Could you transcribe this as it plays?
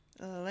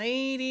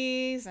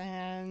Ladies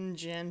and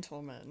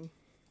gentlemen.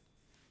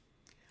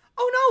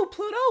 Oh no,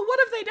 Pluto, what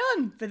have they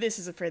done? For this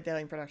is a Fred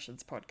Thelling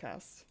Productions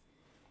podcast.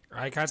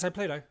 I can't say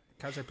Pluto.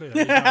 He's not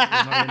in the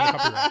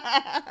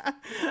copyright.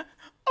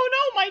 Oh no,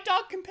 my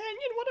dog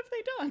companion, what have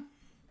they done?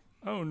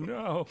 Oh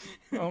no.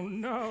 Oh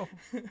no.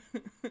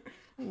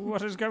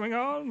 What is going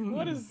on?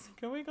 What is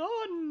going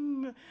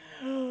on?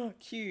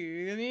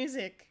 Cue the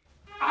music.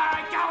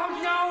 I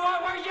don't know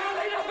what we're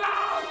yelling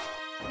about!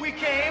 We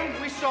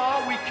came, we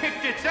saw, we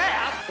kicked its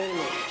ass! Wait a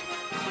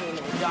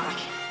minute, Doc.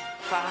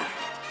 Are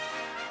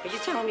you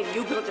telling me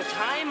you built a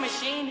time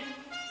machine?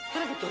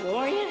 Kind of a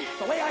DeLorean?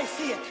 The way I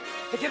see it,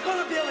 if you're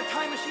gonna build a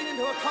time machine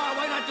into a car,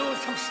 why not do it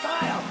some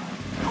style?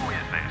 Who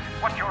is this?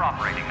 What's your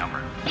operating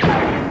number?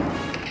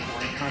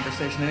 Boring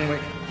conversation anyway.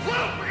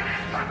 Whoa, we're gonna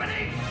have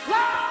company!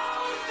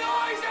 Loud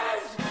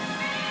noises!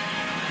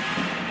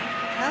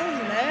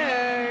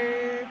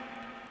 Hello.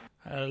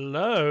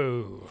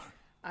 Hello.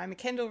 I'm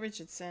Kendall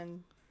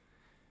Richardson.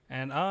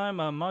 And I'm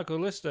a Michael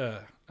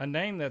Lister, a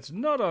name that's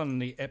not on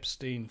the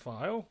Epstein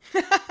file.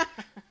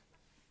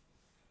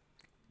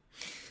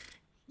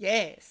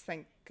 Yes,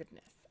 thank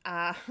goodness.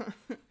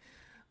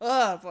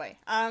 Oh boy.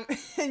 And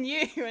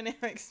you are now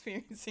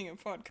experiencing a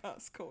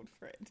podcast called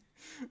Fred.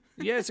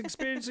 Yes,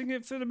 experiencing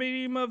it for the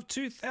medium of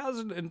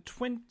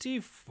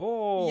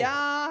 2024.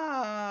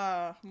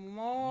 Yeah.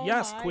 Oh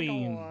Yes, my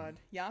Queen. God.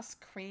 Yes,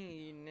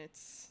 Queen.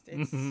 It's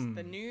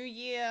the new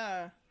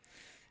year.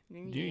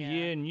 New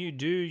year,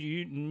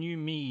 new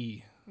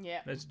me.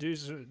 Yeah. Let's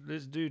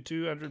do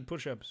 200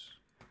 push-ups.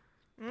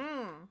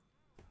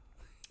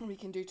 We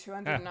can do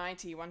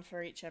 290, one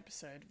for each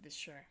episode of this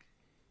show.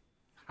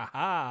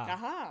 Ha-ha.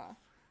 Aha.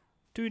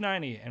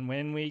 290, and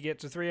when we get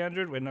to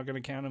 300, we're not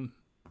going to count them.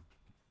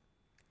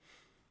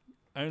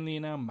 Only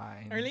in our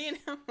minds. Only in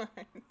our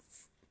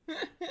minds.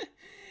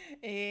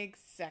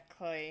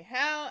 Exactly.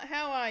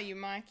 How are you,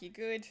 Mike? You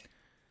good?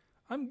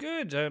 I'm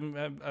good.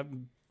 I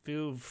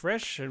feel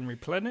fresh and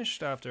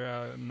replenished after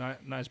our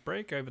nice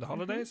break over the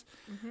holidays.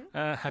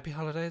 Happy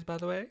holidays, by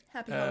the way.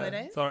 Happy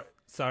holidays.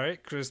 Sorry,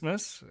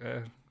 Christmas.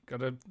 Got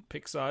to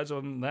pick sides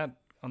on that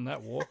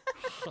war.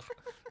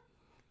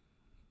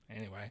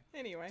 Anyway,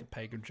 it's a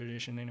pagan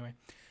tradition. Anyway,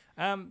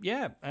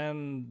 yeah,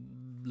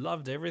 and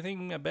loved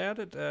everything about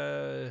it.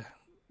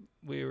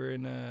 We were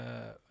in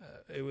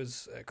it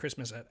was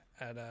Christmas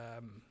at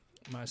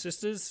my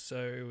sister's, so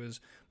it was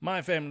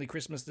my family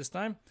Christmas this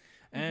time,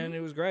 and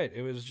it was great.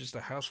 It was just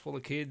a house full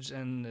of kids,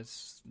 and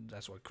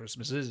that's what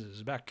Christmas is.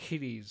 It's about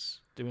kiddies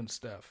doing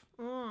stuff.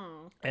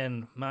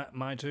 And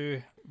my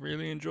two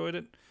really enjoyed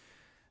it.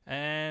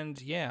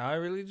 And yeah, I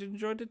really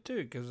enjoyed it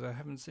too, because I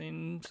haven't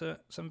seen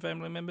some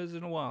family members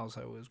in a while,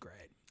 so it was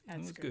great. It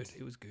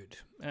was good.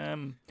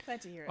 Glad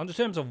to hear it. On the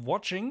terms of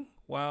watching,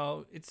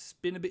 well, it's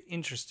been a bit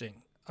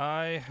interesting.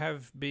 I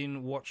have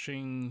been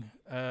watching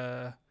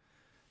the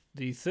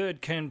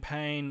third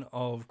campaign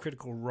of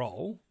Critical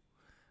Role,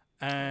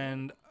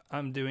 and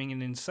I'm doing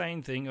an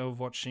insane thing of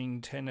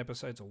watching 10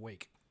 episodes a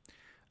week.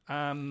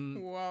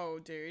 Whoa,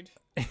 dude.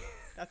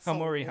 That's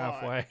I'm already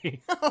halfway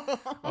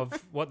of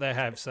what they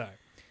have, so...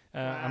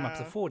 I'm up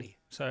to 40.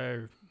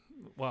 So,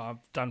 well,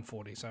 I've done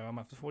 40, so I'm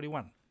up to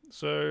 41.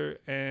 So,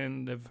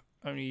 and they've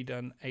only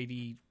done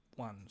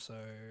 81, so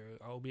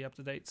I'll be up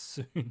to date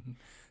soon.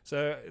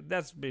 So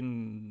that's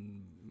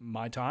been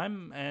my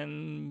time,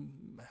 and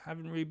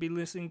haven't really been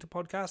listening to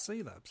podcasts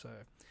either. So,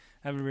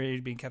 haven't really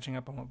been catching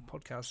up on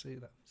podcasts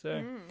either.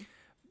 So,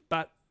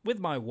 but with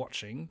my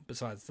watching,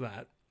 besides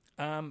that,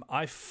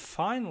 I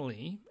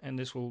finally, and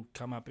this will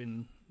come up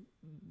in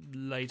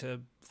later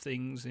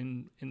things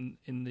in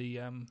the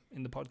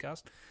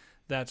podcast,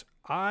 that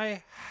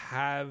I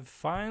have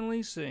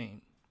finally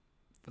seen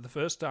for the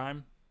first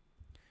time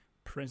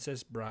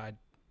Princess Bride.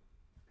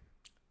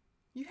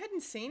 You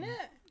hadn't seen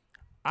it?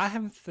 I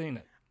haven't seen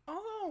it.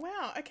 Oh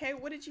wow. Okay,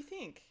 what did you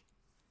think?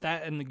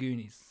 That and the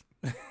Goonies,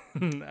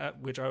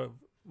 which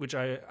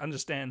I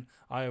understand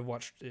I have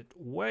watched it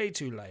way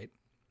too late.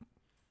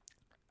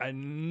 I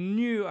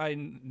knew I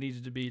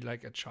needed to be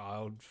like a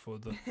child for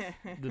the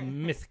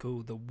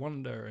mythical, the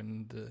wonder,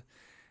 and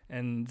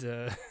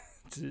the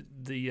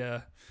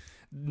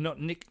not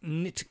Nick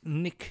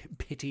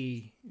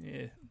Pity,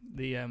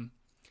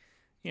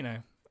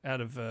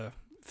 out of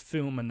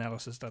film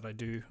analysis that I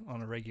do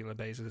on a regular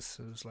basis.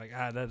 It was like,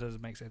 that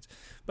doesn't make sense,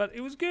 but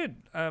it was good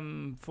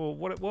for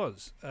what it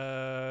was.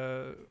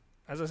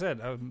 As I said,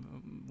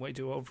 I'm way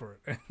too old for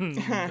it.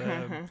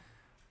 And,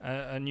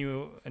 I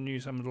knew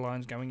some of the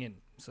lines going in.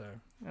 So,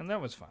 and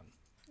that was fun.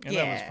 And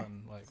that was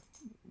fun, like,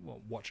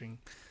 watching,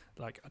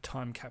 like, a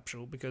time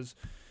capsule, because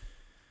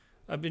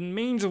I've been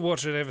meaning to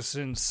watch it ever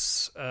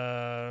since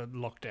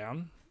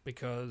lockdown,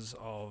 because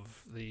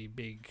of the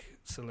big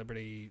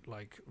celebrity,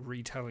 like,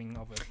 retelling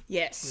of it.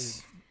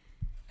 Yes.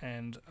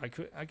 And I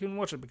couldn't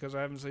watch it because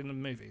I haven't seen the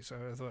movie, so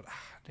I thought,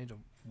 I need to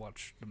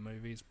watch the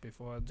movies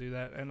before I do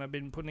that, and I've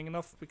been putting it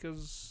off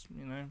because,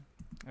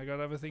 I got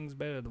other things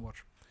better to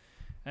watch.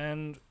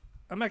 And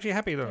I'm actually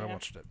happy that I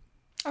watched it.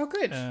 Oh,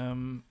 good.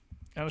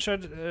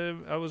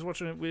 And I was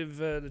watching it with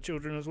the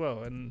children as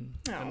well, and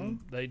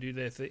they do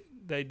their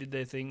they did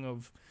their thing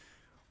of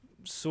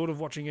sort of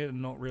watching it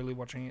and not really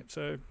watching it.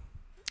 So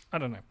I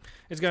don't know.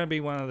 It's going to be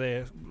one of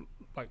their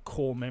like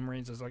core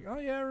memories. It's like, oh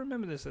yeah, I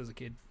remember this as a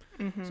kid.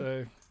 Mm-hmm.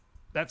 So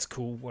that's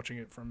cool watching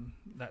it from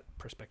that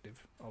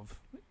perspective of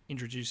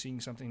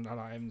introducing something that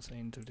I haven't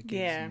seen to the kids.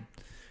 Yeah.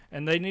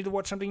 And they need to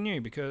watch something new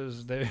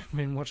because they've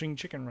been watching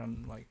Chicken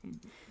Run like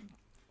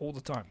all the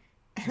time.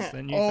 It's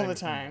their new all the favourite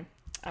time. thing.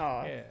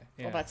 Oh, yeah.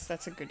 Well,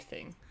 that's a good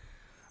thing.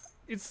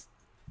 It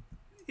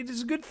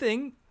is a good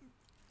thing,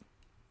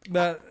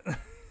 but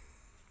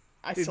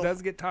it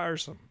does get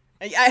tiresome.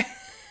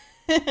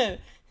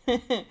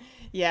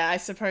 Yeah, I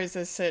suppose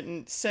there's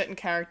certain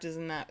characters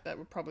in that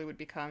would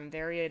become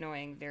very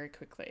annoying very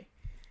quickly.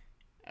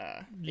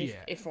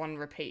 If one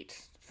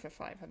repeat for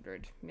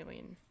 500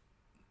 million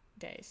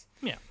days.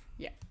 Yeah.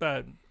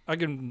 But I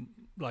can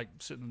like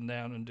sit them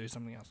down and do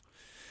something else,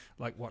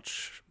 like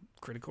watch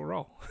Critical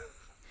Role.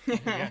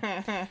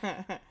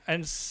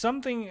 And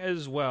something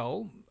as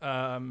well,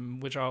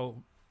 which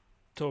I'll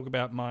talk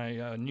about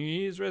my New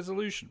Year's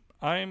resolution.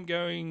 I am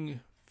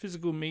going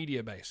physical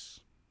media base.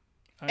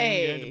 I'm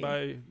going to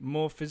buy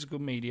more physical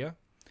media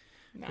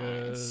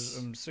because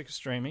I'm sick of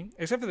streaming.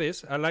 Except for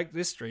this, I like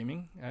this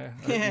streaming. I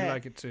hope you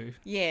like it too.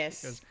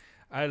 Yes, because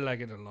I like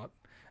it a lot.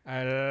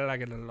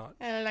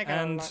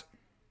 And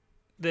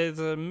there's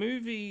a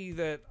movie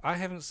that I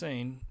haven't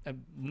seen, I've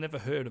never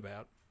heard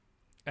about,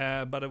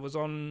 but it was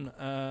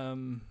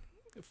on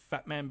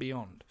Fat Man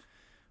Beyond,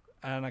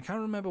 and I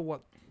can't remember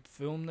what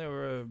film they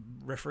were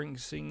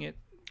referencing it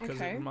because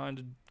it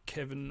reminded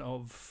Kevin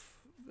of.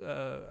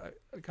 I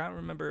can't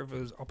remember if it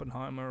was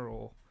Oppenheimer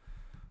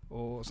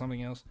or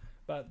something else,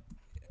 but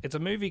it's a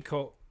movie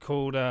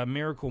called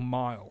Miracle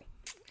Mile,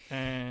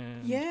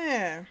 and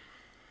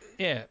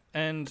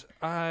and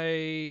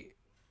I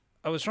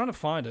was trying to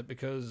find it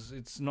because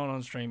it's not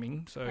on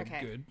streaming, so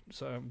good.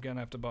 So I'm gonna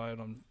have to buy it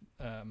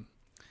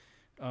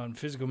on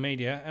physical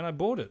media, and I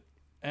bought it,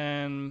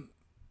 and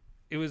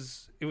it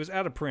was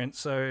out of print,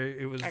 so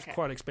it was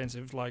quite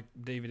expensive, like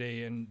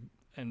DVD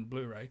and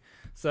Blu-ray.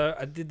 So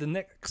I did the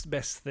next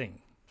best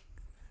thing.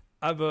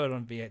 I bought it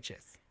on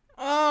VHS.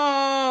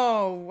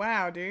 Oh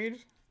wow, dude!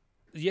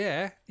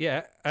 Yeah.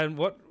 And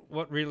what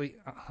really?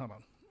 Hold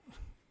on,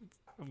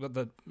 I've got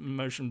the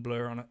motion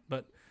blur on it,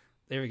 but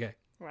there we go.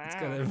 Wow. It's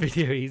got a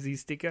Video Easy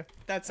sticker.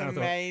 That's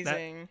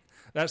amazing.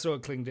 That's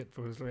what clinged it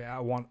for. I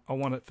want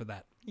it for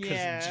that. Because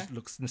it just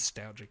looks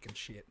nostalgic and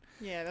shit.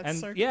 Yeah, that's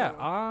so cool.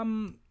 Yeah,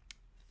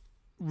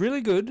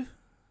 really good.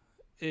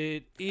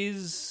 It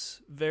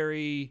is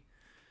very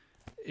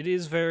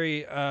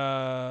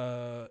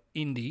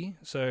indie,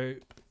 so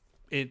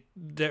it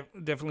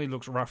definitely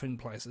looks rough in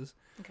places.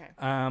 Okay.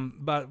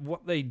 But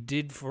what they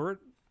did for it,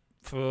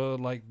 for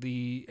like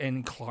the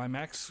end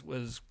climax,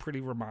 was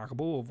pretty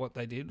remarkable of what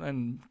they did.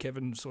 And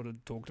Kevin sort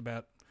of talked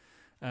about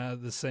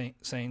the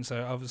scene, so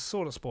I was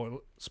sort of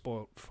spoiled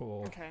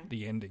for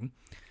the ending.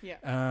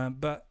 Yeah.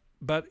 But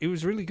it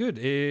was really good.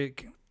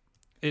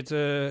 It's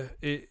the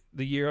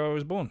year I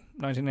was born,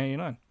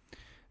 1989.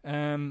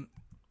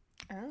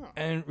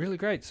 And really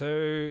great. So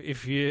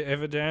if you're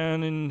ever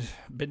down in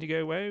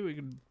Bendigo Way, we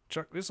could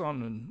chuck this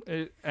on,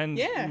 and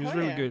it was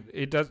really good.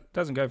 It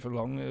doesn't go for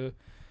long,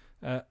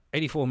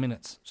 84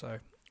 minutes. So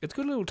it's a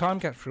good little time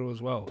capsule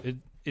as well.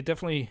 It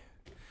definitely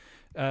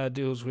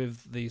deals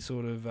with the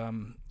sort of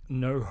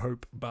no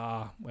hope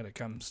bar when it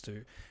comes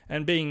to,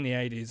 and being the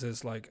 80s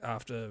is like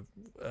after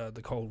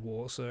the Cold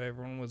War, so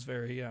everyone was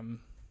very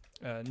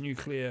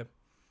nuclear.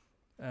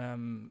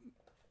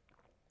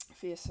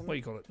 Fearsome. What do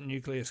you call it?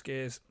 Nuclear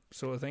scares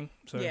sort of thing.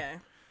 So yeah,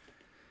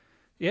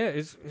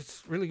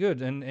 it's really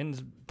good and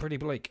ends pretty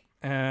bleak.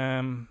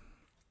 But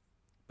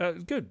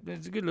it's good.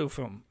 It's a good little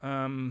film.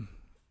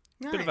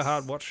 Nice. Bit of a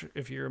hard watch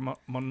if you're a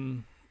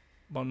modern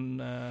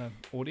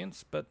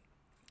audience, but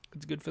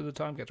it's good for the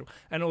time capsule.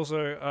 And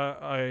also,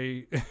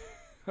 I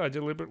I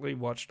deliberately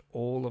watched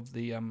all of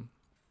the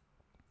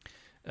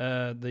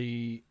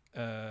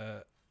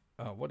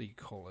what do you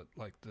call it?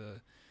 Like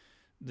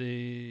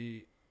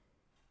the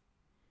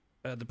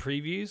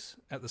previews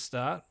at the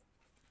start,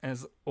 and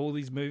it's all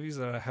these movies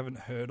that I haven't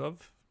heard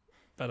of,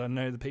 but I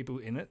know the people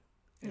in it.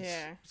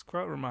 It's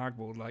quite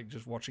remarkable. Like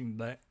just watching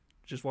that,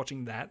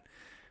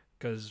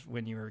 because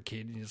when you were a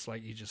kid,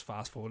 you just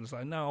fast forward. It's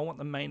like, no, I want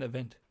the main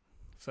event.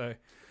 So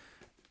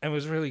it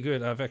was really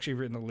good. I've actually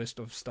written a list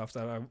of stuff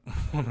that I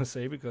want to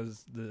see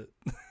because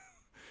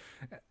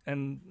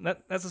and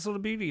that's the sort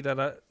of beauty that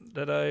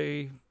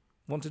I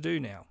want to do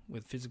now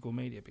with physical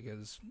media,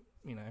 because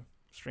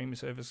streaming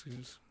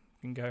services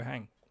can go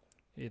hang.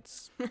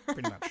 It's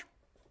pretty much,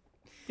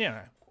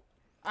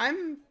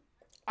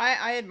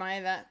 I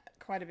admire that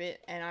quite a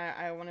bit, and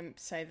I want to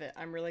say that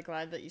I'm really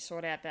glad that you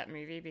sought out that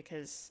movie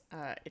because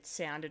it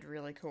sounded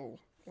really cool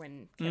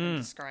when Kevin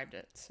described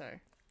it. So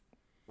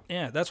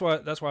yeah, that's why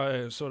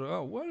I sort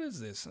of, what is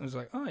this? And I was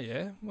like, oh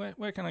yeah,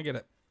 where can I get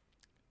it?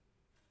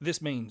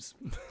 This means,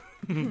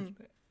 and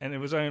it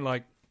was only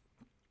like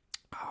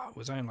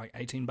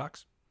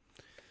 $18.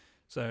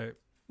 So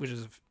which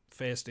is a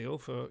fair steal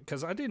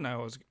because I didn't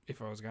know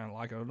if I was going to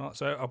like it or not.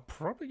 So I'll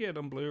probably get it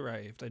on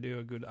Blu-ray if they do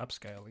a good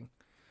upscaling,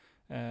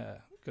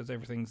 because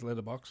everything's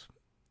letterbox.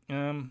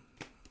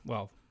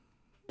 Well,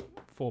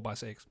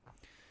 4x6.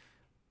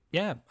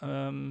 Yeah.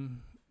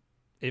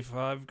 If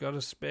I've got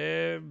a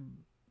spare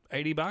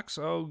 $80,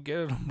 I'll get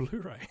it on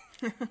Blu-ray.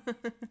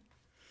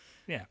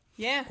 Yeah.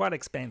 Yeah. Quite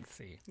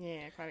expensive.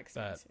 Yeah, quite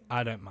expensive. But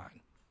I don't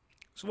mind.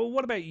 So, well,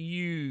 what about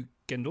you,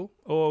 Kendall?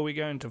 Or are we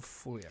going to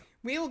Fulia?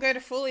 We will go to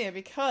Fulia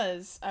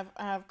because,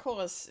 of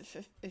course,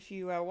 if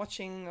you are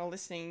watching or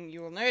listening,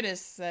 you will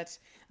notice that,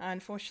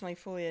 unfortunately,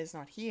 Fulia is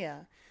not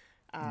here.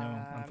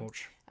 No,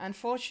 unfortunately.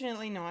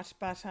 Unfortunately not,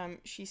 but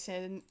she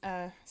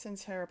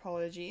sends her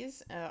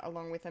apologies,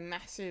 along with a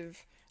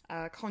massive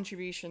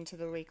contribution to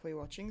the weekly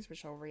watchings,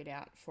 which I'll read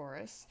out for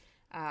us.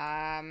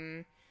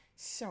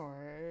 So,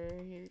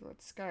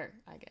 let's go,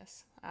 I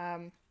guess.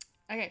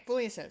 Okay,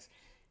 Fulia says,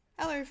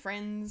 "Hello,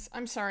 friends.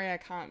 I'm sorry I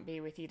can't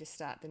be with you to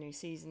start the new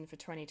season for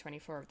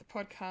 2024 of the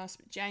podcast,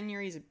 but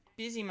January is a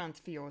busy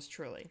month for yours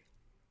truly.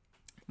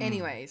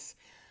 Anyways,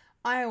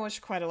 I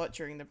watched quite a lot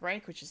during the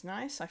break, which is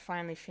nice. I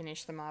finally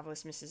finished The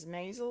Marvelous Mrs.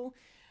 Maisel,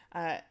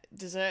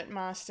 Dessert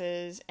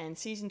Masters, and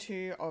Season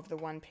 2 of the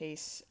One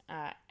Piece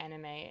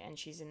anime, and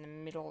she's in the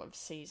middle of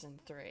Season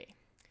 3.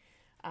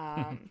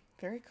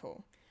 Very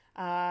cool.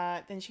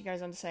 Then she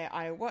goes on to say,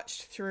 I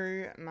watched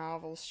through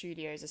Marvel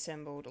Studios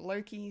assembled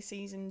Loki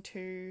Season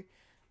 2,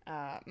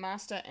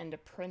 Master and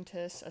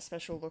Apprentice, a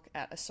special look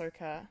at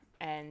Ahsoka,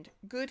 and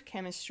Good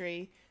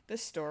Chemistry, the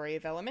story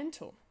of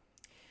Elemental.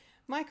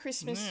 My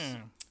Christmas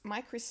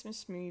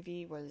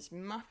movie was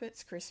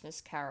Muppets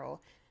Christmas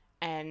Carol,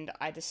 and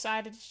I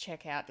decided to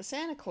check out the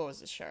Santa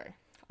Clauses show.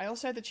 I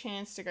also had the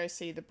chance to go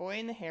see The Boy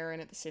and the Heron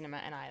at the cinema,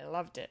 and I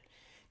loved it.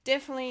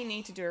 Definitely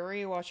need to do a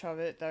rewatch of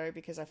it, though,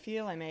 because I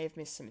feel I may have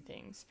missed some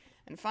things.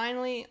 And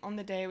finally, on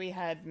the day we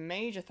had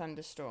major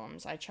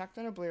thunderstorms, I chucked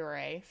on a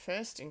Blu-ray,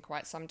 first in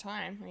quite some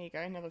time. There you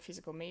go, another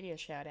physical media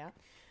shout-out.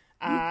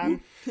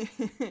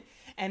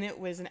 And it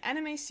was an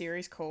anime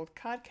series called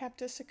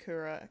Cardcaptor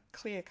Sakura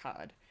Clear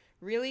Card.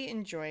 Really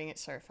enjoying it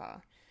so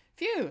far.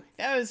 Phew,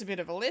 that was a bit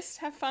of a list.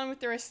 Have fun with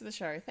the rest of the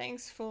show.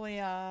 Thanks, fully,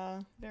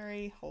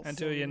 very wholesome.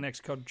 Until your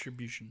next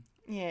contribution.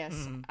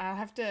 Yes, I'll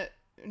have to,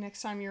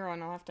 next time you're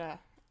on, I'll have to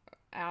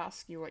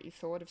ask you what you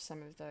thought of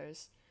some of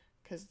those.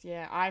 Because,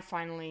 yeah, I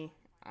finally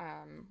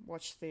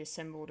watched the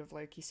assembled of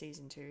Loki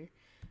Season 2.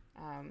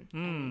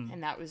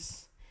 And that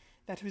was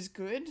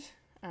good.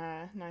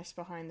 Nice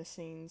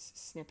behind-the-scenes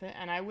snippet.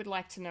 And I would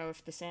like to know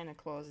if the Santa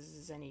Clauses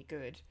is any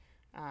good.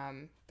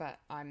 But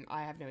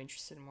I have no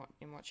interest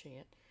in watching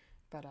it.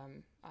 But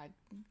I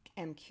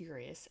am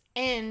curious.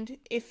 And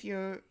if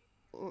you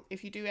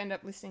do end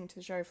up listening to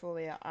the show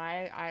fully,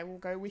 I will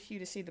go with you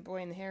to see The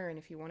Boy and the Heron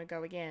if you want to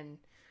go again.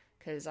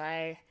 Because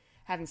I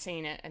haven't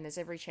seen it, and there's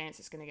every chance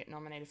it's going to get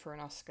nominated for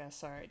an Oscar,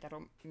 so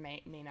that'll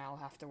mean I'll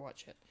have to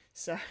watch it.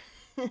 So,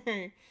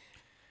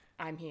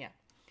 I'm here.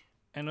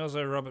 And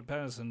also Robert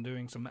Pattinson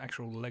doing some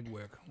actual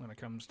legwork when it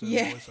comes to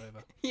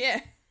voiceover.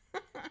 Yeah.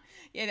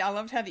 Yeah, I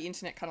loved how the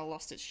internet kind of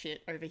lost its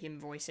shit over him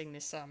voicing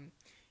this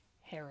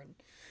heron.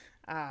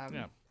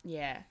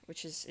 Yeah,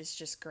 which is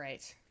just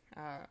great.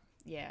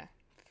 Yeah,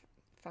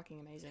 fucking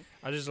amazing.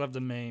 I just love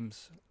the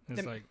memes.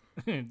 It's like,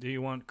 do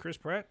you want Chris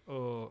Pratt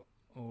or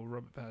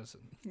Robert Pattinson?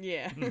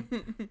 Yeah.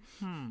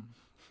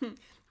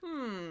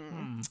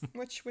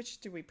 Which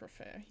do we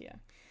prefer here?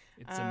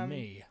 It's a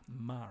me,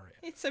 Mario.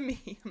 It's a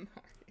me, Mario.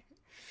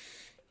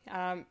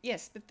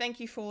 Yes, but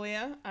thank you,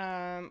 Fulia.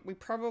 We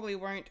probably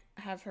won't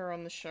have her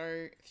on the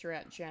show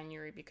throughout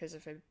January because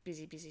of her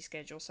busy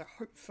schedule. So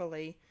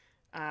hopefully,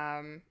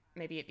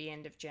 maybe at the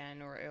end of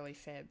Jan or early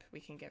Feb, we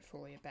can get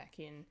Fulia back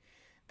in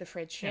the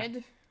Fred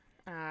Shed.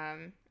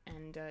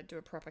 And do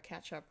a proper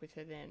catch-up with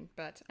her then.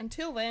 But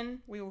until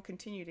then, we will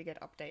continue to get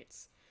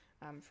updates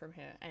from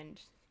her. And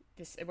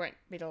it won't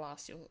be the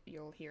last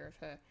you'll hear of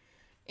her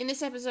in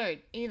this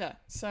episode either.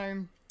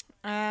 So,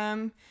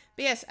 but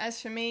yes,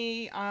 as for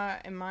me,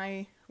 in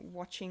my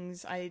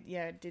watchings, I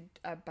did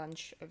a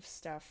bunch of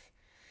stuff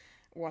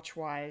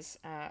watch-wise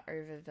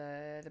over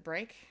the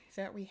break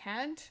that we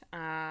had.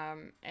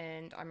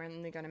 And I'm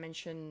only going to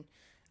mention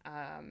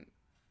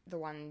the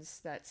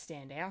ones that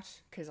stand out,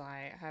 because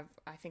I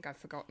think I've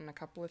forgotten a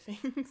couple of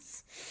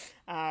things.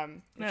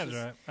 That's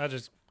right. I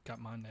just cut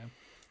mine down.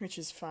 Which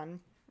is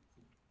fun.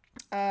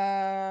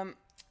 But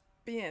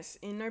yes,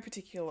 in no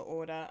particular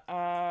order.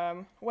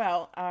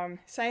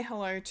 Say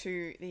hello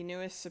to the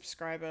newest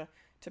subscriber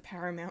to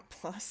Paramount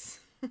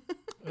Plus.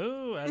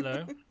 Oh,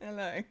 hello.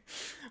 Hello.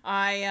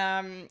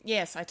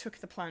 I took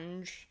the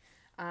plunge.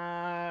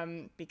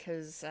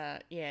 Because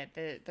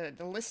the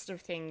list of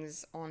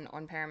things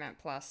on Paramount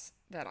Plus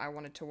that I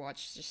wanted to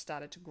watch just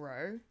started to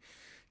grow.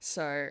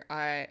 So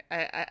I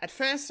at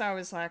first I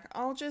was like,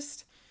 I'll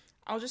just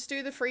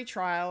do the free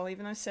trial,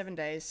 even though 7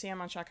 days, see how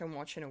much I can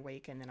watch in a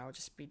week, and then I'll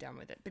just be done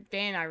with it. But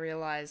then I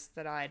realized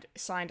that I'd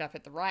signed up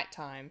at the right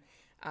time,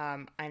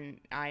 and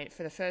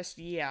for the first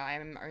year I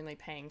am only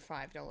paying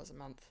 $5 a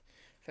month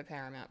for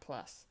Paramount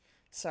Plus.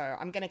 So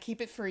I'm gonna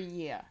keep it for a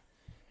year.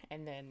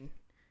 and then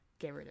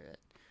get rid of it.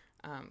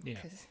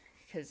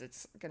 Because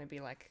it's going to be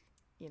like,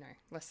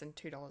 less than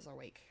 $2 a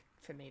week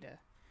for me to,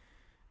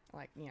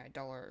 like,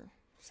 $1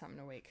 something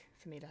a week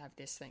for me to have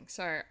this thing.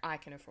 So I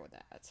can afford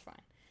that. That's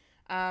fine.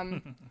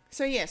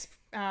 So yes,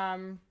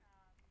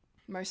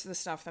 most of the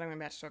stuff that I'm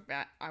about to talk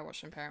about, I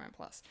watched on Paramount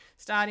Plus.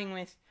 Starting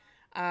with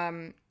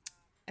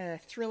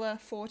Thriller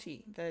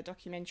 40, the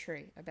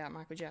documentary about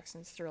Michael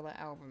Jackson's Thriller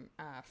album,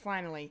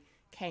 finally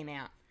came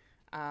out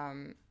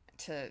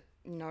to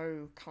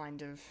no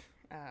kind of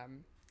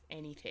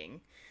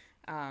anything.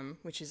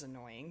 Which is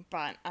annoying,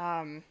 but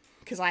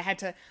because I had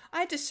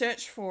to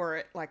search for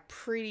it like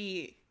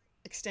pretty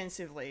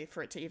extensively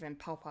for it to even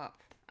pop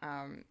up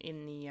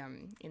in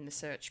the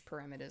search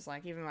parameters.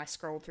 Like even when I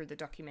scrolled through the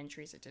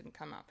documentaries, it didn't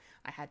come up.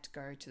 I had to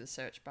go to the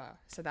search bar,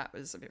 so that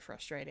was a bit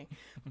frustrating.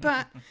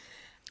 But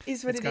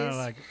is what it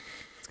is.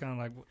 It's kind of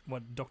like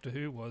what Doctor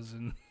Who was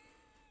in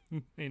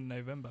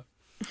November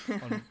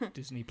on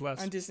Disney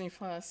Plus. On Disney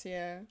Plus,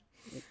 yeah.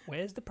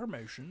 Where's the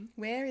promotion?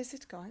 Where is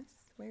it, guys?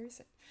 Where is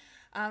it?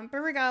 But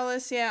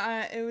regardless,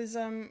 yeah, it was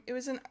an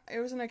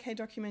okay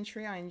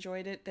documentary. I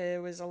enjoyed it.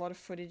 There was a lot of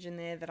footage in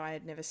there that I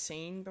had never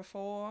seen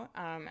before.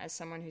 As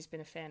someone who's been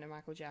a fan of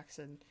Michael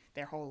Jackson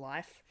their whole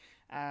life,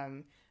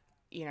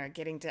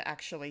 getting to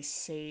actually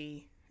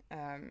see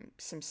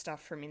some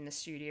stuff from in the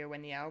studio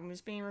when the album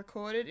was being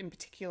recorded. In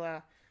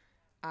particular,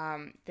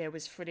 there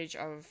was footage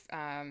of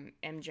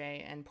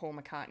MJ and Paul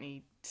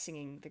McCartney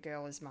singing "The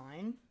Girl Is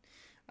Mine,"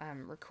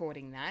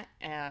 recording that.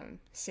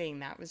 Seeing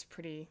that was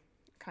pretty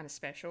kind of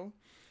special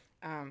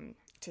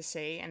to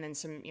see, and then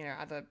some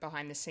other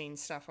behind the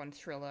scenes stuff on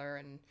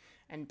Thriller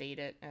and Beat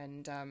It,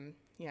 and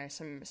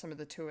some of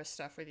the tour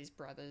stuff with his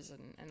brothers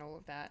and all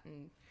of that,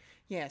 and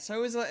yeah,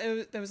 so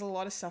there was a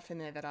lot of stuff in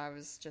there that I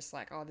was just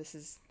like, oh, this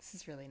is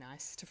really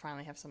nice to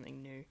finally have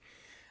something new.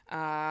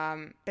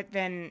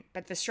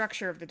 But the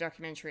structure of the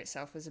documentary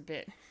itself was a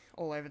bit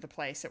all over the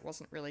place. It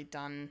wasn't really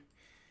done.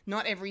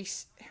 Not every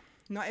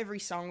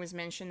song was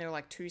mentioned. There were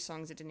like 2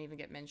 songs that didn't even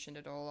get mentioned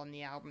at all on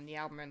the album. The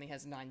album only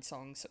has 9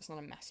 songs, so it's not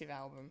a massive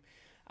album.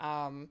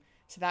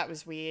 So that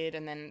was weird.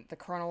 And then the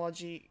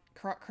chronology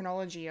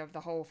of the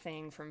whole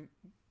thing from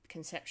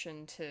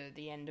conception to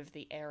the end of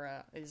the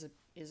era is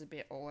a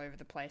bit all over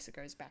the place. It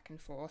goes back and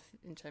forth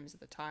in terms of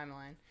the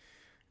timeline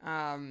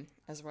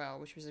as well,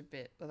 which was a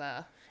bit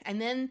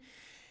and then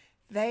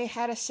they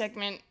had a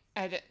segment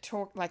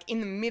talk like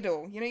in the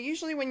middle.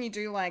 Usually when you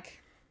do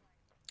like,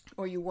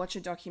 or you watch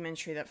a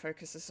documentary that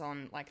focuses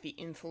on like the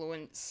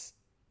influence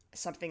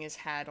something has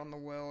had on the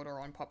world or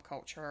on pop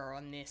culture or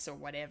on this or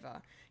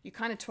whatever, you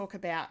kind of talk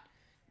about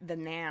the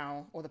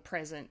now or the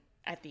present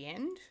at the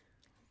end,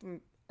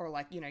 or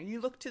like,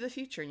 you look to the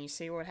future and you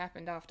see what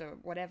happened after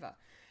whatever.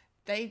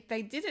 They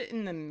did it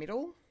in the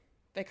middle.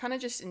 They kind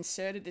of just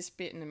inserted this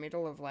bit in the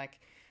middle of like,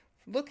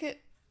 look at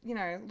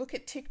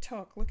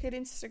TikTok, look at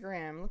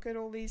Instagram, look at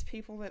all these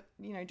people that,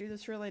 do the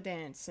Thriller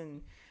dance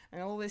and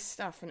all this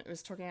stuff. And it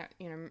was talking about,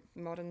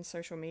 modern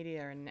social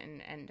media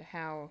and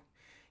how,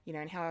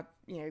 and how,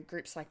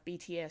 groups like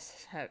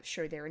BTS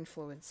show their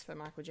influence for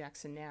Michael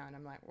Jackson now. And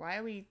I'm like, why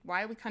are we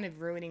kind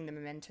of ruining the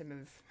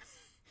momentum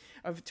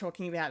of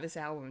talking about this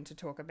album to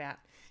talk about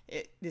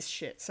this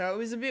shit? So it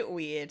was a bit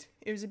weird.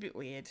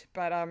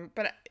 But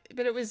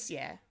it was,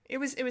 yeah, it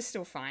was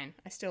still fine.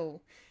 I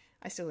still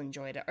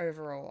enjoyed it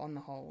overall. On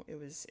the whole, it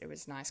was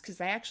nice because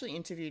they actually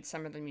interviewed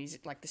some of the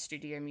music, like the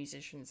studio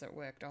musicians that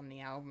worked on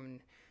the album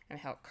and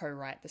helped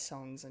co-write the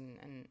songs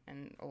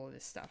and all of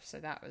this stuff. So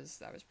that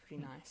was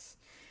pretty nice.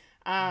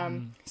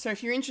 So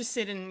if you're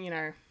interested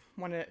in,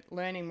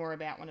 learning more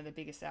about one of the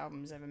biggest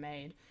albums ever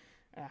made,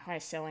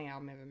 highest selling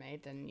album ever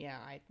made, then yeah,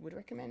 I would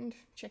recommend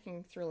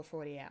checking Thriller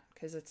 40 out,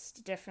 because it's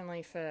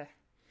definitely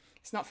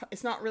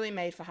it's not really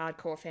made for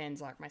hardcore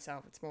fans like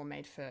myself. It's more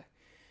made for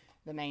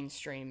the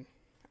mainstream,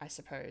 I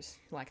suppose,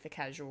 like the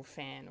casual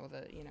fan or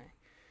the,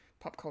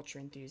 pop culture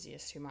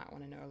enthusiast who might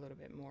want to know a little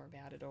bit more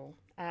about it all.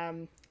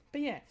 But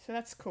yeah, so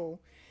that's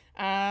cool.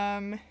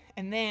 And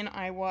then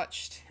I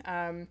watched,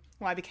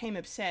 I became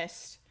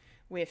obsessed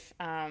with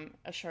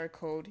a show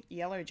called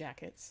Yellow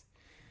Jackets.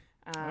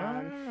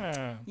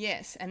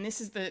 Yes, and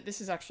this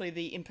is actually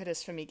the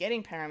impetus for me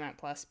getting Paramount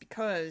Plus,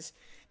 because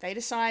they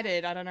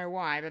decided, I don't know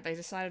why, but they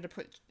decided to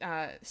put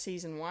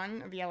season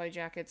 1 of Yellow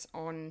Jackets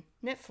on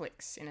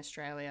Netflix in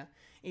Australia,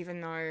 even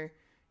though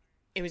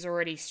it was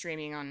already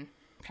streaming on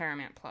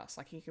Paramount Plus.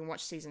 Like, you can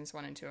watch seasons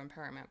 1 and 2 on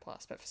Paramount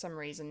Plus, but for some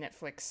reason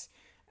Netflix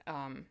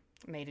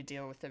made a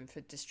deal with them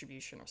for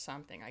distribution or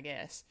something, I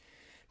guess.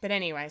 But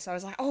anyway, so I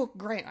was like, oh,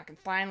 great, I can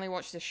finally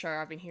watch this show.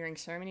 I've been hearing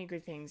so many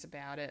good things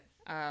about it.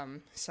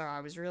 So I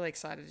was really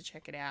excited to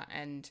check it out.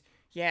 And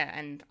yeah,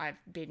 and I've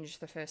binged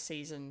the first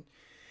season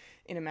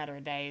in a matter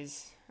of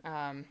days.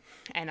 And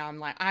I'm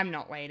like, I'm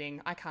not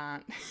waiting. I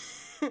can't.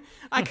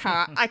 I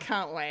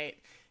can't wait.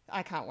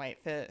 I can't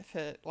wait for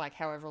like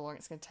however long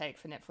it's going to take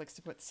for Netflix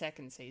to put the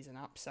second season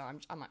up. So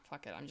I'm like,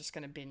 fuck it. I'm just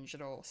going to binge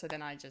it all. So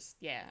then I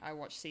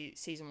watched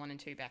season 1 and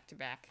 2 back to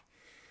back.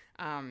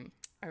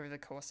 Over the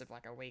course of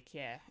like a week,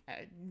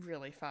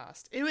 really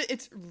fast.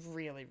 It's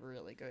really,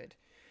 really good.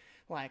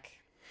 like,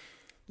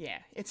 yeah,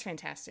 it's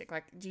fantastic.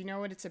 Like, do you know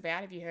what it's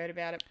about? Have you heard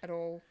about it at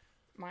all,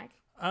 Mike?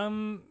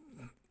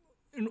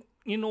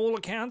 In all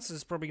accounts,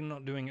 it's probably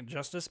not doing it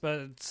justice, but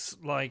it's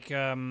like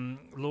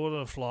Lord of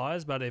the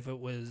Flies, but if it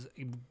was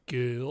a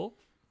girl.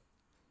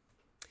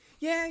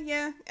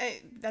 Yeah.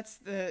 That's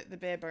the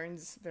bare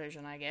bones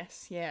version, I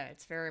guess. Yeah,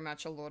 it's very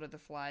much a Lord of the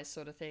Flies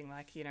sort of thing.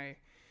 Like,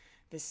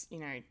 this,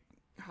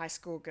 high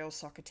school girls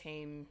soccer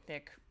team,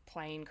 their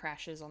plane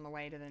crashes on the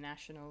way to the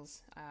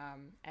Nationals,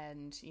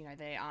 and,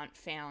 they aren't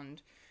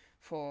found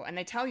and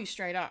they tell you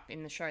straight up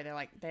in the show, they're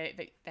like,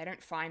 they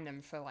don't find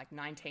them for like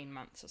 19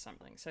 months or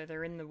something. So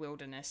they're in the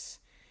wilderness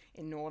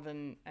in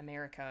Northern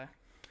America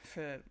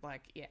for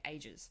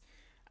ages,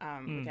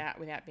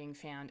 without being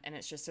found. And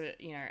it's just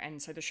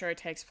and so the show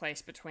takes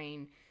place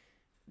between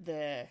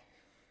the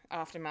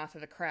aftermath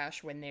of the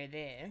crash when they're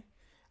there,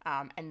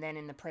 and then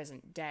in the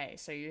present day.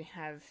 So you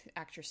have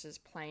actresses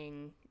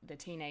playing the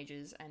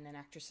teenagers and then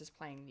actresses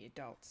playing the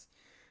adults.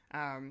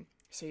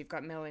 So you've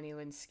got Melanie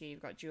Linsky,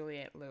 you've got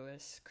Juliette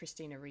Lewis,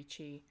 Christina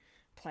Ricci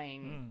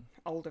playing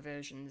older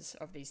versions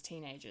of these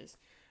teenagers.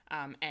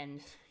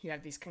 And you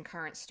have these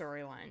concurrent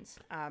storylines.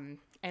 And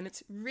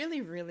it's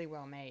really, really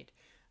well made.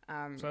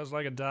 So it's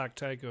like a dark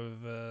take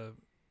of,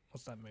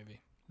 what's that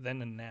movie?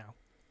 Then and Now.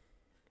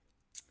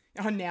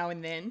 Oh, Now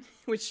and Then,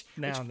 which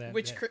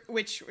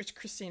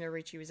Christina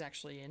Ricci was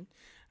actually in.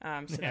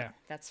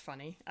 That's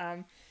funny.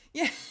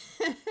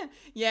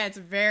 Yeah, it's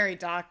a very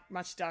dark,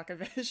 much darker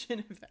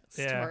version of that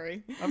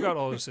story. Yeah. I've got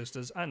older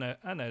sisters. I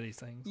know these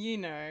things. You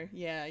know.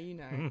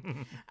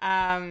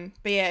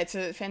 But yeah, it's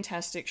a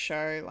fantastic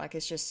show. Like,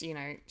 it's just,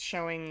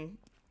 showing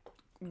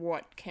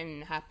what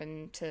can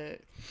happen to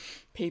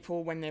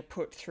people when they're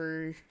put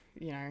through,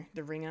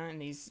 the ringer in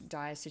these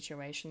dire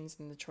situations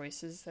and the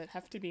choices that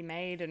have to be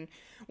made, and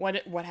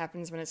what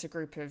happens when it's a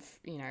group of,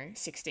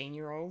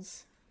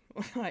 16-year-olds.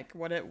 Like,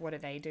 what do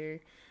they do?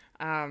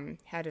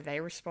 How do they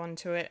respond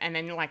to it? And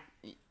then, like,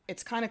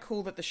 it's kind of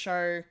cool that the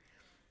show,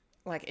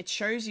 like, it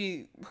shows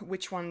you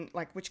which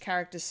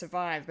characters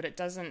survive, but it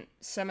doesn't.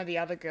 Some of the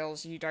other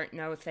girls, you don't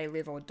know if they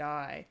live or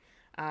die,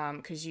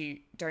 because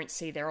you don't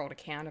see their older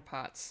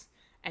counterparts,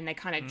 and they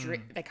kind of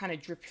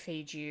drip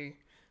feed you,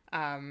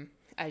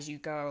 as you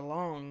go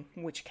along,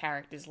 which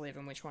characters live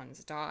and which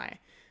ones die.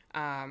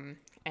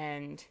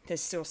 And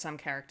there's still some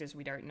characters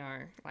we don't know.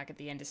 Like, at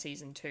the end of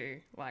season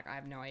 2, like, I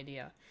have no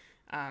idea.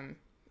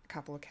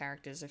 Couple of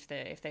characters if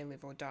they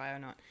live or die or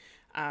not,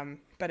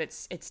 but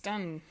it's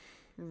done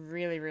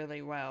really,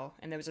 really well.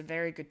 And there was a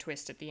very good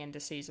twist at the end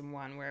of season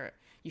 1 where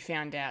you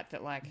found out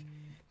that a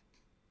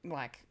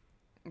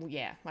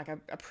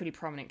pretty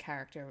prominent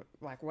character,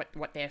 like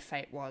what their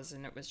fate was,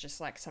 and it was just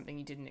like something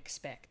you didn't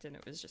expect, and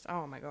it was just,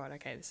 oh my god,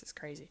 okay, this is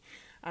crazy.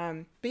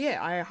 But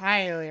yeah, I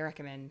highly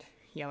recommend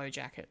Yellow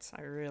Jackets.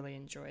 I really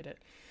enjoyed it.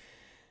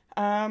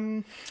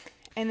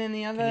 And then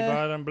the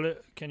other...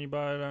 Can you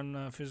buy it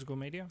on physical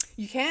media?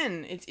 You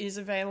can. It is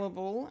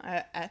available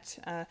at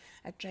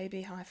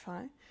JB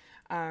Hi-Fi.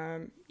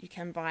 You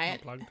can buy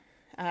it. Not plugged.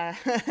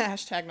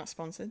 Hashtag not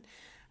sponsored.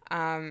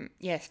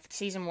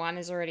 Season 1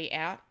 is already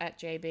out at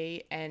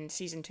JB, and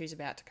season 2 is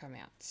about to come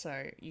out.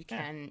 So you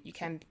can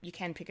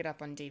pick it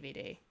up on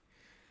DVD.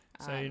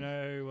 So you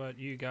know what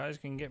you guys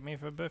can get me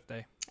for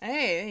birthday.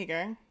 Hey, there you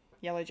go.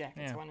 Yellow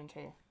Jackets 1 and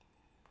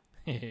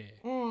 2.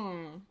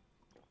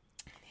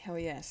 Hell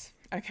yes.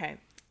 Okay.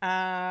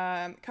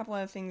 A couple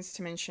other things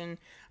to mention.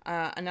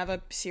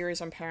 Another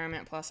series on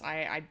Paramount Plus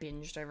I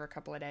binged over a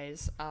couple of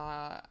days.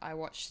 I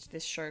watched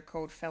this show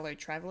called Fellow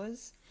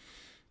Travelers,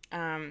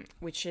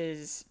 which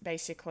is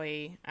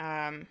basically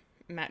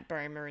Matt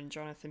Bomer and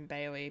Jonathan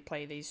Bailey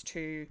play these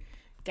two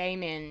gay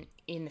men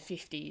in the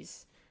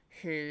 50s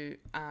who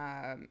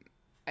are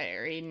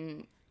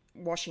in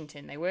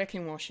Washington. They work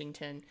in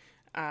Washington.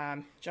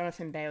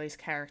 Jonathan Bailey's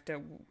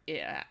character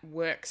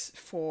works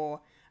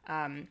for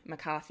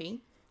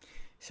McCarthy.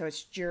 So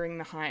it's during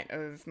the height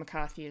of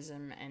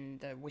McCarthyism and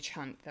the witch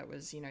hunt that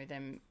was,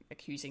 them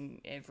accusing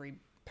every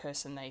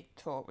person they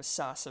thought was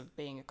sus of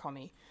being a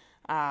commie.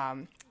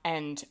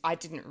 And I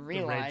didn't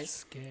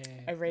realize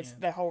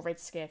the whole Red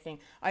Scare thing.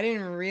 I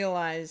didn't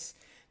realize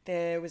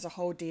there was a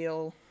whole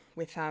deal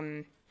with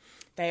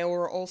they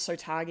were also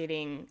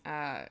targeting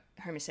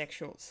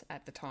homosexuals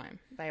at the time.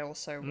 They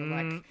also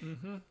were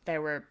they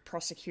were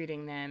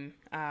prosecuting them,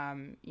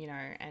 and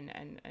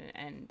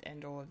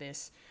all of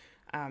this,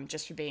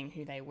 just for being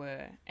who they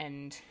were.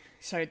 And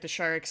so the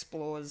show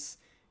explores,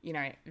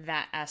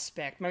 that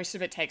aspect. Most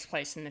of it takes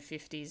place in the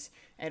 50s.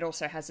 It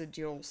also has a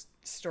dual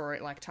story,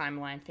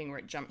 timeline thing where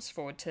it jumps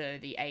forward to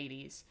the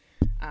 80s,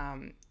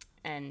 and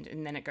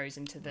then it goes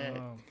into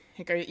the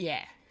where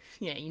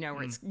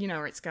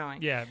it's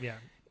going.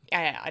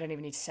 I don't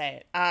even need to say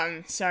it.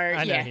 I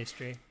know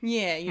history.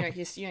 Yeah,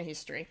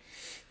 history,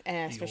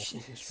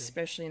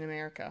 especially in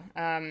America.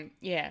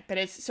 But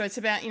it's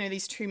about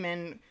these two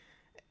men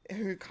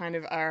who kind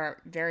of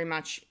are very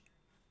much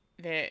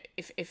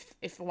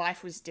if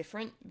life was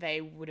different,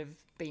 they would have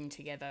been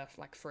together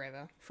like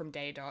forever from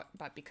day dot.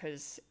 But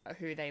because of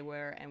who they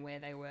were and where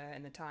they were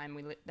and the time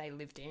they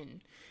lived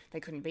in, they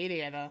couldn't be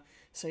together.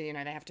 So they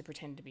have to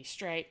pretend to be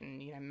straight.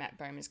 And Matt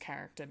Bomer's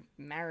character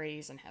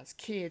marries and has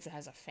kids, and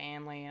has a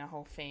family and a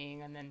whole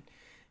thing. And then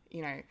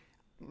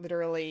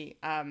literally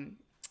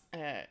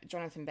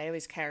Jonathan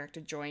Bailey's character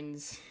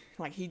joins,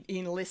 like he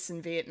enlists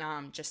in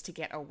Vietnam just to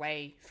get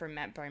away from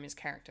Matt Bomer's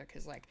character,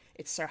 because like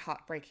it's so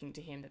heartbreaking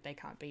to him that they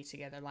can't be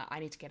together. Like, I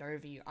need to get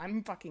over you,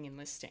 I'm fucking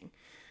enlisting.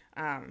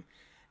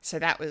 So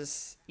that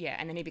was,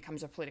 and then he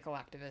becomes a political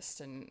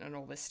activist and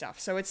all this stuff.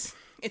 So it's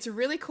a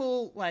really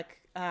cool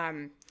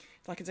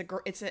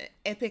it's an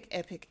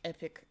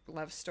epic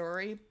love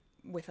story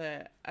with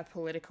a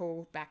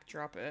political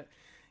backdrop, a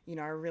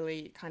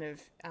really kind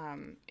of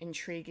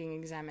intriguing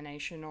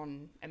examination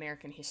on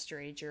American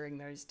history during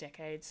those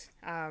decades,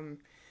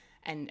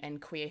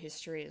 and queer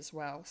history as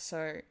well.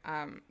 So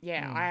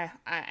I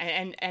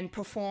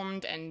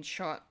performed and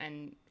shot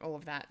and all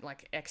of that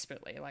like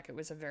expertly. Like, it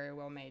was a very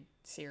well made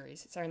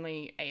series. It's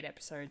only 8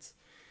 episodes,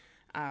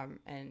 and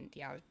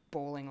I was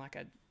bawling like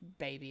a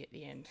baby at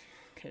the end,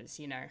 because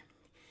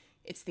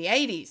it's the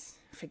 80s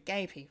for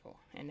gay people,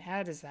 and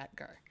how does that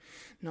go?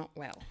 Not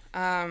well.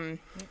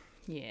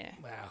 Yeah.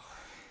 Wow.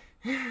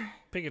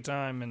 Pick a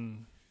time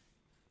and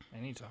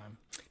anytime.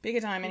 Pick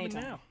a time, Even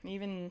anytime. now.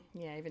 Even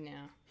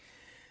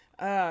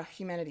now.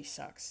 Humanity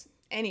sucks.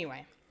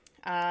 Anyway.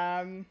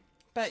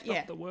 But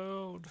Stop the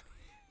world.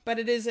 But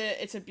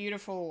it's a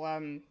beautiful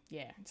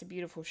it's a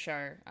beautiful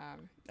show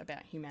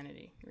about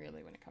humanity,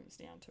 really, when it comes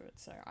down to it.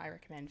 So I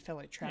recommend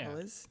Fellow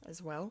Travelers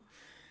as well.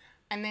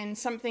 And then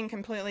something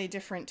completely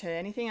different to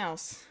anything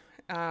else.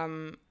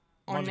 Monty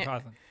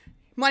Python.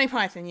 Monty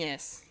Python,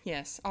 yes.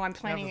 Oh, I'm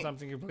planning... Now for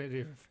something completely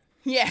different.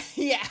 Yeah.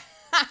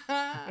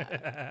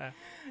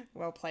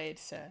 Well played,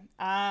 sir.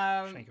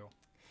 Thank you.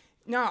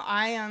 No,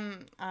 I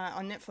on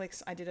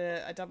Netflix, I did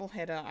a double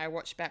header. I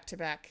watched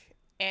back-to-back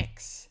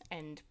X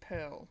and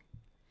Pearl.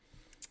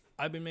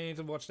 I've been meaning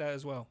to watch that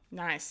as well.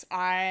 Nice.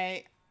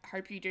 I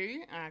hope you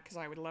do, because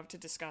I would love to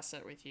discuss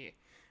it with you.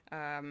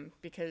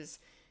 Because,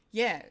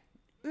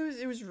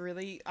 it was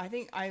really... I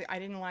think I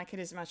didn't like it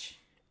as much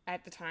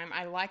at the time.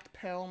 I liked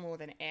Pearl more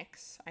than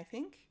X, I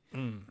think.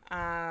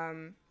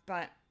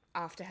 But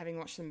after having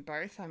watched them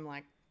both, I'm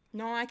like,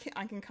 no, I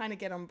can kind of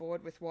get on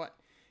board with what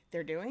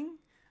they're doing.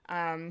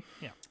 And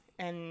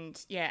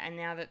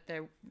now that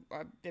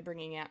they're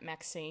bringing out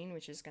Maxine,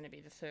 which is going to be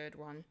the third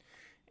one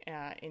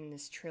in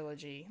this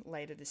trilogy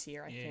later this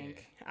year, I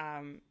think.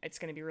 It's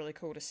going to be really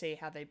cool to see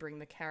how they bring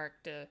the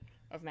character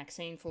of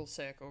Maxine full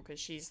circle, because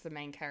she's the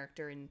main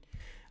character in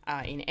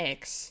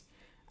X.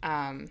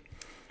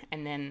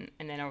 And then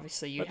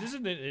obviously you... But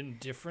isn't it in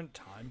different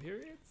time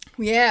periods?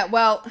 Yeah,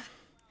 well,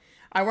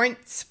 I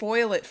won't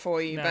spoil it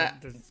for you, but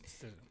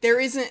there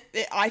isn't...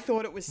 I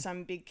thought it was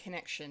some big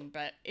connection,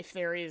 but if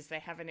there is, they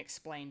haven't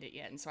explained it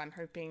yet. And so I'm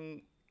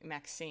hoping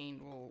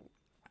Maxine will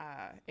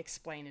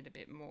explain it a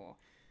bit more,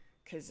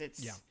 because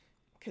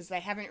they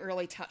haven't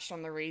really touched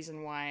on the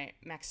reason why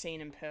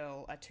Maxine and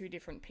Pearl are two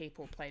different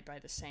people played by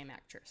the same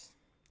actress.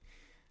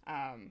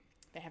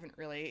 They haven't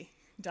really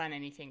done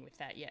anything with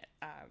that yet.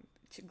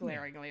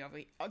 Glaringly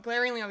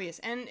obvious.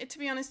 And to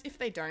be honest, if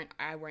they don't,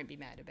 I won't be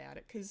mad about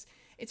it, because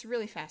it's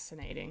really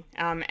fascinating.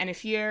 And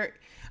if I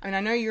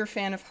know you're a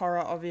fan of horror,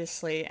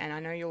 obviously, and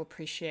I know you'll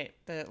appreciate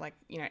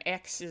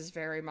X is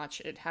very much,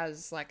 it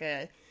has like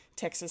a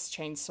Texas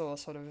Chainsaw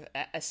sort of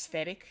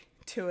aesthetic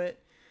to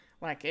it.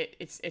 Like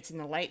it's in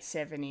the late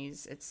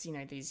 70s. It's,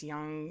 these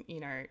young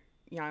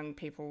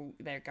people,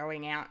 they're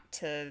going out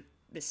to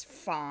this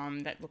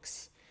farm that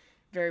looks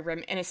very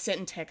and it's set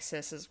in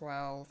Texas as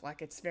well.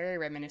 Like, it's very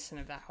reminiscent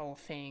of that whole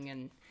thing,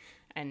 and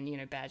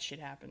bad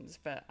shit happens.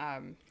 But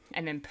and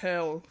then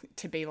Pearl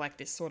to be like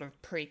this sort of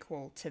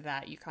prequel to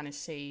that. You kind of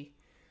see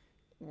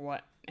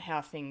how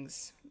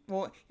things.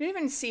 Well, you don't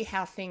even see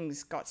how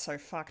things got so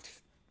fucked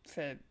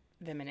for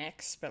them in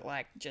X, but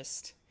like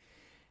just.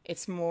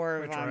 It's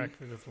more of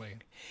retroactively.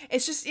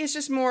 It's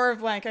just more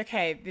of like,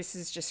 okay, this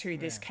is just who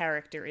this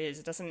character is.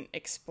 It doesn't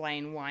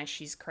explain why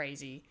she's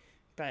crazy,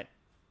 but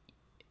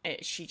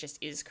she just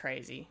is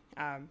crazy.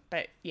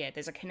 But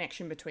there's a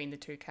connection between the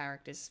two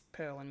characters,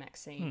 Pearl and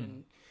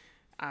Maxine,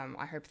 and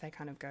I hope they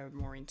kind of go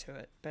more into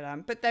it.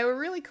 But they were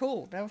really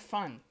cool. They were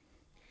fun.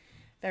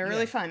 They were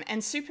really fun.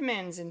 And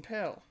Superman's in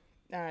Pearl.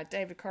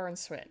 David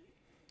Corenswet.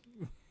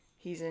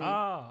 He's in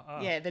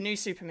the new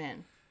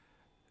Superman.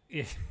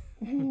 Yeah.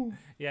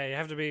 Yeah, you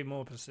have to be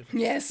more specific.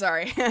 Yeah,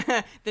 sorry.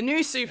 The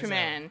new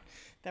Superman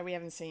that we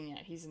haven't seen yet.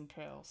 He's in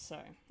Pearl, so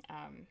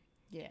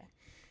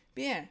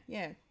But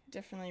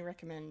definitely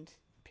recommend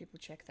people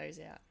check those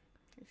out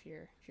if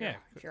you're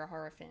a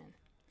horror fan.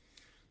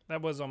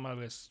 That was on my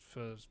list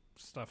for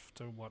stuff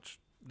to watch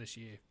this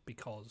year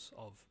because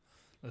of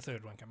the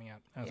third one coming out.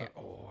 I was like,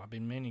 I've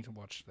been meaning to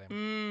watch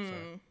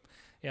them.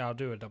 So I'll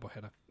do a double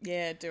header.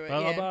 Yeah, do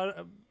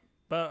it.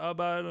 But I'll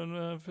buy it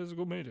on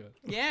physical media.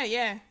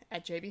 Yeah,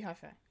 at JB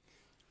Hi-Fi.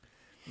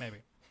 Maybe.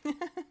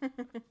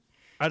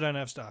 I don't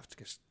have staff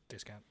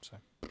discount, so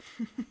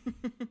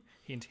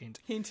hint, hint.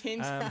 Hint,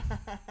 hint.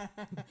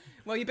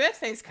 Well, your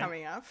birthday's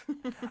coming up.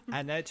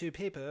 I know 2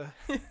 people.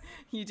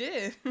 You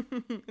do.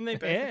 And they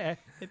both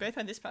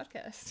had this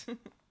podcast.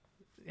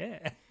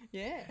 Yeah.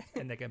 Yeah.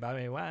 And they can buy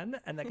me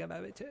 1, and they can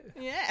buy me 2.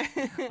 Yeah.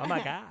 Oh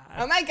my god.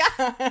 Oh my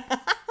god.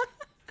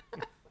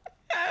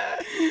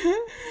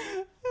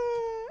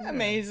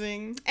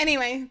 Amazing.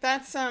 Anyway,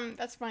 that's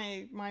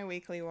my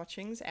weekly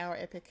watchings, our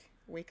epic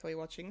weekly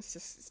watchings to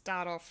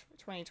start off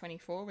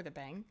 2024 with a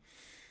bang.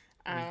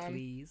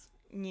 Weeklies.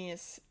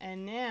 Yes,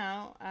 and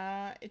now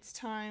it's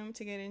time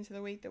to get into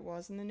the week that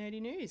was in the nerdy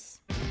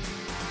news.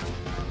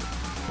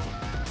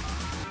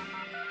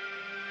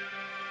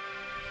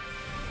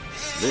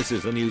 This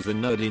is the news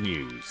in nerdy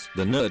news.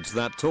 The nerds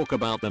that talk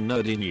about the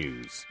nerdy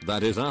news.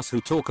 That is us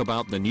who talk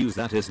about the news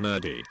that is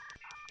nerdy.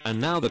 And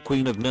now the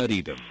queen of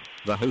nerdydom,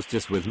 the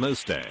hostess with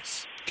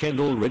mostest,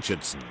 Kendall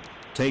Richardson.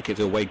 Take it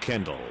away,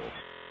 Kendall.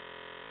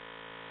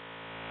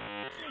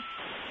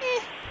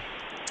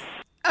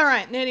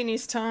 Alright, nerdy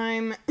news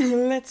time.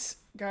 Let's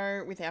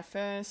go with our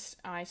first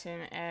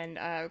item, and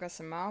we've got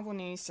some Marvel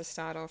news to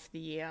start off the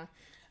year.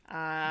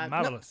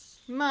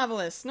 Marvelous.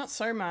 Marvelous. Not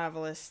so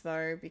marvelous,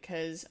 though,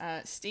 because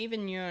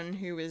Steven Yeun,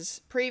 who was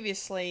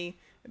previously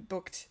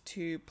booked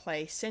to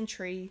play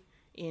Sentry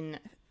in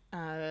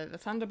the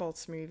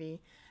Thunderbolts movie,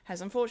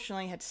 has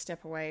unfortunately had to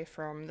step away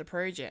from the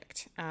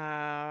project,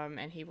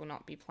 and he will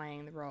not be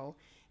playing the role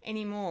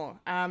anymore.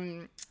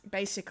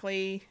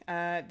 Basically,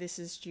 this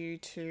is due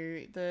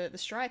to the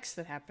strikes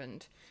that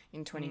happened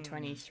in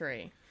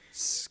 2023.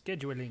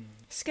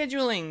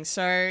 Scheduling.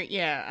 So,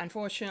 yeah,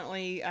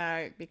 unfortunately,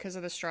 because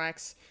of the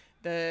strikes,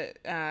 the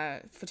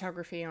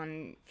photography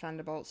on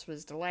Thunderbolts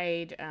was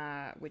delayed,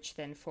 which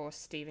then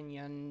forced Steven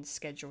Yeun's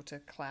schedule to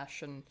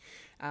clash and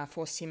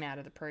forced him out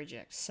of the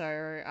project.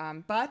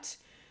 So, but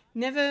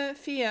never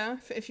fear,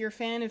 if you're a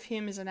fan of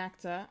him as an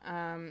actor,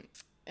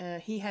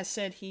 he has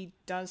said he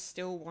does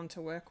still want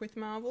to work with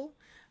Marvel,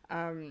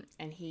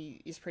 and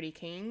he is pretty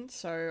keen,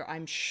 so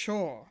I'm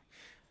sure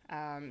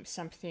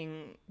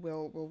something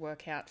will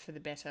work out for the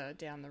better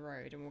down the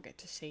road, and we'll get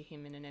to see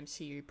him in an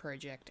MCU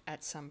project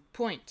at some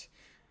point.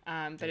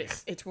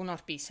 But it will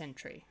not be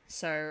Sentry.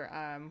 So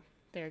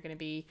they're going to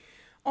be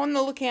on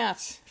the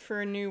lookout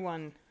for a new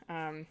one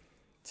to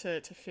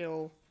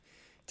fill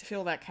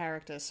that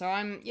character. So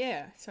I'm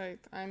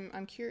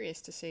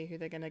curious to see who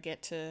they're going to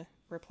get to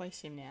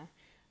replace him now.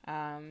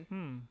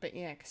 But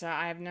yeah, because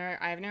I have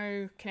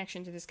no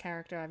connection to this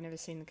character. I've never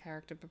seen the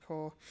character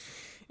before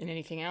in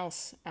anything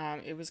else.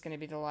 It was going to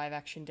be the live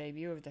action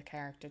debut of the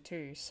character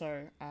too,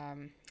 so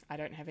I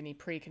don't have any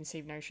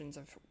preconceived notions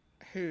of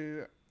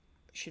who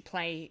should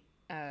play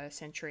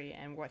Sentry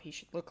and what he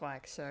should look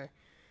like. So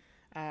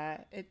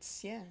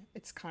it's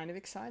kind of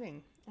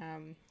exciting.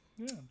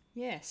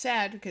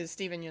 Sad because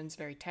Steven Yeun's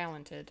very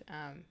talented,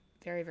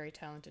 very very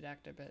talented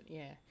actor, but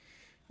yeah,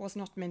 was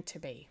not meant to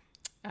be.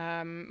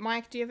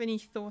 Mike, do you have any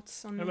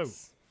thoughts on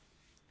this?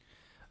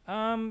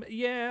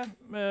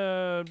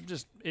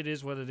 Just it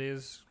is what it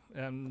is.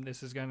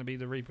 This is going to be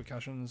the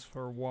repercussions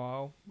for a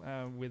while,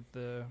 with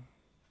the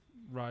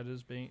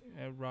writers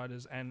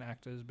and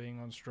actors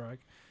being on strike.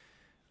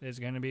 There's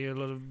going to be a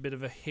bit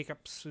of a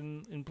hiccups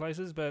in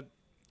places, but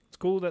it's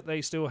cool that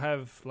they still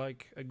have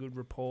like a good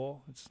rapport.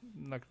 It's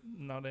like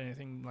not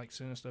anything like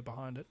sinister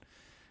behind it,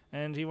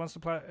 and he wants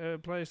to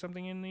play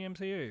something in the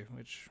MCU,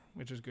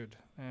 which is good.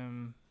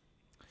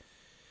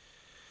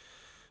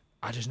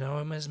 I just know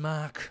him as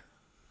Mark.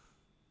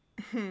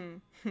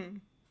 And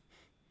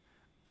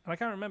I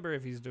can't remember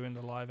if he's doing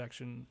the live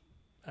action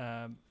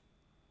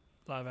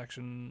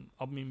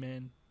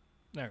Omni-Man.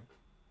 No,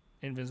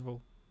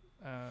 Invincible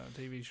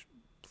TV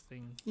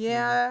thing.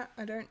 Yeah,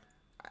 I don't...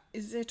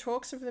 Is there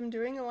talks of them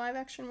doing a live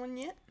action one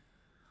yet?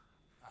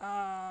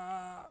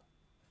 I've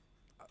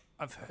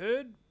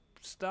heard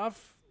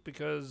stuff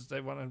because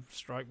they want to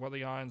strike while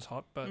the iron's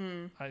hot, but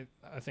I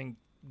think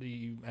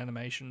the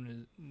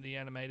animated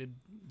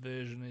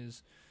version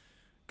is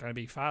going to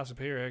be far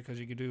superior because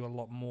you could do a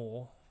lot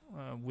more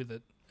with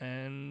it,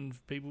 and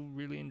people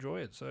really enjoy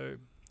it. So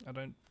I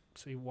don't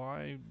see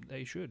why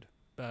they should.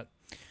 But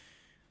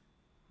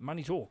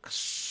money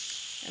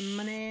talks.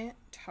 Money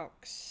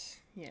talks.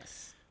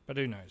 Yes. But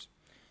who knows?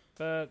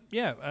 But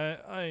yeah,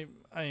 I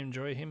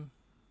enjoy him.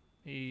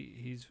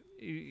 He's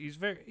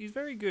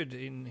very good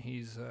in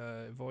his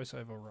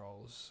voiceover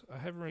roles. I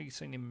haven't really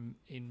seen him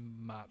in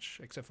much,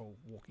 except for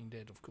Walking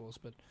Dead, of course.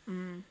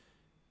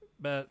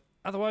 But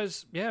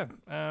otherwise, yeah,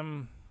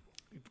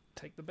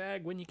 take the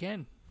bag when you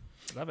can.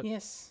 Love it.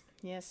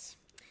 Yes,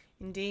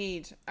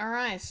 indeed. All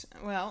right.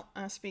 Well,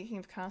 speaking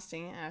of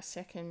casting, our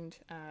second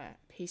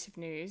piece of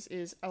news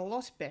is a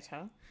lot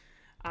better,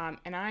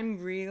 and I'm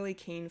really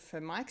keen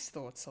for Mike's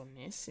thoughts on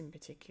this in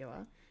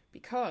particular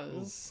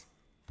because.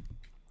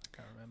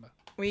 Can't remember.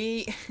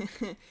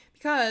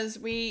 Because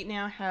we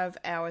now have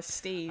our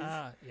Steve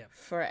yep.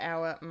 for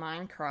our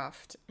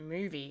Minecraft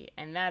movie,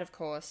 and that, of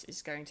course,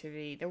 is going to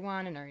be the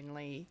one and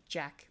only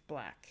Jack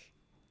Black.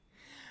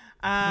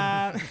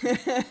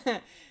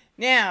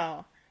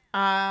 Now,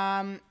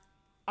 I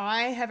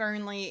have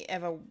only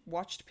ever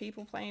watched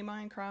people play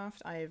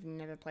Minecraft. I have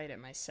never played it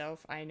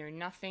myself. I know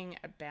nothing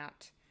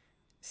about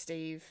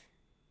Steve,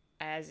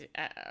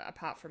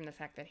 apart from the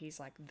fact that he's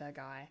like the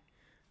guy.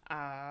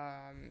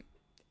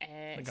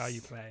 The guy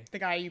you play. The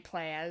guy you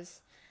play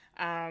as.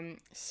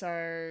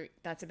 So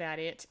that's about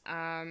it.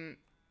 I'm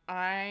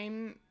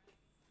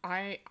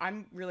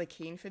really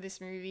keen for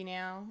this movie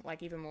now,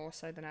 like even more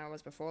so than I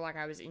was before. Like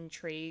I was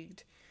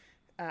intrigued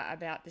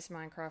about this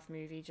Minecraft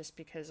movie just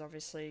because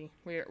obviously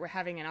we're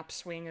having an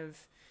upswing of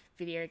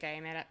video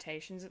game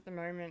adaptations at the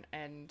moment,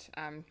 and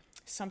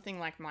something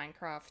like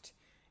Minecraft,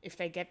 if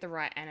they get the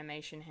right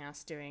animation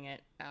house doing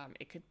it,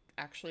 it could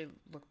actually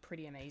look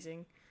pretty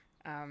amazing.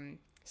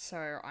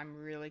 So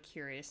I'm really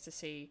curious to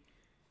see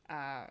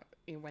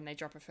when they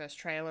drop a first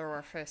trailer or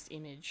a first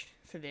image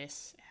for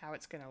this, how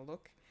it's going to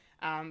look.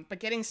 But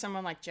getting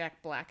someone like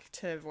Jack Black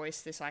to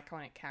voice this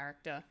iconic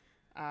character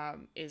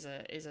is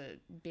a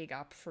big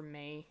up from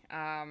me.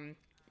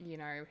 You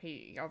know,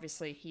 he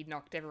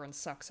knocked everyone's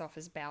socks off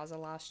as Bowser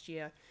last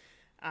year.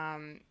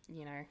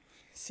 You know,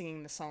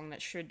 singing the song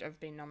that should have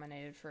been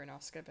nominated for an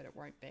Oscar, but it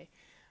won't be.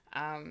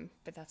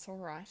 But that's all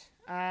right.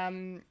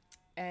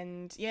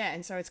 And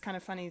so it's kind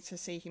of funny to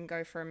see him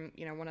go from,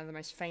 you know, one of the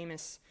most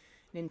famous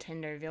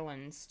Nintendo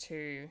villains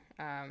to,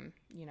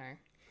 you know,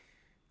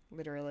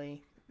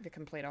 literally the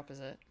complete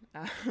opposite.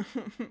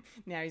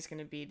 Now he's going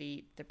to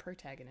be the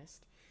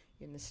protagonist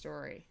in the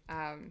story.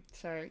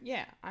 So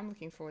yeah, I'm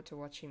looking forward to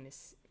watching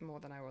this more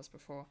than I was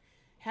before.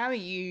 How are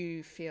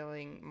you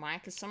feeling,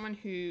 Mike, as someone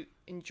who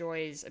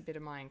enjoys a bit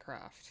of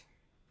Minecraft?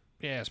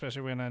 Yeah,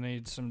 especially when I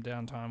need some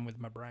downtime with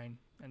my brain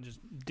and just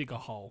dig a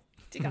hole.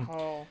 Dig a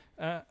hole.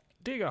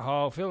 Dig a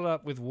hole, fill it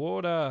up with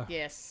water.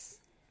 Yes.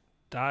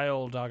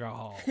 Dale dug a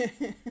hole.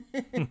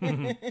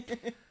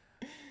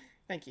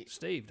 Thank you.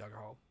 Steve dug a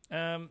hole.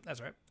 That's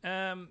right.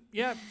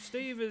 Yeah,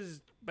 Steve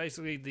is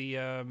basically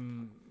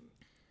the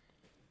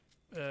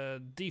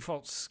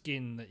default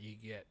skin that you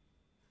get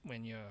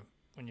when you're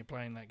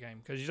playing that game,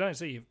 because you don't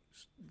see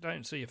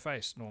your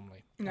face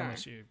normally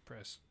unless you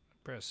press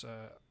F5,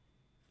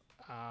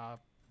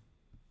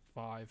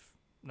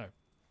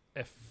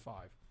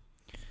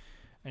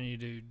 and you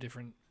do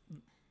different.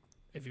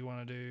 If you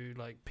want to do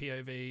like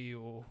POV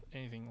or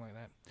anything like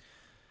that.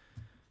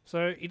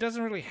 So he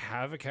doesn't really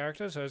have a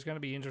character, so it's going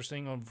to be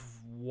interesting of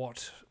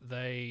what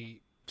they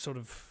sort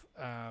of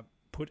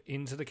put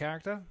into the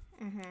character.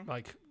 Mm-hmm.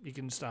 Like, you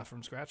can start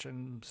from scratch,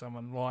 and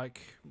someone like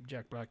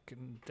Jack Black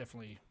can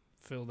definitely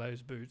fill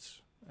those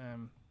boots,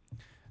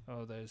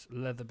 or those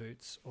leather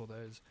boots, or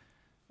those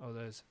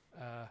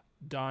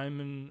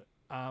diamond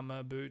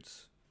armor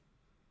boots.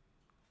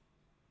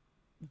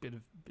 Bit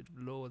of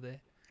lore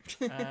there.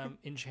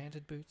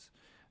 Enchanted boots.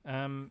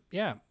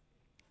 Yeah.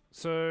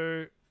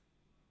 So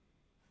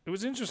it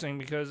was interesting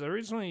because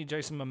originally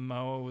Jason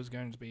Momoa was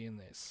going to be in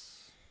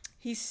this.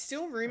 He's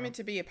still rumored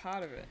to be a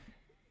part of it.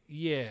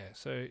 Yeah,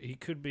 so he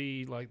could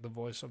be like the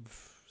voice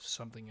of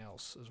something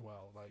else as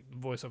well, like the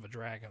voice of a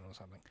dragon or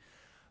something,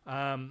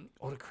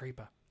 or the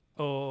creeper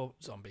or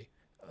zombie.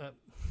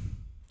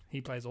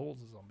 He plays all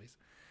the zombies.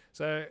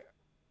 So,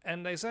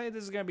 and they say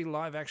this is going to be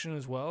live action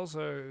as well.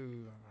 So,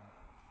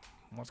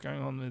 what's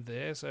going on with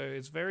there? So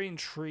it's very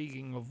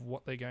intriguing of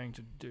what they're going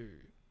to do.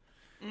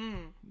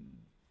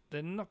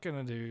 They're not going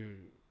to do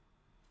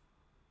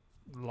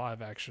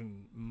live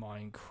action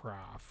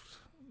Minecraft.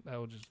 That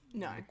will just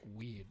look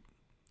weird.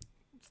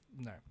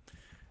 No,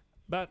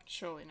 but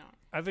surely not.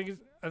 I think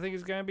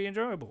it's going to be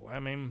enjoyable. I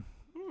mean,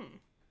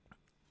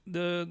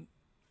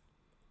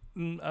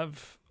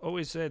 I've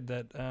always said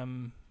that.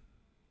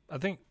 I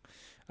think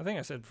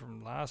I said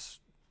from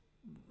last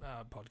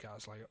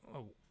podcast, like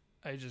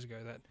ages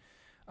ago, that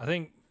I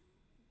think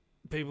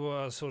people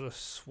are sort of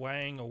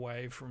swaying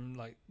away from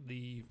like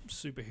the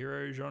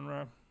superhero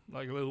genre,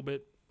 like a little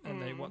bit,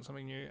 and they want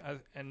something new.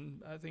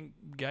 And I think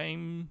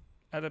game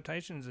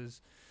adaptations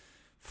is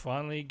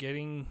finally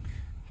getting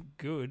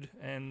good,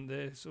 and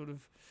they're sort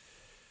of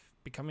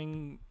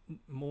becoming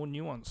more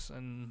nuanced,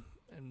 and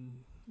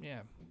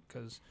yeah,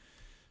 because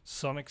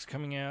Sonic's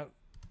coming out.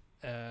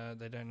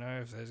 They don't know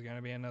if there's going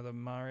to be another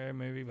Mario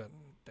movie, but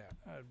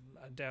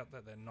I doubt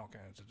that they're not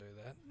going to do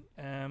that.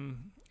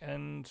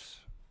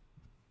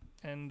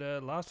 And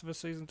Last of Us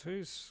Season 2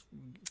 is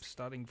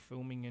starting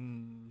filming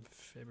in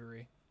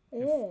February.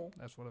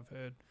 That's what I've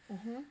heard.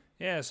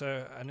 Yeah,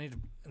 so I need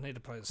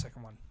to play the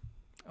second one.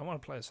 I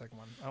want to play the second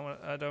one.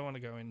 I don't want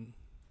to go in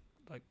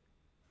like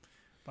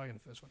in the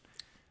first one.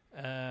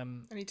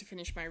 I need to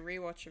finish my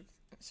rewatch of.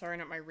 Sorry,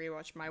 not my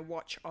rewatch. My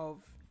watch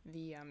of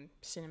the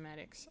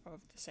cinematics of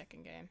the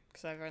second game,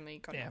 because I've only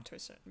gotten up to a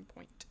certain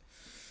point.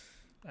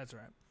 That's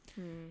right.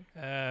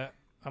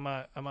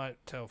 I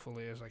might tell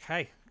Fulia, like,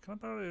 hey, can I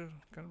borrow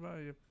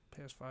your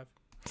PS5?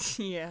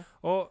 Yeah.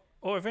 Or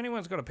if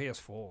anyone's got a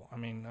PS4, I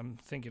mean, I'm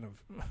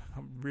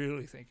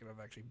really thinking of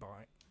actually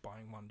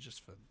buying one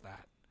just for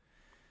that.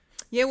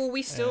 Yeah, well,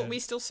 we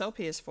still sell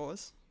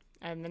PS4s,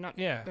 and they're not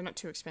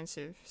too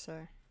expensive.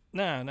 So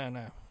no,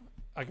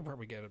 I could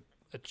probably get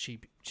a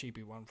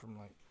cheapy one from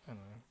like, I don't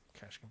know,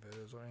 cash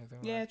converters or anything.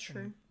 Yeah, like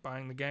true.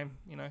 Buying the game,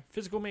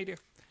 physical media.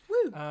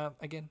 Woo!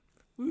 Again,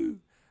 woo.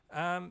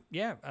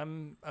 Yeah,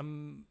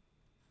 I'm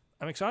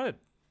excited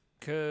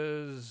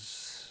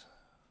because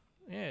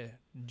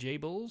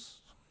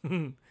Jables,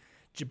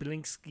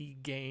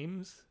 Jablinski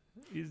Games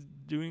is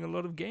doing a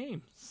lot of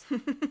games.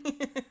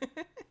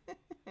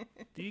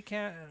 Do you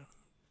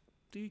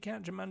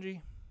count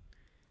Jumanji?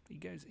 He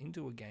goes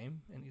into a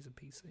game and he's a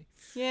PC.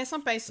 Yeah, it's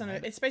not based on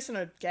it. It's based on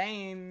a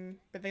game,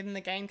 but then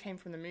the game came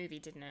from the movie,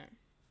 didn't it?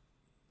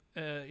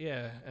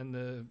 And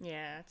the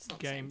it's not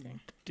game the same thing.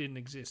 didn't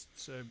exist,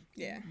 so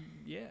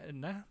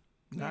nah.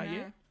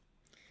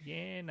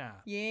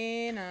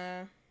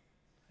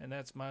 And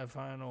that's my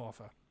final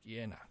offer.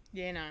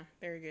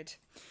 Very good.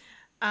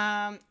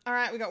 All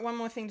right, we got one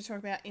more thing to talk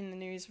about in the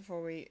news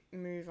before we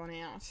move on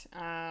out,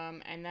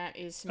 and that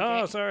is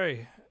some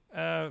sorry,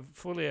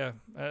 Fulia.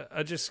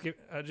 I just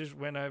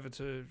went over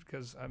to,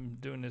 because I'm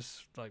doing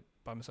this like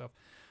by myself.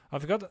 I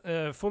forgot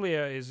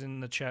Fulia is in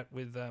the chat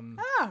with on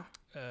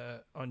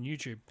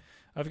YouTube.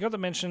 I forgot to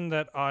mention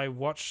that I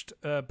watched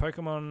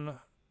Pokemon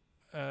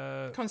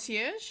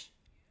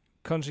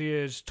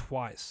Concierge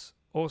twice.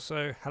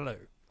 Also, hello.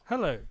 Hi,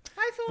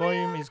 Fulia.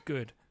 Volume is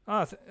good.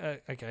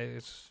 Okay,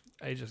 it's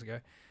ages ago.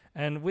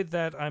 And with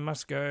that, I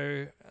must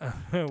go.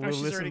 We'll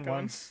listen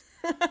once.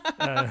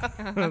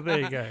 There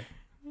you go.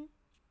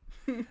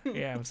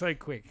 Yeah, I'm so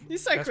quick. You're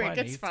so quick.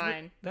 It's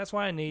fine. That's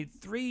why I need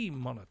 3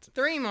 monitors.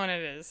 3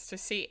 monitors to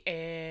see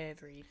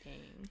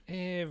everything.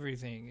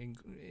 Everything,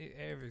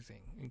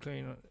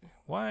 including.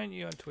 Why aren't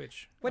you on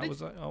Twitch? I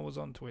was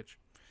on Twitch.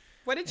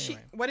 What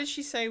did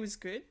she say was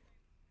good?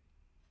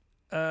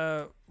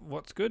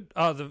 What's good?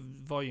 Oh, the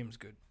volume's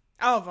good.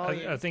 Oh,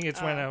 volume. I think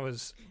it's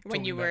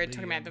when you were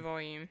talking about the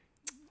volume,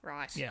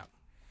 right? Yeah.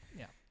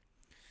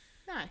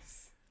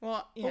 Nice.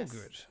 Well, yes. All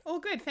good. All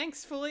good.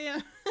 Thanks,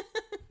 Fulia.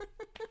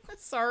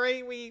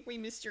 Sorry, we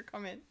missed your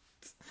comment.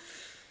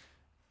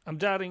 I'm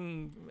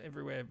darting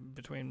everywhere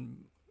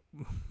between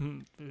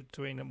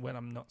when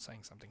I'm not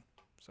saying something.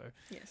 So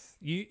yes,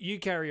 you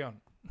carry on.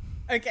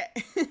 Okay.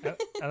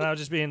 And I'll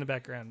just be in the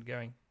background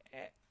going.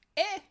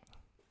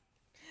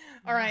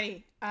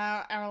 Alrighty,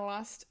 our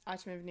last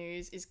item of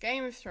news is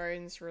Game of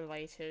Thrones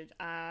related.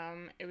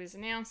 It was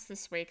announced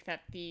this week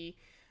that the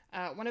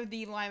one of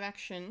the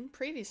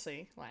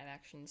previously live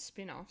action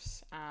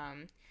spin-offs,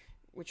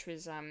 which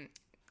was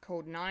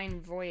called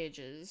 9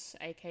 Voyages,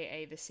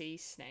 aka The Sea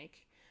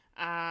Snake,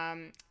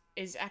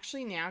 is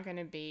actually now going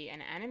to be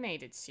an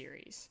animated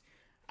series.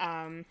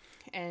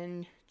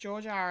 And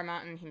George R.R.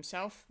 Martin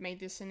himself made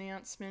this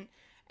announcement,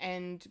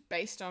 and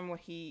based on what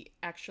he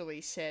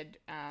actually said,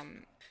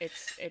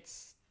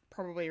 it's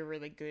probably a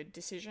really good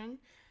decision.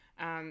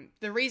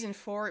 The reason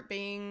for it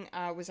being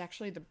was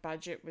actually the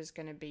budget was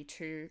going to be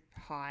too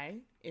high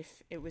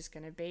if it was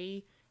going to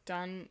be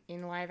done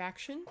in live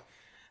action.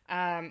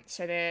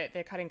 So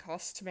they're cutting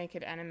costs to make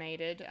it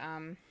animated,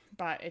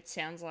 but it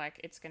sounds like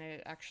it's going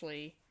to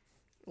actually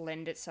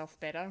lend itself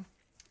better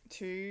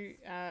to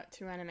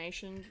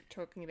animation,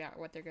 talking about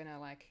what they're going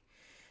to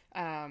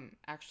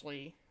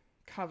actually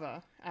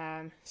cover.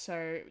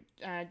 So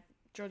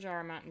George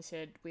R.R. Martin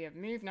said, "We have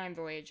moved 9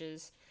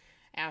 Voyages,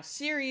 our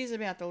series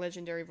about the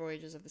legendary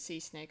voyages of the sea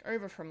snake,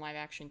 over from live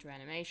action to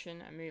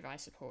animation, a move I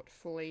support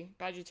fully.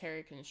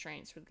 Budgetary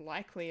constraints would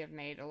likely have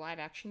made a live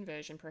action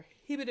version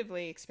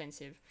prohibitively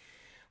expensive,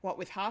 what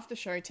with half the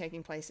show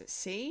taking place at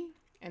sea,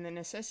 and the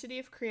necessity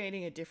of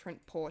creating a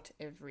different port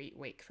every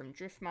week, from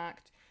Driftmark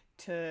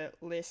to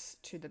Lys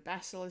to the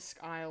Basilisk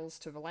Isles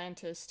to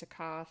Volantis to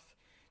Karth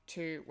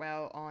to,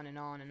 well, on and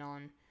on and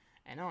on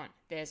and on.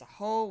 There's a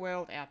whole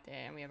world out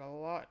there, and we have a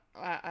lot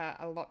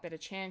better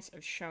chance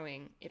of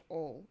showing it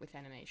all with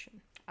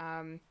animation."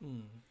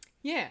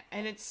 Yeah,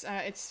 and it's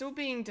still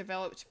being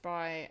developed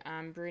by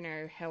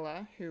Bruno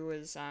Heller, who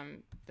was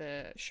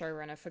the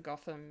showrunner for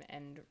Gotham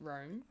and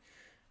Rome.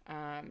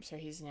 So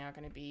he's now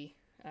going to be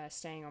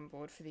staying on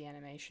board for the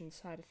animation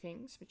side of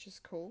things, which is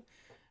cool.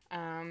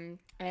 And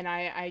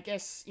I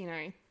guess,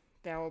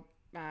 they'll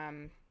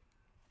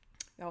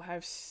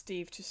have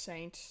Steve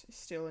Toussaint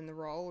still in the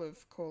role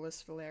of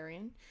Corlys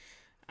Valerian.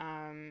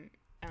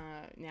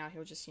 Now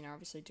he'll just,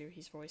 obviously do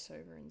his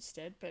voiceover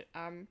instead. But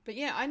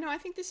yeah, I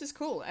think this is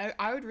cool.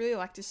 I would really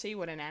like to see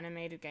what an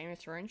animated Game of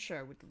Thrones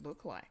show would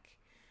look like.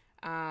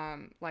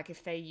 Like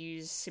if they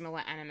use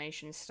similar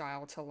animation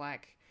style to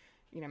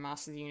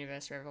Master of the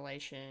Universe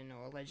Revelation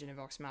or Legend of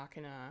Vox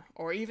Machina,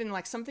 or even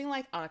something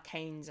like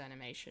Arcane's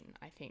animation,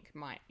 I think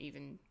might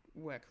even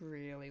work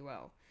really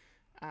well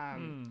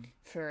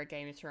for a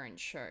Game of Thrones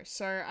show.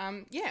 So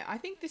yeah, I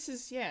think this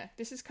is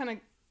kind of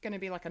going to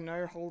be like a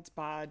no holds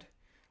barred.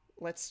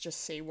 Let's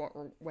just see what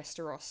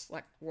Westeros,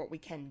 what we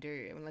can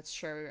do, and let's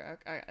show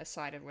a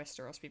side of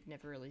Westeros we've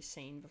never really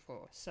seen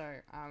before.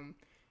 So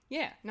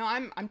yeah, no,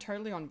 I'm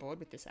totally on board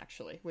with this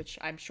actually, which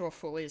I'm sure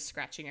Fully is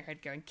scratching her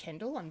head going,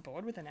 "Kendall on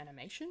board with an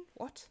animation?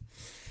 What?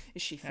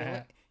 Is she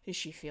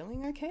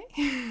feeling okay?"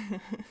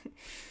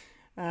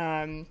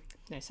 No,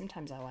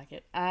 sometimes I like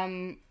it.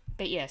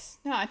 But yes,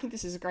 no, I think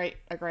this is a great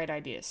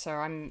idea. So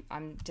I'm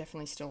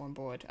definitely still on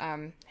board.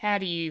 How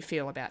do you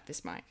feel about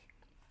this, Mike?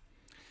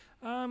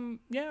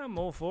 Yeah, I'm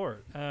all for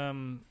it.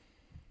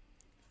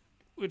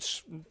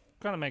 Which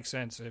kind of makes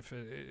sense if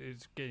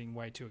it's getting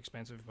way too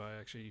expensive by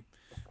actually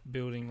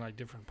building like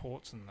different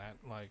ports and that.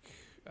 Like,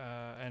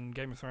 and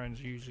Game of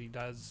Thrones usually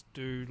does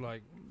do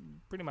like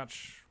pretty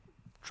much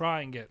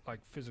try and get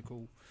like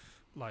physical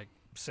like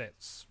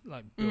sets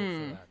like built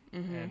for that,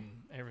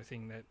 and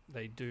everything that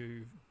they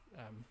do.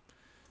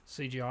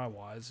 CGI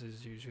wise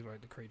is usually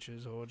like the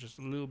creatures or just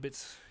little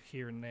bits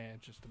here and there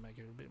just to make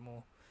it a bit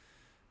more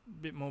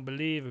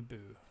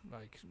believable,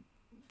 like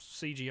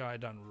CGI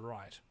done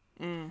right.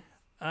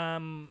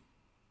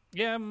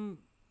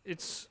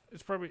 It's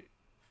probably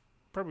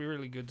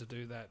really good to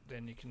do that.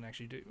 Then you can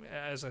actually do,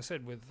 as I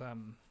said, with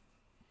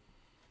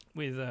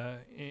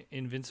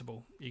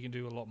Invincible, you can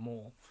do a lot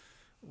more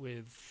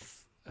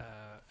with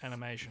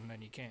animation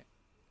than you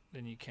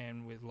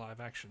can with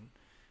live action,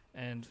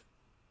 and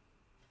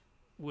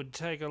would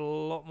take a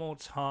lot more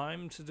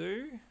time to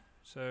do.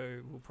 So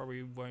we'll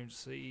probably won't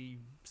see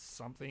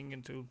something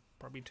until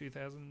probably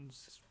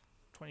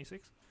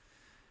 2026.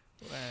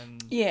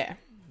 And yeah,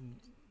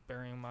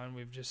 bearing in mind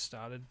we've just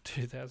started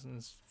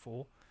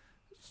 2004,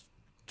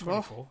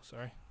 24.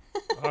 Sorry.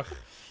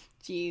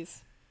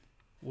 Jeez.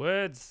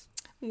 Words.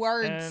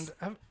 And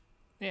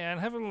and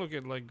have a look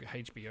at like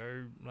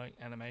HBO like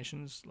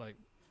animations. Like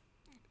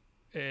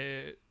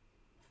it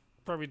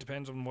probably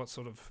depends on what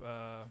sort of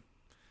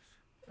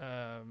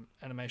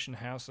animation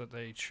house that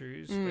they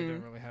choose. They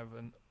don't really have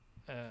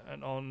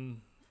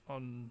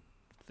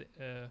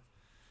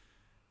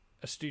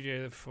a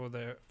studio for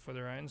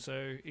their own,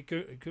 so it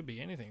could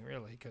be anything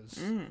really, because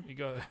you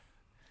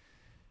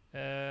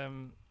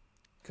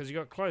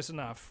got Close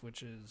Enough,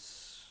 which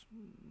is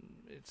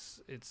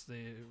it's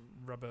the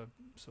rubber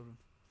sort of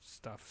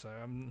stuff, so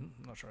I'm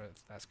not sure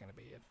if that's going to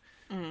be it.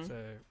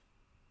 So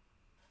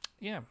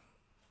yeah,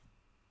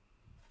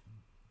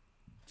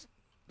 it's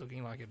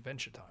looking like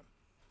Adventure Time.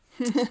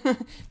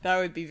 That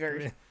would be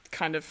very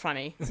kind of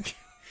funny.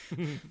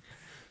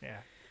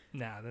 Yeah,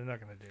 they're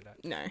not going to do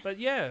that. No, but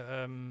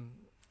yeah,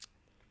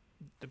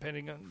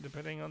 depending on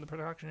the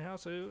production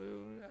house, I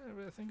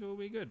think it will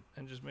be good,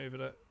 and just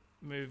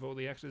move all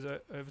the actors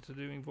over to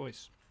doing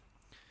voice.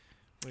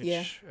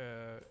 Which,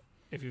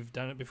 if you've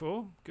done it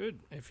before, good.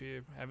 If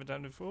you haven't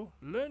done it before,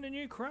 learn a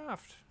new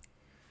craft.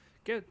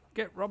 Get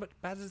Robert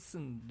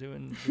Pattinson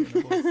doing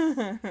the voice.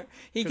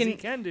 He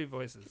can do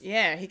voices.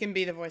 Yeah, he can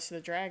be the voice of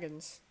the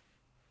dragons.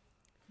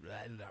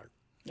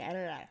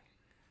 Yeah.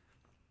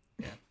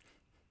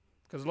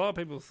 Because a lot of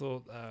people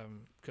thought,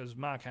 because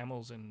Mark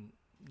Hamill's in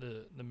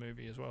the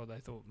movie as well, they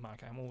thought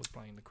Mark Hamill was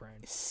playing the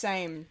crone.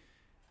 Same.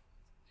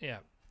 Yeah.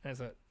 And I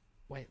thought,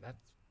 wait, that's...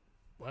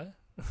 What?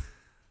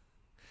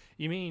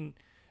 You mean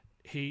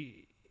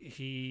he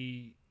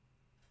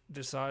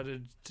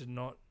decided to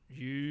not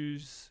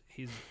use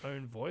his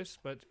own voice,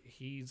 but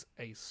he's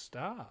a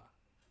star?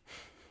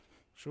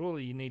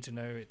 Surely you need to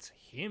know it's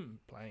him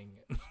playing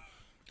it.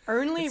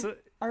 Only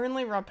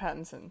Rob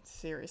Pattinson.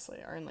 Seriously,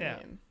 only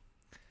him.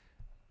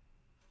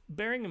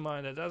 Bearing in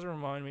mind, that does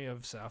remind me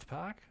of South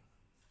Park.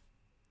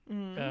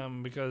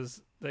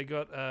 Because they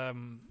got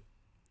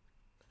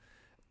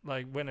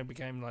like when it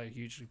became like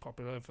hugely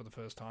popular for the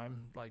first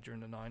time, like during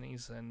the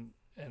 90s, and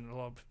a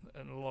lot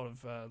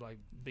of like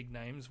big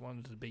names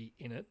wanted to be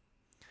in it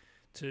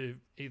to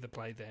either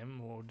play them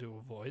or do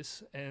a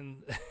voice,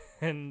 and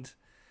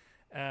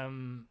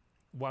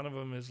one of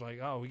them is like,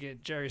 oh, we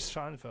get Jerry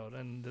Seinfeld,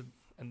 and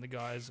the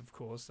guys, of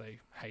course, they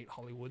hate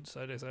Hollywood,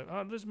 so they say,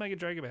 oh, let's make a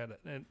joke about it.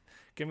 And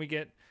can we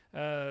get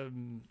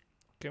Jerry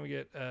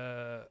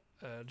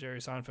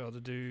Seinfeld to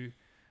do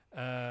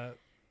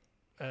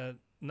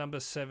number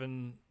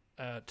 7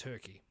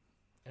 turkey,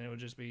 and it would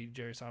just be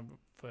Jerry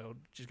Seinfeld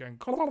just going,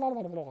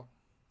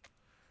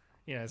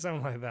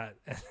 something like that,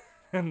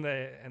 and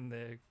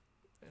that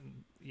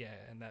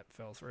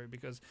fell through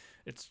because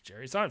it's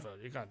Jerry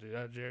Seinfeld. You can't do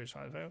that, Jerry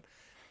Seinfeld.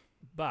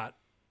 But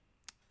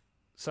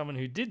someone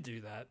who did do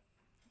that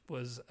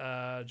was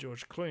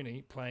George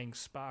Clooney playing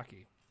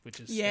Sparky, which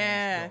is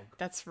Stan's dog.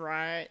 That's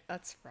right.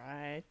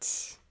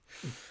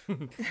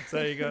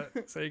 So you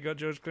got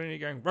George Clooney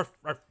going ruff,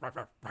 ruff, ruff,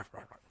 ruff, ruff,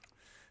 ruff.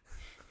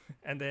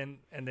 And then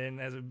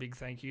as a big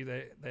thank you,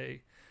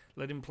 they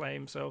let him play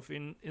himself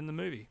in the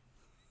movie.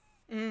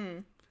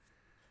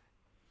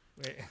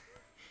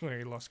 Where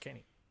he lost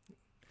Kenny.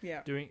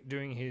 Yeah.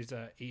 Doing his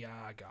ER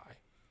guy.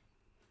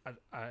 I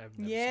have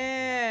never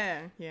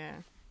seen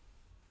ER.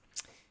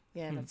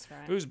 Yeah, that's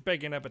right. Who's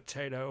baking a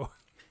potato?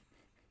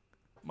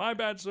 My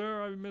bad,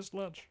 sir. I missed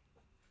lunch.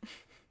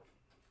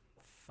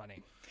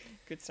 Funny.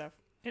 Good stuff.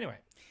 Anyway,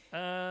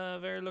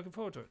 very looking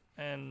forward to it.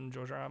 And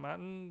George R.R.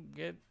 Martin,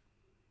 get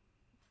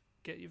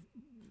your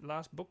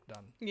last book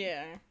done.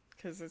 Yeah,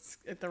 because it's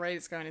at the rate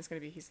it's going to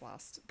be his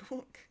last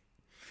book.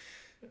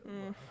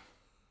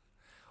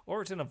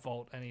 Or it's in a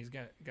vault, and he's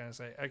going to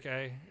say,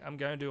 "Okay, I'm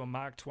going to do a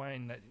Mark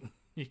Twain that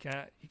you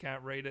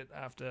can't read it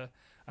after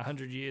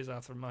 100 years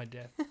after my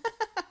death."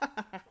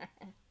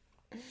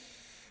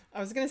 I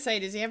was gonna say,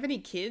 does he have any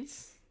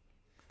kids?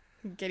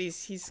 Get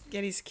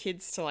his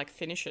kids to like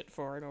finish it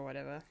for him or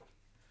whatever.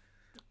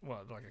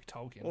 Well, like a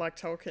Tolkien. Like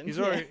Tolkien. He's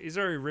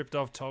already ripped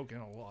off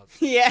Tolkien a lot.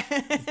 Yeah.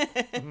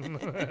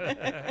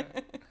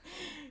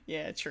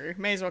 Yeah, true.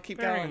 May as well keep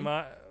going.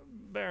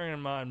 Bearing in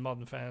mind,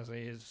 modern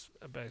fantasy is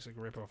a basic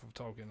rip-off of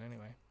Tolkien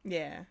anyway.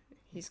 Yeah.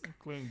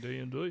 Including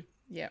D&D.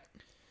 Yep.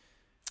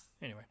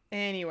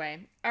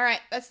 Anyway. All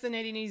right, that's the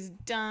nerdy news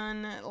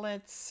done.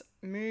 Let's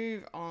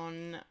move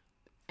on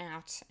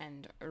out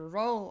and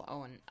roll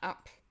on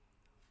up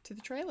to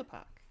the trailer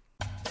park.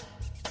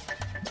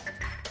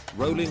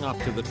 Rolling up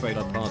to the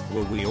trailer park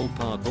where we all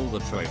park all the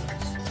trailers.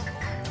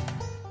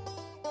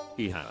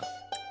 Hee-ha.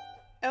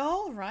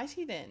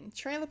 Alrighty then.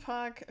 Trailer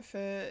park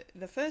for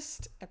the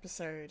first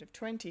episode of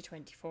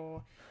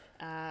 2024.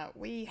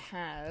 We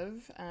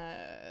have,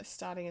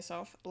 starting us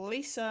off,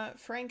 Lisa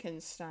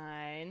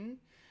Frankenstein.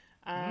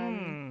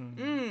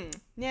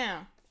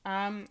 Now,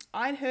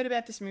 I'd heard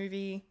about this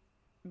movie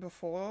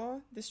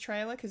before this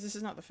trailer, because this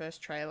is not the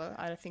first trailer.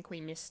 I think we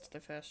missed the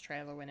first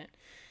trailer when it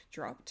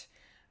dropped.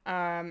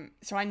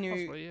 So I knew,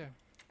 possibly, yeah.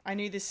 I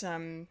knew this,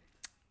 I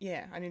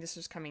knew this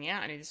was coming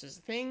out. I knew this was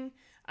a thing.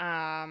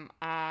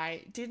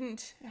 I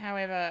didn't,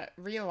 however,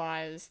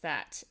 realize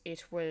that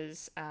it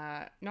was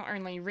not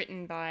only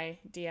written by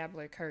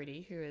Diablo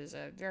Cody, who is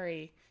a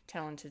very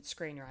talented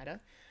screenwriter.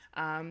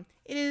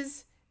 It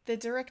is the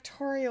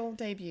directorial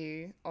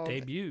debut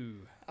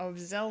of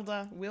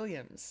Zelda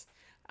Williams.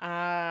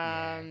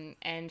 And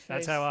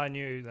that's how I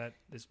knew that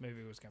this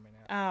movie was coming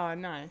out. Oh,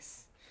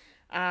 nice.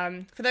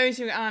 For those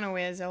who aren't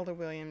aware, Zelda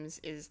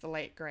Williams is the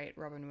late great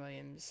Robin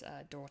Williams'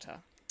 daughter.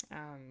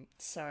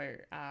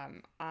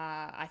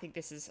 I think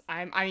this is,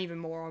 I'm even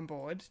more on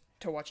board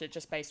to watch it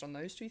just based on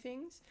those two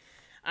things.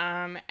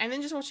 And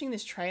then just watching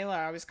this trailer,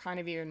 I was kind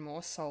of even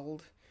more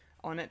sold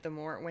on it the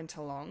more it went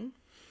along,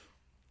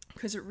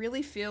 because it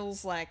really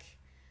feels like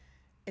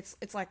it's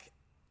like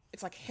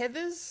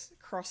Heathers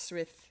crossed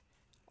with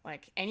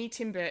like any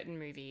Tim Burton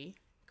movie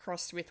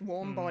crossed with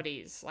Warm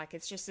Bodies. Like,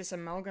 it's just this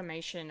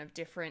amalgamation of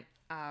different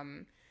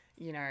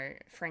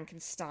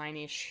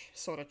Frankenstein-ish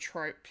sort of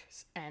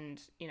tropes, and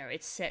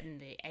it's set in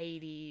the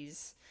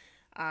 80s,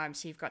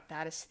 so you've got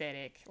that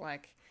aesthetic.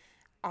 Like,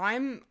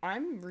 I'm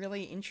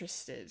really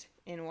interested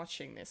in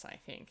watching this. I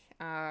think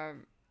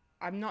I'm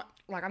not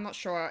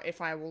sure if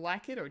I will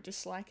like it or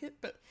dislike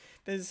it, but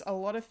there's a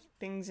lot of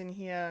things in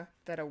here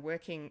that are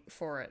working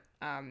for it,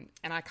 and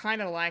I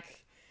kind of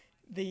like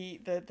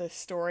the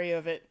story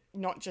of it,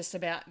 not just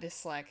about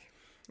this like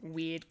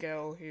weird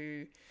girl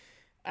who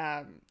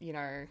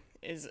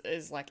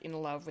is like in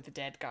love with a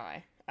dead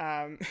guy.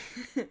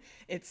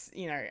 It's,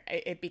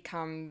 it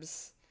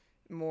becomes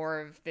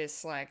more of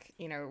this, like,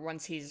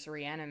 once he's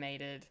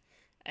reanimated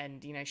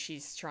and,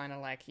 she's trying to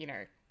like,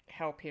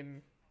 help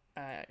him,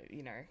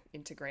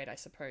 integrate, I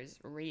suppose,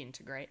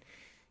 reintegrate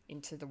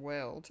into the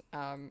world.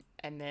 And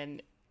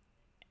then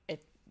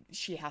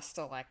she has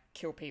to like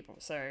kill people.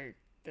 So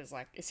there's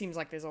like, it seems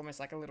like there's almost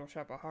like a Little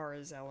Shop of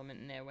Horrors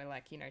element in there where,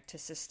 like, to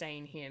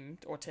sustain him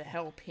or to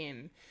help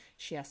him,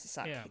 she has to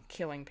start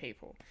killing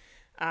people.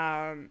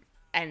 And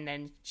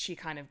then she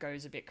kind of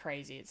goes a bit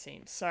crazy, it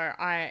seems. So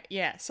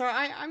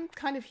I'm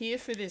kind of here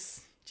for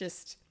this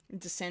just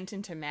descent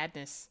into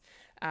madness.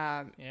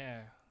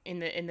 In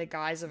the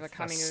guise of a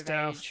coming of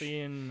age.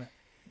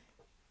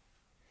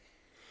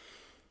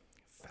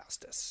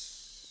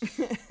 Faustus.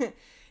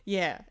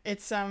 Yeah,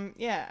 it's I'm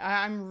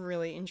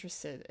really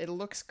interested. It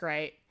looks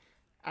great.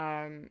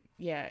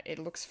 It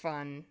looks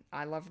fun.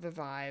 I love the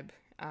vibe.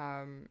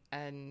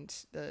 And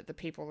the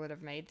people that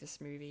have made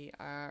this movie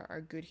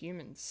are good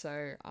humans.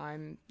 So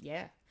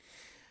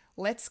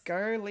let's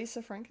go,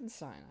 Lisa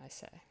Frankenstein, I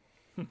say.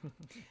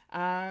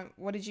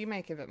 What did you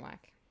make of it,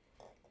 Mike?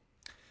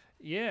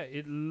 Yeah,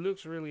 it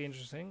looks really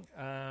interesting.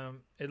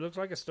 It looks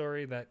like a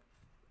story that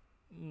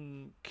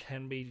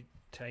can be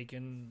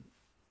taken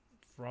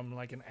from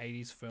like an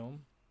 80s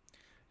film.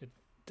 It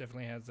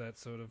definitely has that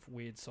sort of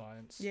weird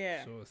science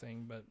sort of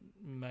thing, but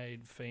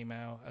made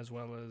female, as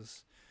well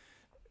as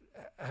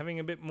having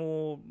a bit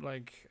more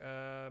like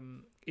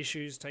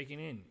issues taken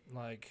in,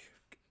 like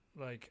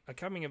a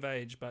coming of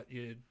age, but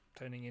you're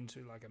turning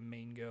into like a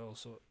mean girl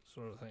sort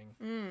of thing.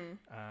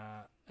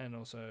 And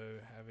also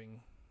having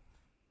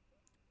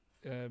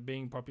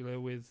being popular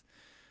with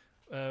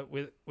a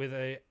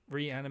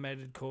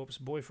reanimated corpse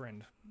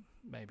boyfriend,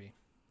 maybe.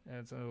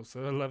 It's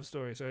also a love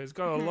story, so it's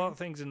got a lot of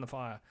things in the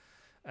fire,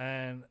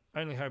 and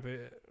I hope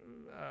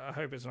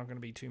it's not going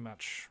to be too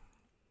much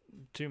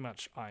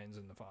irons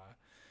in the fire,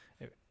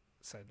 to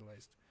say the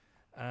least.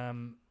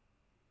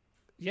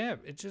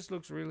 It just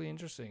looks really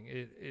interesting.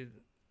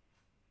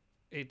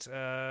 It's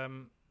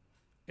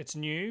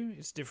new,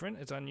 it's different,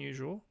 it's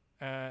unusual,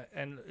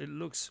 and it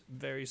looks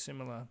very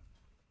similar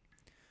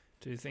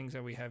to things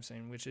that we have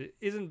seen, which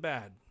isn't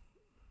bad.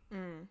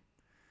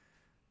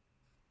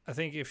 I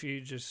think if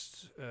you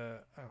just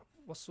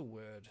what's the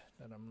word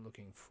that I'm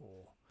looking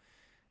for?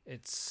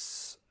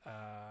 It's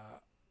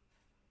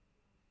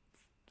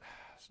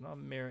not a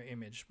mirror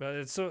image, but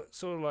it's sort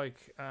of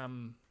like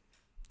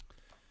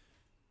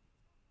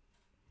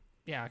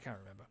yeah, I can't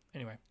remember.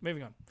 Anyway,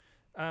 moving on.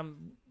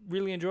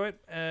 Really enjoy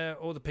it.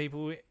 All the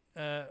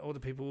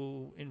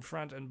people in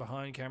front and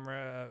behind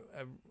camera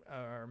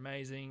are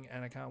amazing,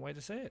 and I can't wait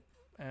to see it.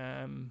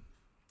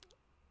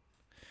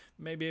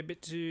 Maybe a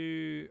bit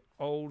too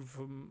old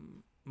for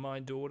my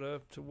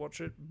daughter to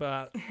watch it,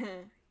 but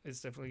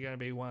it's definitely going to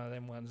be one of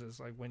them ones that's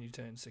like when you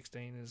turn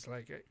 16, it's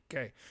like,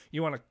 okay,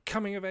 you want a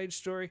coming-of-age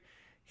story?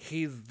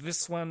 Here's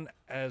this one,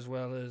 as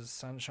well as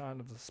Sunshine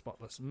of the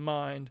Spotless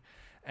Mind,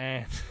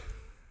 and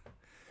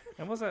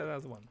and what's that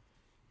other one?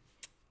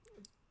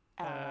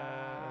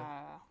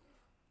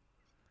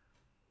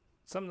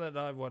 Something that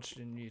I watched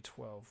in Year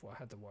 12. Well, I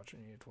had to watch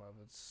in Year 12.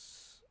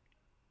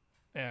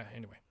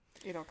 Anyway.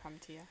 It'll come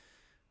to you.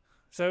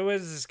 So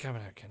where's this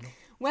coming out, Kendall?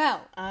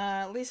 Well,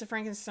 Lisa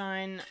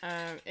Frankenstein,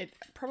 it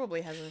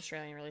probably has an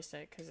Australian release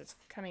date because it's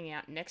coming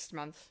out next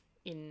month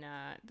in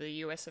the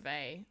US of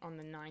A on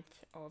the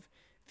 9th of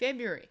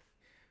February.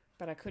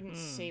 But I couldn't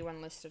see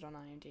one listed on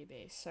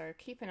IMDb. So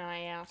keep an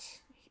eye out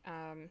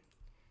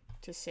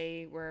to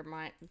see where it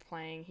might be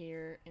playing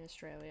here in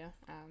Australia.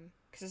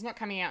 Because it's not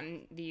coming out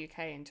in the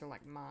UK until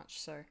like March,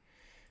 so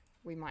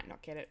we might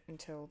not get it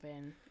until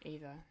then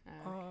either.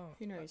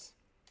 Who knows?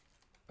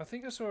 I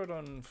think I saw it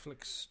on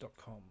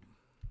flicks.com.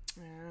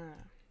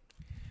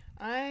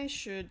 I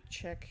should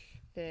check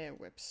their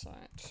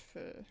website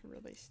for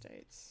release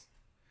dates.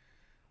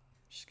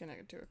 Just gonna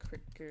do a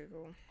quick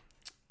Google.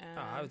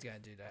 I was gonna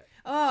do that.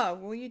 Oh,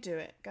 well, you do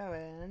it. Go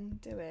in,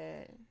 do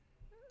it.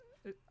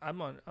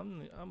 I'm on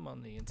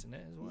the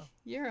internet as well.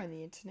 You're on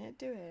the internet.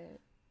 Do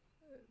it.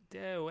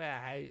 Do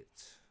it.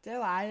 Do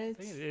it. I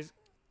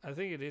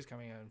think it is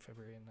coming out in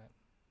February and that.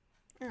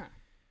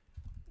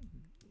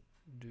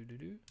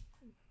 Do.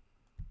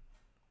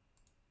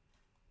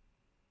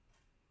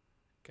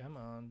 Come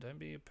on, don't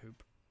be a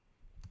poop.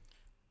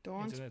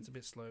 Internet's a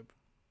bit slow.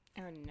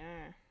 Oh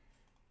no.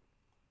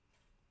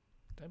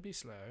 Don't be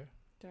slow.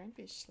 Don't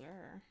be slow.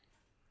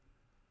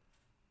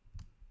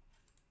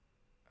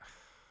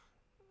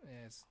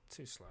 Yeah, it's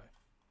too slow.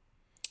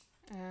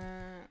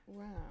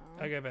 Well.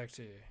 I'll get back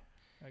to you.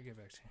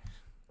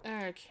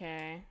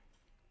 Okay.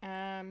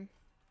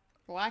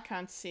 Well, I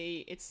can't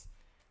see. It's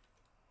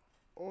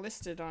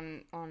listed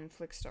on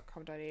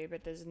flicks.com.au,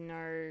 but there's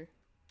no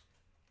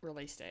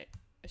release date.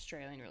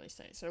 Australian release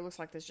date. So it looks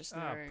like there's just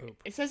no...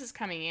 Poop. It says it's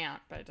coming out,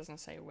 but it doesn't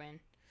say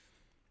when.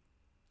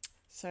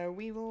 So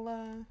we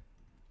will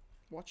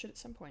watch it at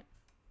some point.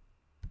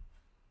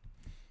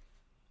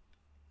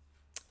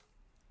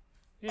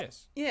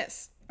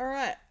 Yes. All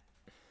right.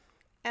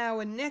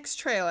 Our next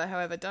trailer,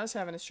 however, does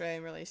have an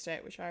Australian release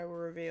date, which I will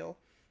reveal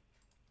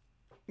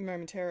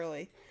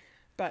momentarily.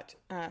 But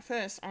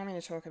first, I'm going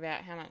to talk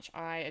about how much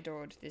I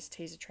adored this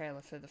teaser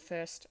trailer for the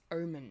First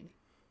Omen.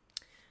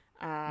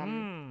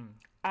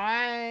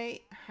 I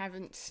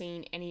haven't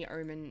seen any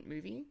Omen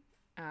movie.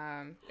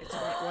 It's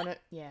one of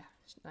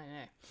I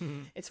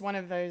know. It's one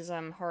of those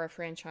horror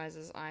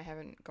franchises I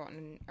haven't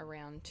gotten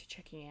around to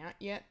checking out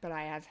yet, but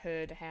I have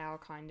heard how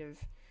kind of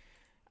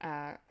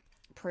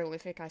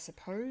prolific, I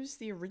suppose,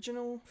 the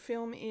original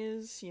film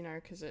is, you know,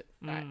 because it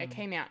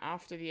came out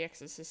after The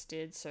Exorcist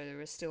did, so they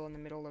were still in the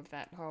middle of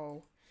that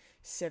whole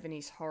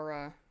 70s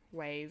horror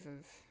wave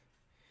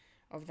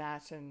of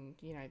that, and,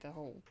 you know, the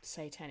whole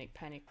satanic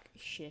panic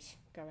shit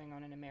going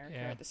on in America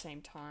at the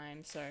same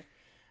time. So,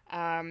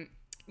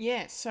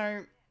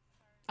 so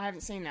I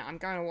haven't seen that. I'm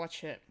going to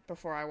watch it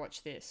before I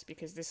watch this,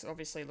 because this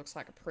obviously looks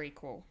like a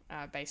prequel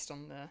based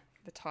on the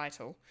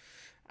title.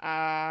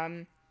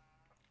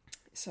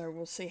 So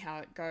we'll see how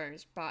it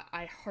goes, but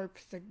I hope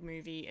the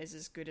movie is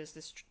as good as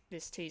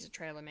this teaser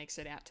trailer makes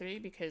it out to be,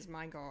 because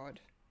my god,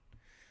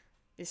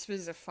 this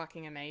was a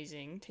fucking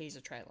amazing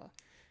teaser trailer.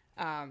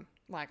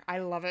 Like, I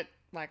love it.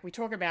 Like, we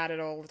talk about it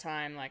all the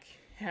time, like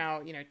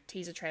how, you know,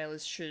 teaser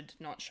trailers should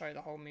not show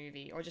the whole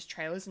movie, or just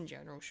trailers in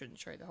general shouldn't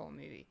show the whole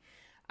movie.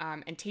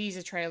 And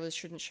teaser trailers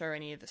shouldn't show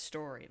any of the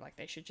story. Like,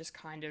 they should just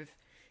kind of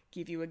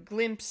give you a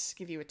glimpse,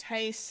 give you a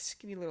taste,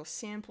 give you a little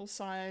sample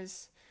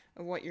size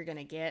of what you're going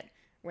to get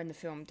when the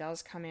film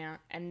does come out,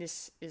 and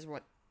this is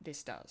what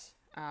this does.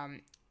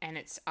 And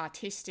it's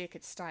artistic,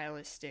 it's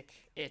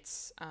stylistic,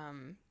 it's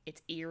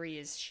eerie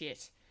as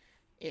shit.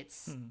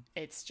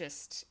 It's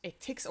just, it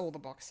ticks all the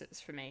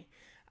boxes for me.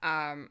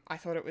 I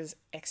thought it was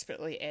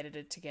expertly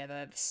edited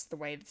together. The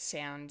way the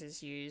sound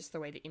is used, the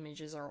way the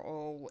images are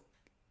all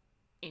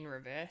in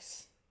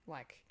reverse.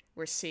 Like,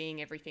 we're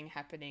seeing everything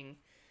happening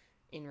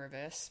in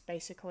reverse,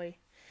 basically,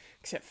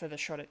 except for the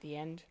shot at the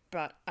end.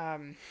 But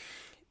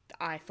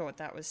I thought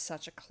that was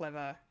such a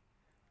clever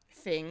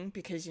thing,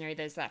 because, you know,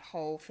 there's that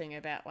whole thing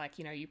about, like,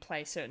 you know, you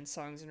play certain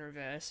songs in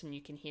reverse and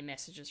you can hear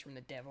messages from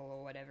the devil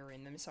or whatever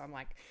in them. So I'm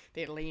like,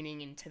 they're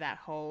leaning into that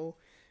whole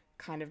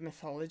kind of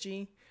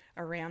mythology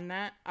around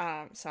that.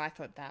 So I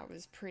thought that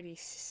was pretty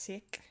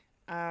sick.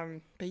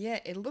 But yeah,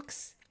 it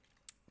looks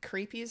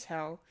creepy as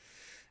hell.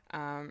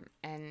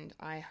 And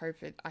I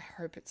hope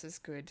it's as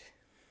good.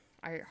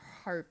 I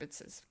hope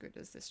it's as good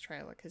as this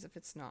trailer, because if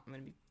it's not, I'm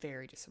going to be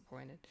very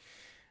disappointed.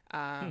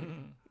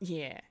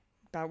 Yeah,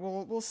 But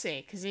we'll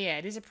see, because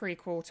it is a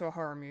prequel to a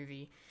horror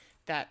movie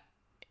that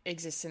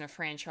exists in a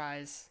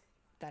franchise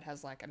that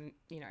has like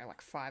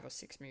 5 or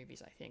 6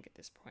 movies, I think, at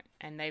this point.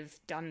 And they've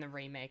done the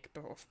remake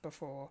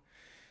before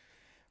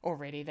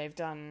already. They've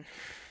done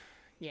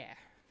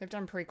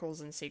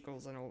prequels and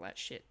sequels and all that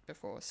shit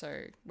before.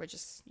 So we're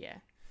just,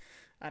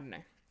 I don't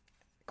know,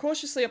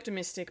 cautiously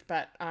optimistic.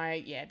 But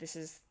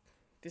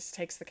this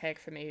takes the cake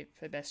for me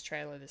for best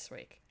trailer this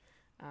week.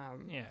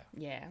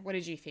 What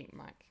did you think,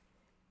 Mike?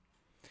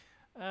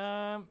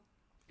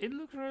 It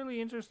looks really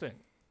interesting.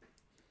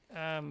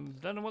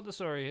 Don't know what the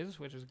story is,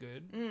 which is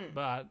good,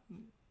 but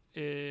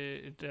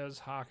it does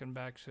harken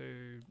back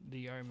to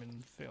the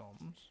Omen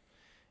films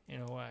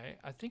in a way.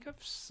 I think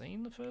I've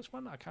seen the first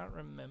one. I can't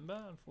remember,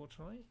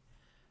 unfortunately.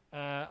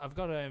 I've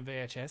got it in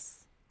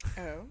VHS.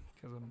 Oh.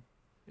 Because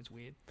it's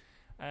weird.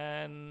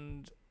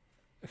 And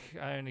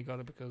I only got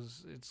it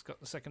because it's got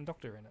the second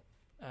Doctor in it.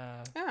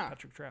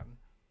 Patrick Troughton.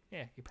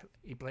 Yeah,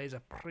 he plays a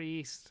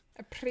priest.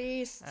 A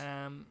priest.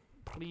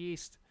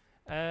 Priest.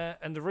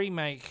 And the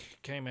remake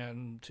came out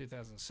in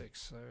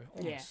 2006, so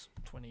almost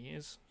 20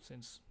 years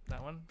since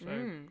that one. So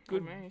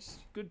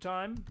good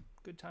time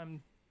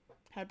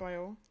had by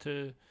all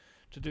to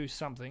do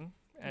something.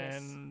 Yes.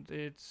 And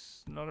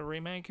it's not a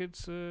remake;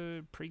 it's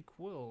a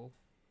prequel,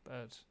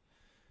 but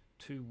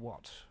to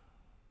what?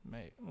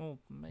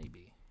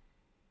 Maybe.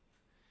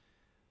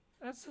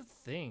 That's the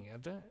thing. I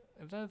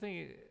don't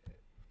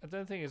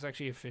think it's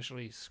actually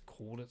officially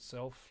called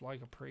itself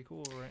like a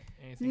prequel or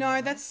anything. No,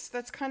 like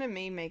that's kind of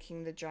me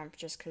making the jump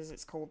just because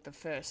it's called the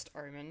First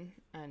Omen,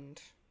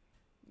 and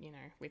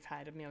we've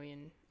had a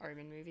million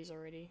Omen movies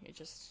already.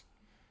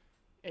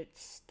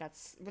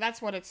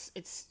 That's what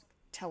it's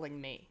telling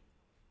me,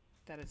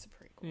 that it's a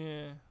prequel.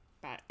 Yeah,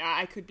 but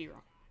I could be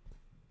wrong.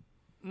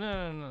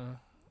 No.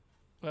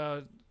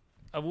 Well,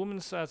 a woman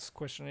starts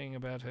questioning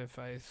about her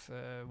faith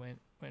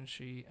when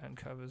she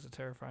uncovers a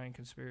terrifying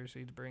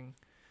conspiracy to bring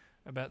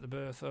about the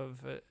birth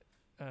of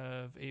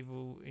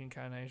evil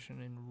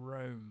incarnation in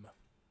Rome.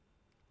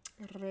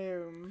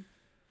 Rome.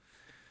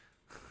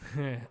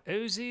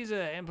 Oh,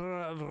 Caesar,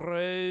 Emperor of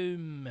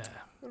Rome.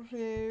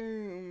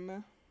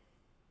 Rome.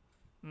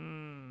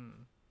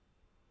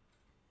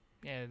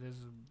 Yeah, there's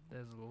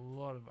a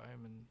lot of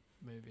Omen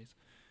movies.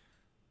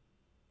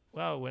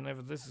 Well,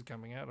 whenever this is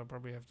coming out, I'll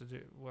probably have to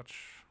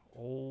watch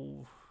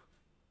all.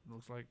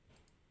 Looks like.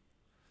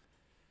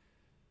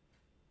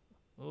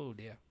 Oh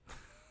dear.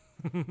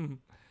 1,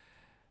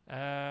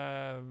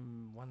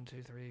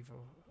 2, 3, 4.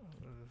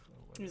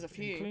 There's a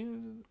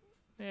few.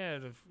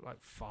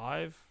 Like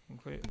 5,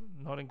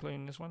 not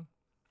including this one.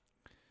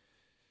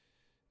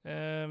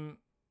 I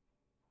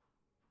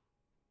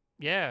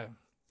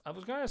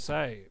was going to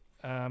say,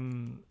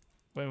 when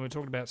we were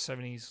talking about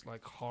 70s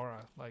like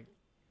horror, like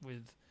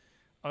with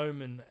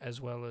Omen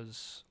as well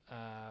as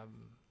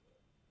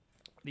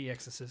The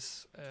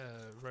Exorcist,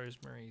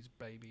 Rosemary's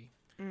Baby,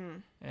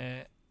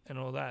 and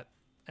all that.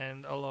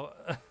 And a lot,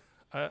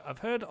 I've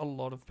heard a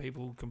lot of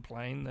people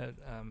complain that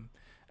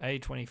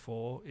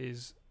A24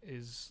 is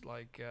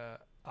like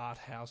art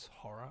house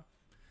horror,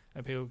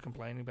 and people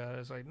complaining about it.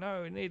 It's like,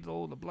 no, it needs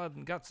all the blood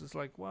and guts. It's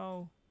like,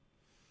 well,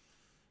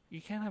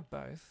 you can have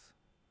both.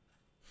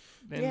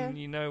 Then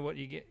you know what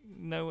you're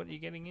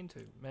getting into.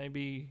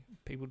 Maybe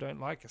people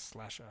don't like a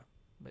slasher,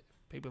 but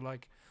people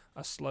like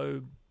a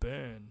slow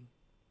burn,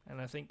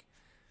 and I think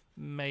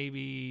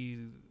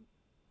maybe.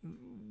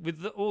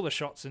 With all the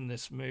shots in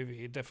this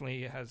movie, it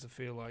definitely has a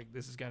feel like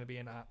this is going to be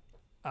an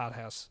art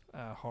house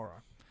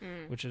horror,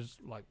 which is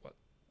like what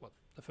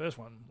the first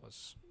one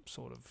was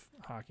sort of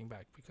harking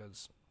back,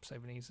 because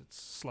 70s, it's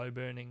slow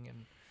burning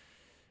and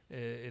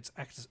it's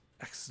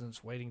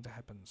accidents waiting to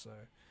happen. So,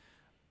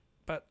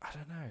 but I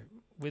don't know,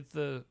 with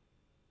the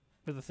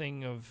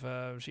thing of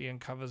she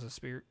uncovers a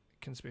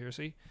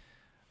conspiracy.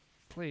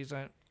 Please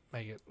don't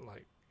make it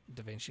like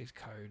Da Vinci's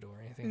Code or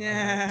anything like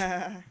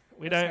that.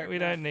 We don't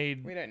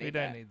need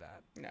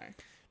that. No.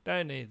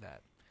 Don't need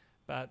that.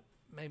 But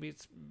maybe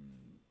it's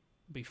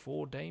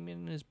before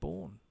Damien is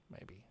born,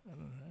 maybe. I don't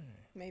know.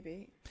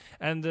 Maybe.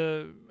 And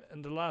the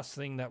last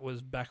thing that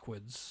was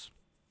backwards,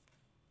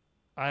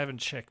 I haven't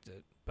checked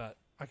it, but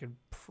I could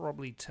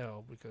probably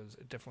tell because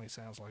it definitely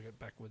sounds like it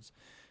backwards,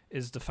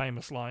 is the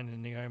famous line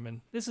in The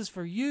Omen, "This is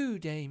for you,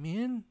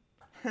 Damien."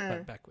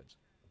 But backwards.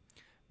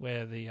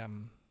 Where the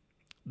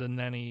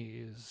nanny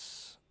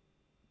is,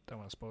 don't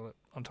want to spoil it,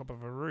 on top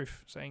of a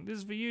roof saying, "This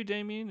is for you,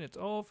 Damien, it's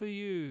all for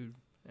you."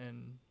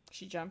 And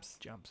she jumps.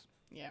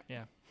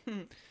 Yeah.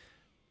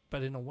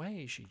 But in a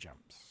way, she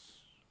jumps.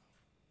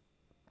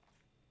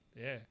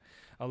 Yeah.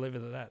 I'll leave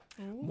it at that.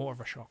 Ooh. More of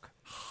a shock.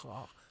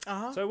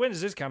 So when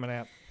is this coming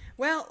out?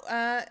 Well,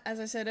 as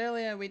I said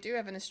earlier, we do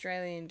have an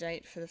Australian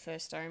date for the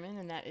First Omen,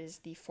 and that is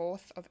the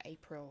 4th of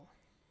April.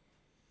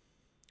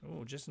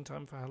 Oh, just in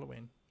time for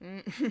Halloween.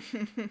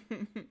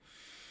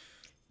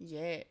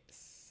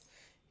 Yes,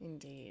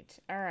 indeed.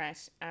 All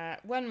right.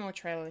 One more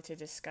trailer to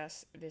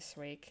discuss this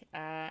week,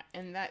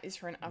 and that is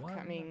for an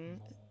upcoming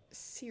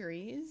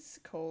series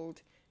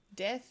called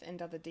Death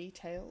and Other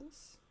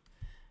Details.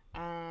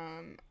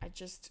 I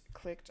just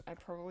clicked. I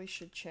probably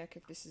should check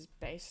if this is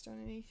based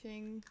on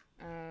anything,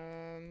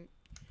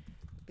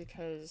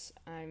 because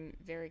I'm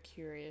very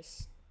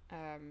curious.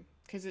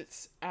 Because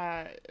it's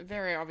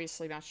very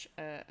obviously much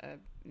a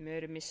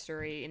murder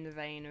mystery in the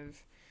vein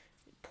of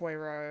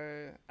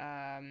Poirot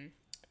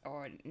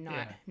or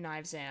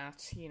Knives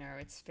Out. You know,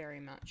 it's very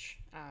much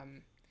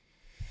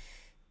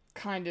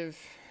kind of,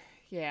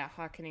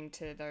 hearkening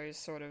to those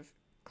sort of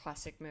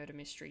classic murder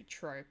mystery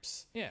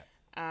tropes. Yeah.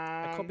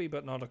 A copy,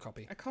 but not a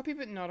copy. A copy,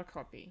 but not a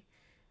copy.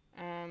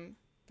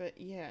 But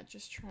yeah,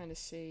 just trying to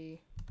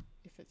see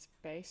if it's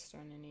based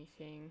on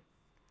anything.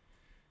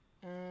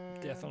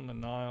 Death on the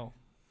Nile.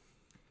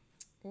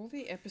 All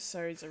the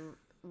episodes are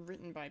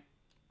written by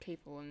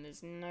people, and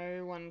there's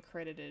no one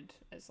credited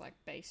as like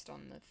based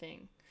on the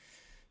thing.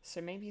 So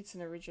maybe it's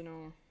an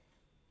original.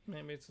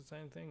 Maybe it's its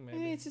own thing.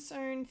 Maybe it's its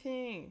own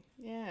thing.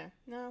 Yeah.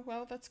 No.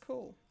 Well, that's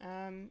cool.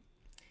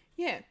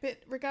 Yeah. But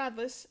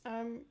regardless,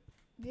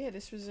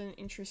 this was an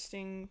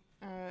interesting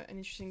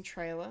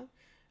trailer.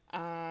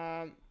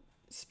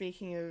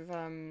 Speaking of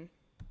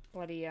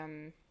bloody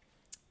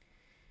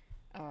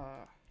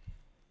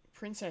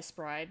Princess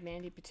Bride,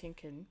 Mandy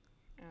Patinkin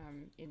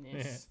in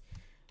this.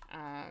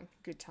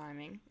 Good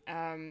timing.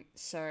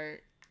 So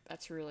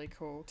that's really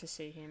cool to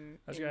see him.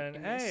 I was going,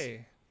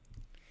 hey.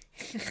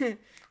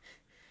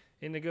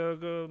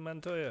 Inigo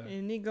Montoya.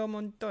 Inigo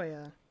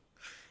Montoya.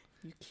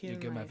 You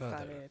killed my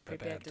father.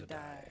 Prepare to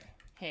die.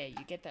 Hey,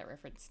 you get that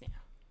reference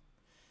now.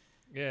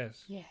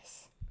 Yes.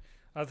 Yes.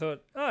 I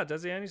thought,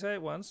 does he only say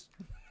it once?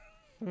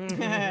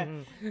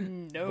 No.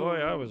 Boy,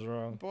 I was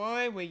wrong.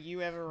 Boy, were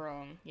you ever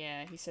wrong.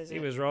 Yeah, he says he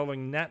was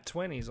rolling nat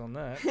 20s on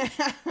that.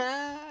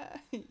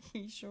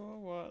 He sure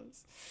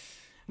was.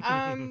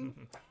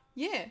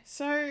 Yeah,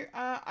 so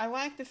I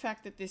like the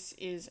fact that this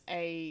is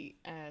a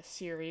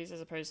series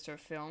as opposed to a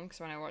film, because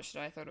when I watched it,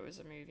 I thought it was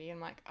a movie.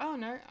 I'm like, oh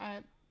no,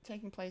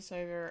 taking place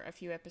over a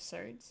few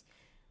episodes.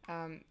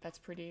 That's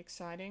pretty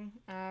exciting.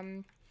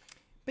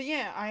 But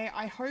yeah,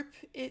 I hope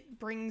it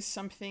brings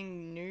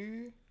something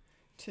new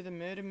to the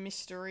murder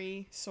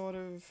mystery sort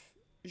of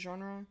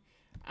genre.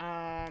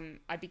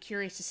 I'd be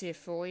curious to see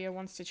if Fulia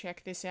wants to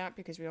check this out,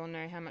 because we all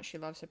know how much she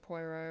loves her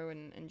Poirot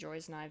and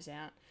enjoys Knives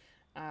Out.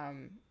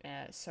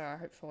 So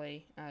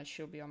hopefully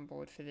she'll be on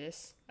board for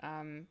this.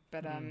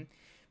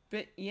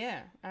 But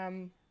yeah,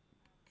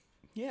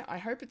 I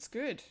hope it's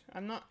good.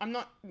 I'm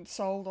not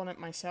sold on it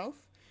myself,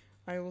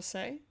 I will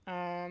say.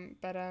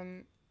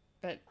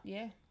 But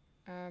yeah,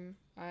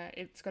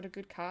 it's got a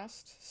good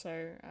cast,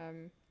 so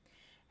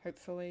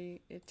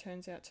hopefully it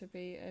turns out to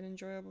be an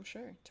enjoyable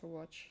show to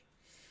watch.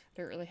 I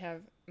don't really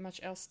have much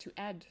else to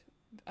add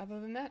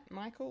other than that.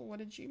 Michael, what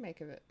did you make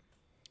of it?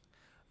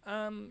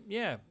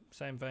 Yeah,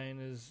 same vein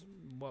as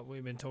what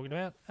we've been talking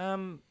about.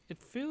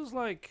 It feels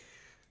like,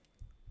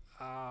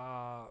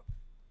 it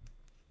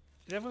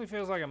definitely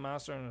feels like a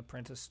master and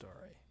apprentice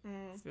story.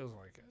 It feels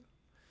like it.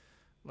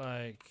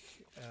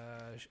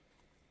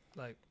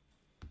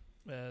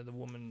 The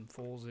woman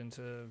falls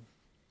into,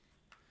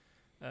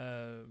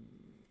 I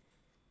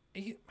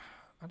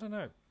don't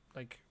know,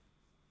 like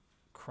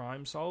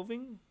crime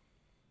solving,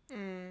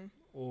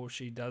 or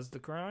she does the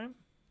crime.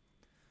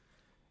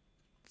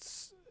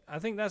 I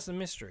think that's the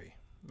mystery,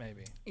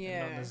 maybe.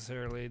 Yeah. And not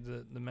necessarily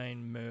the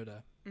main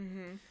murder.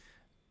 Mm-hmm.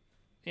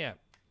 Yeah.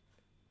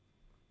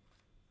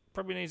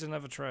 Probably needs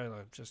another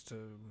trailer just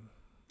to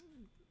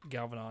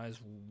galvanize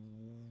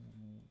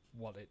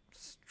what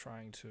it's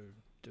trying to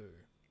do.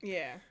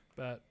 Yeah.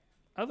 But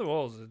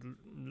otherwise, it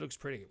looks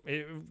pretty.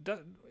 It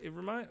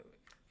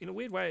in a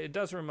weird way, it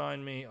does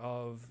remind me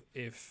of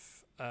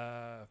if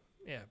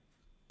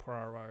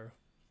Poirot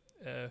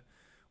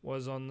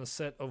was on the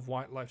set of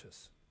White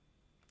Lotus.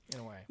 In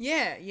a way.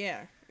 Yeah.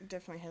 It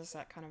definitely has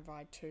that kind of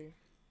vibe too.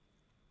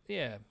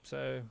 Yeah,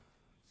 so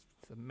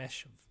it's a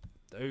mesh of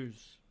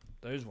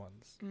those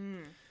ones.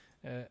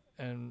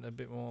 And a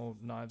bit more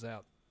Knives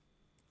Out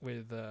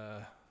with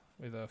a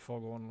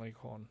Foghorn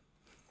Leghorn.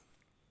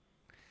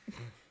 I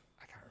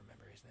can't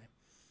remember his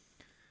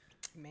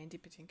name. Mandy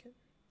Patinkin?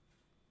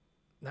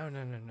 No.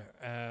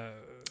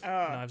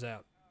 Knives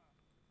Out.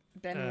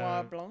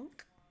 Benoit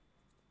Blanc?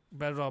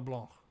 Benoit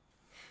Blanc.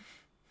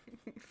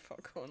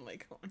 Foghorn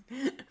Leghorn.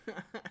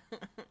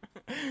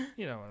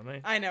 You know what I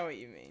mean. I know what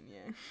you mean,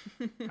 yeah.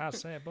 I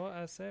said, boy.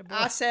 I said.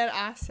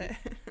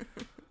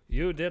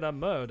 You did a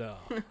murder.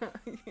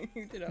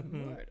 You did a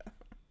murder.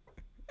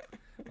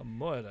 A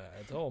murder.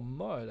 It's all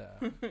murder.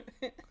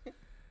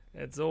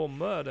 It's all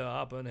murder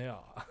up in here.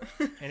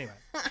 Anyway.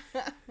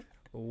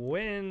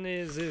 When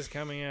is this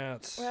coming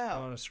out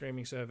on a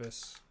streaming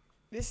service?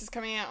 This is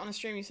coming out on a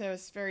streaming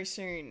service very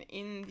soon.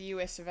 In the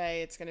US of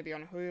A, it's going to be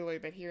on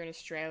Hulu, but here in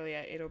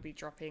Australia, it'll be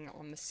dropping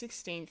on the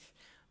 16th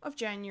of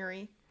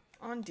January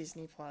on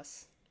Disney+.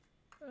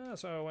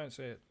 So I won't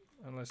see it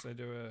unless they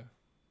do a...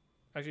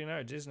 Actually,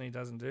 no, Disney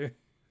doesn't do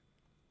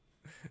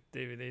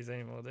DVDs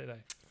anymore, do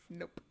they?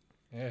 Nope.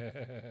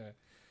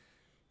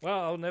 Well,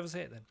 I'll never see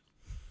it then.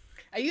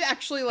 Are you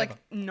actually,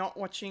 not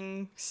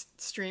watching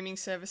streaming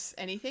service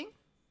anything?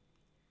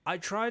 I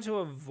try to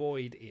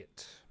avoid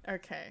it.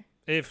 Okay.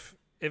 If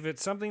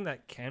it's something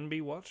that can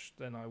be watched,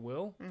 then I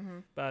will. Mm-hmm.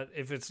 But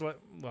if it's like,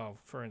 well,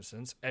 for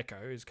instance,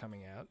 Echo is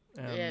coming out.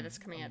 Yeah, that's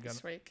coming out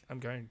this week. I'm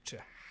going to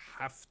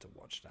have to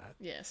watch that.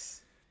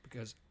 Yes.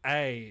 Because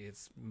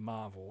it's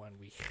Marvel, and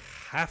we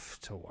have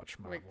to watch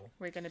Marvel.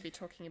 We're going to be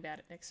talking about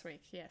it next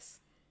week. Yes.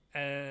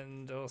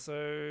 And also,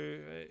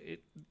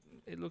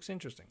 it looks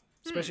interesting,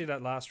 especially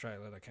that last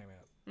trailer that came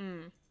out.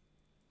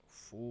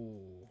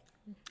 Ooh.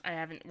 I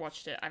haven't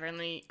watched it. I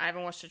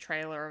haven't watched a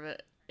trailer of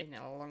it in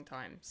a long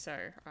time, so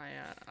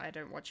I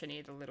don't watch any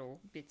of the little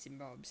bits and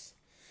bobs.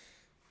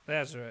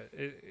 That's right.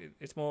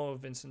 It's more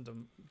Vincent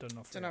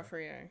D'Onofrio.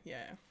 D'Onofrio,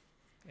 yeah.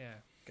 Yeah,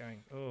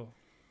 going. Oh,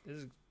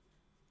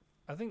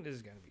 I think this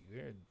is going to be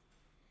weird,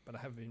 but I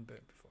have been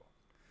burnt before.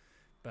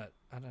 But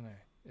I don't know.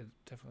 It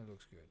definitely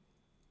looks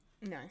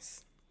good.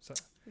 Nice. So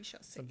we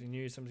shall see. Something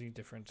new, something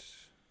different,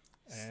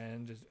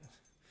 and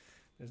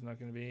there's not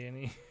going to be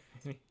any.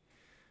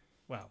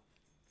 Well,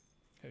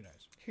 who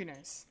knows? Who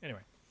knows?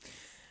 Anyway,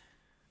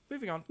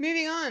 moving on.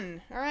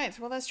 All right.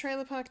 Well, that's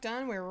Trailer Park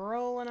done. We're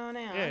rolling on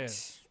out.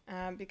 Yes.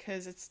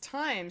 Because it's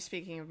time,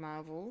 speaking of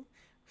Marvel,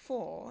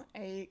 for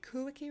a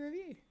Quickie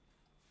review.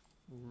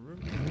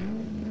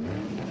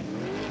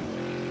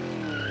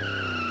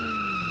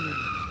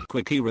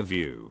 Quickie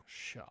review.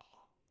 Sure.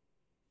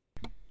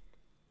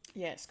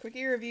 Yes,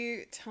 Quickie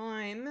review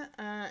time.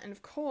 And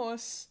of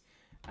course,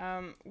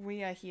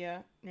 we are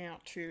here now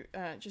to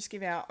just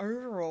give our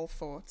overall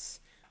thoughts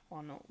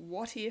on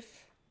What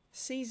If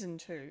Season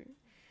 2,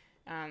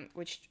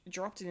 which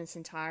dropped in its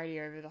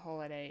entirety over the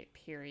holiday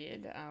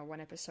period,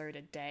 one episode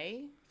a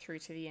day through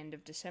to the end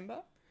of December.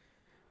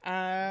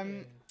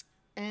 I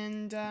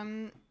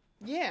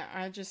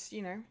just,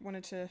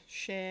 wanted to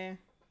share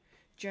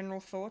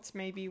general thoughts.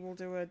 Maybe we'll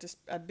do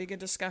a bigger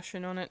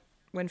discussion on it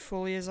when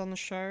Fully is on the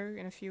show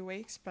in a few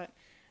weeks. But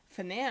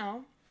for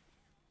now,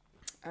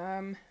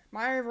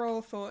 my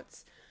overall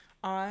thoughts,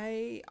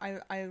 I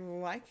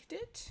liked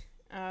it.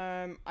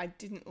 I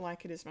didn't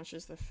like it as much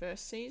as the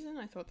first season.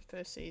 I thought the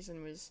first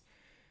season was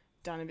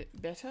done a bit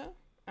better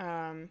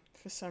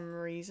for some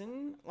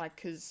reason.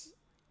 Because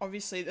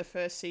obviously the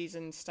first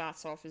season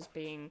starts off as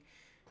being,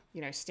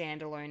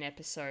 standalone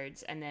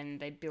episodes, and then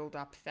they build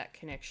up that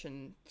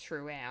connection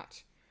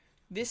throughout.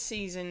 This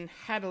season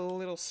had a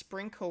little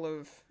sprinkle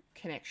of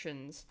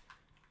connections,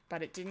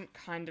 but it didn't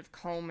kind of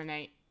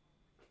culminate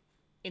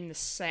in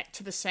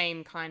to the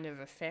same kind of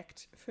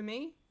effect for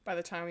me by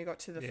the time we got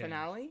to the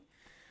finale.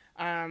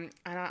 And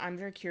I'm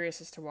very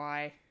curious as to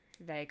why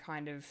they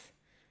kind of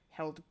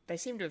they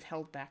seem to have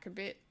held back a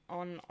bit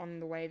on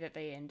the way that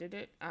they ended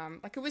it.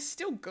 It was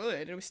still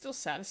good, it was still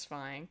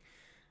satisfying.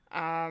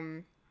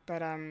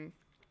 But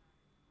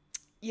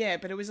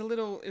it was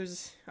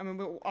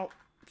I'll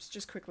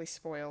just quickly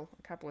spoil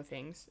a couple of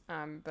things.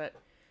 But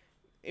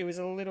it was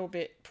a little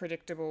bit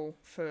predictable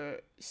for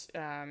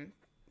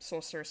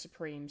Sorcerer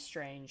Supreme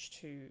Strange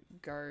to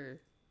go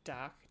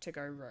dark, to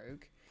go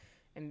rogue,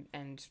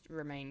 and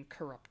remain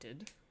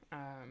corrupted.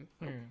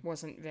 It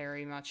wasn't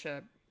very much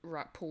a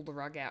pull the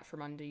rug out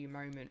from under you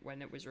moment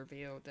when it was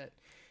revealed that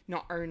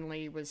not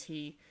only was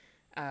he,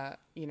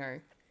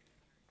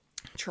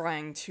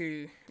 trying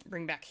to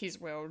bring back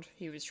his world,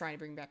 he was trying to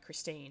bring back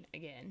Christine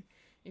again,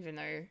 even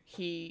though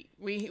we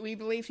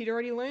believed he'd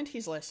already learned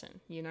his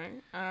lesson,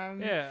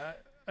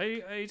 Are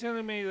you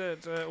telling me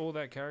that all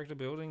that character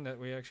building that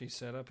we actually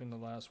set up in the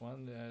last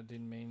one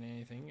didn't mean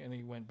anything, and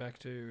he went back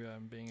to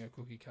being a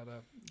cookie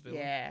cutter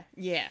villain?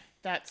 Yeah,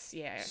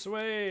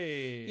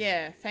 Sweet.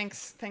 Yeah,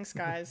 thanks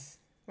guys.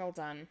 Well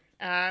done.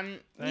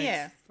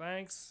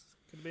 Thanks.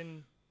 Could have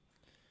been,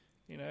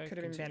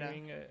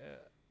 continuing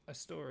a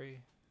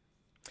story.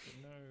 But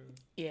no.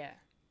 Yeah,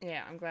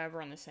 I'm glad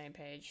we're on the same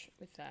page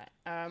with that.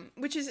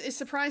 Which is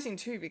surprising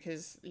too,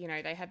 because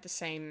they had the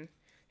same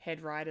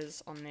head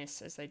writers on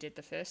this as they did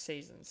the first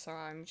season, so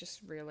I'm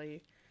just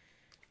really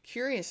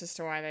curious as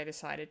to why they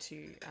decided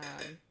to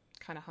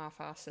kind of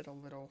half-ass it a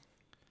little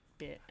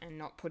bit and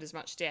not put as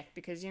much depth,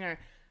 because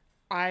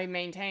I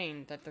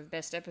maintain that the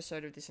best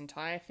episode of this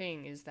entire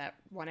thing is that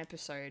one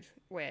episode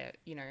where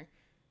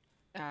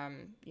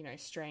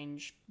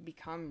Strange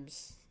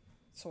becomes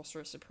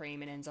Sorcerer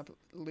Supreme and ends up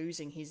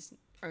losing his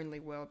only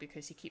world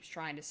because he keeps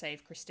trying to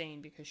save Christine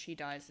because she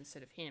dies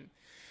instead of him.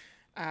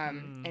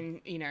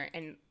 And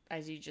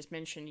as you just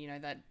mentioned,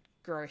 that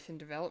growth and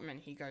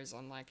development he goes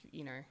on,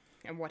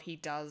 and what he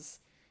does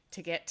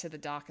to get to the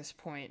darkest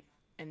point,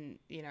 and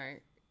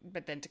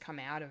but then to come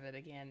out of it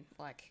again,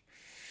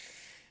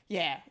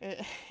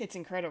 it's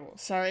incredible.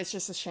 So it's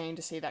just a shame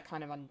to see that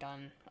kind of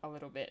undone a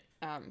little bit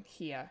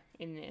here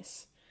in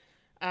this.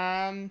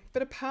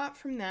 But apart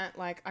from that,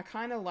 I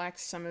kind of liked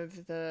some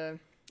of the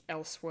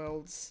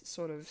Elseworlds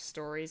sort of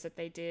stories that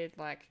they did.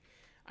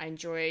 I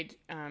enjoyed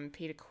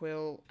Peter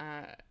Quill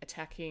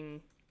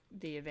attacking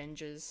the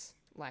Avengers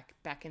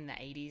back in the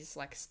 80s,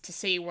 to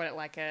see what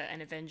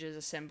an Avengers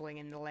assembling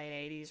in the late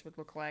 80s would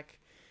look like,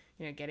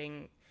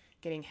 getting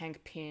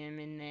Hank Pym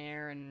in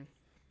there, and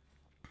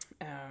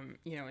and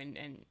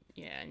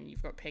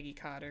you've got Peggy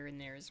Carter in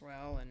there as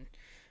well, and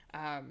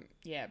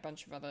Yeah, a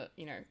bunch of other,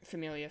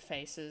 familiar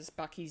faces.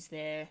 Bucky's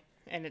there,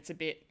 and it's a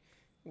bit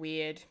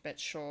weird, but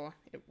sure,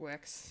 it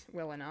works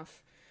well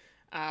enough.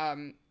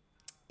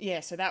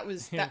 So that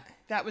was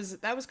that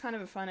was kind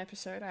of a fun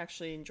episode. I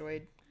actually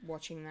enjoyed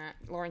watching that.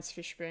 Lawrence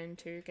Fishburne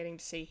too, getting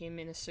to see him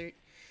in a suit.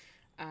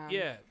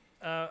 I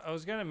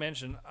was going to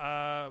mention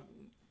that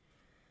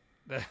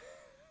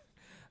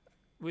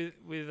with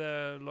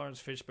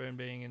Lawrence Fishburne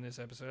being in this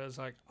episode, I was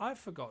like, I've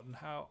forgotten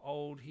how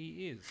old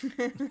he is.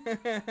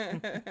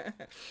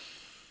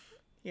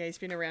 Yeah, he's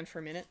been around for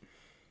a minute.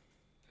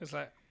 It's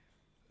like,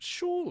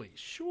 surely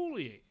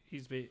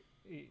he's like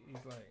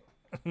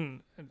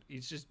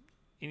he's just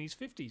in his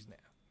 50s now.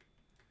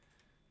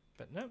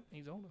 But no,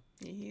 he's older.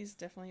 Yeah, he's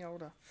definitely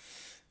older.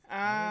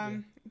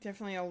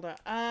 Definitely older.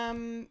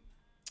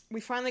 We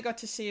finally got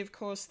to see, of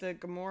course, the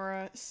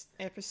Gamora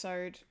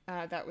episode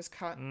that was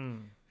cut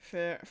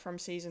from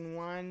season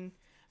 1,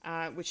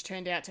 which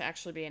turned out to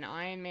actually be an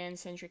Iron Man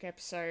centric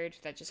episode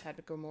that just had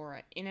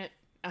Gamora in it.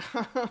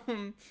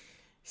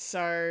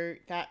 So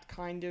that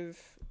kind of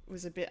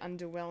was a bit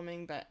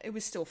underwhelming, but it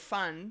was still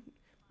fun,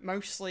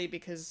 mostly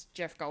because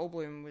Jeff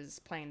Goldblum was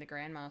playing the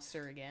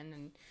Grandmaster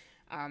again,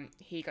 and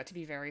he got to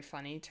be very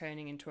funny,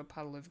 turning into a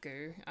puddle of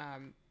goo.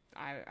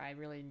 I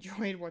really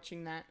enjoyed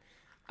watching that.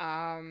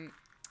 And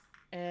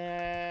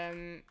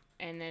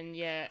then,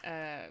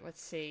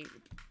 let's see,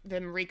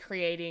 them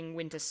recreating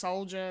Winter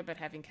Soldier, but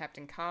having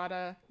Captain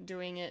Carter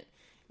doing it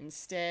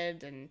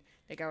instead, and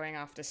they're going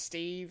after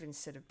Steve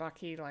instead of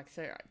Bucky,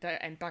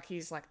 and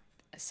Bucky's like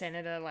a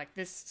senator, like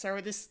this. So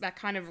that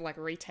kind of like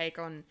retake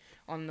on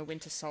the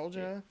Winter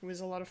Soldier was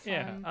a lot of fun.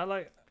 Yeah, I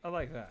like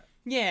that.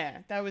 Yeah,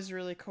 that was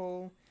really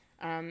cool.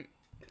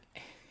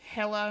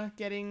 Hela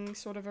getting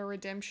sort of a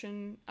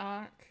redemption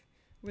arc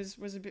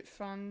was a bit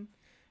fun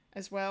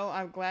as well.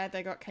 I'm glad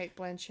they got Cate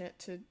Blanchett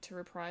to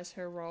reprise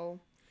her role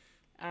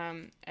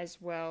as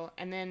well.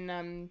 And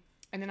then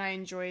I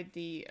enjoyed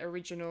the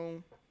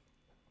original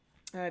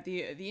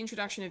the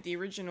introduction of the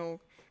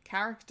original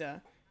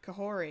character,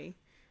 Kahori,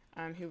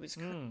 who was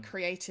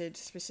created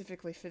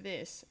specifically for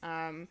this.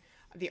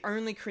 The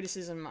only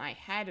criticism I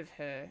had of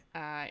her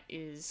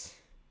is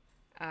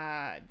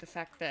the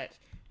fact that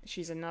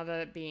she's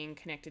another being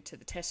connected to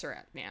the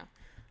Tesseract now.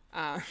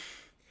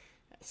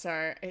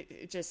 So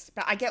it just,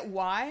 but I get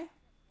why.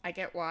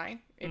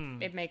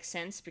 It makes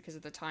sense because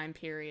of the time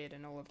period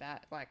and all of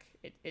that. Like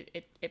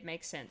it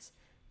makes sense.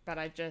 But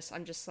I'm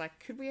just like,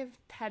 could we have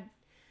had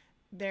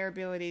their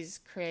abilities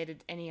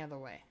created any other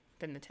way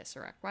than the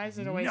Tesseract? Why is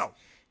it always? No.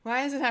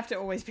 Why does it have to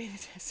always be the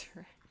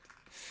Tesseract?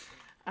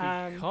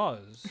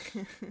 Because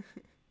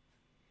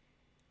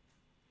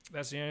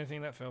that's the only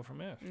thing that fell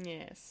from Earth.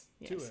 Yes.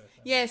 To Earth.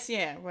 Yes.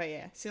 Yeah. Well,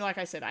 yeah. See, like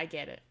I said, I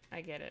get it.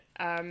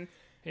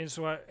 Hence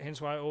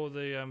why all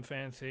the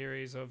fan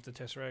theories of the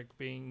Tesseract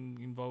being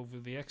involved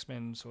with the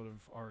X-Men sort of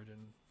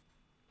origin.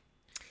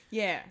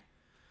 Yeah.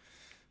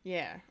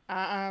 Yeah.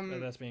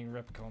 That's being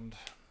retconned.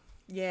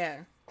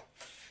 Yeah.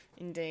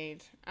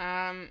 Indeed.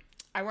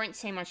 I won't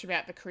say much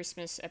about the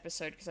Christmas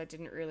episode because I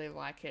didn't really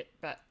like it,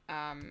 but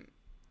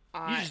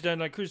you just don't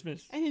like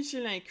Christmas. I just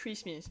don't like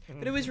Christmas.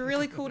 But it was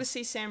really cool to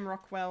see Sam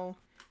Rockwell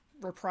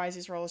reprise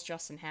his role as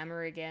Justin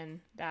Hammer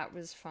again. That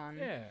was fun.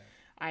 Yeah.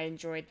 I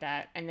enjoyed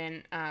that. And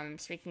then,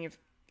 speaking of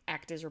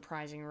actors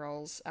reprising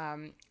roles,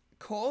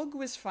 Korg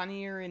was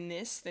funnier in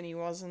this than he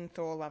was in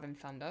Thor: Love and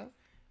Thunder.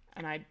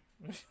 And I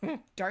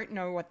don't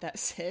know what that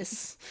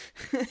says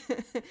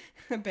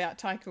about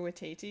Taika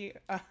Waititi.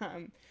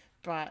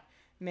 But,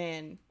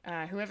 man,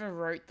 whoever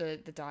wrote the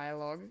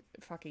dialogue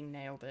fucking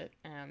nailed it.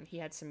 He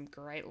had some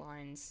great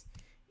lines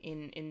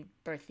in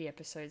both the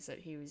episodes that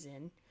he was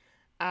in.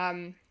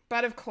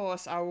 But of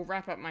course, I will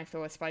wrap up my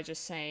thoughts by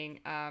just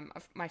saying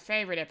my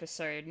favourite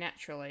episode,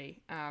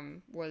 naturally,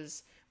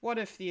 was What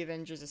If the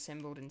Avengers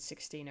Assembled in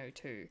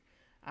 1602?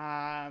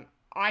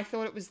 I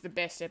thought it was the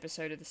best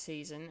episode of the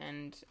season,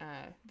 and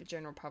the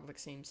general public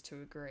seems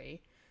to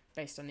agree,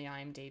 based on the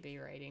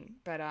IMDb rating.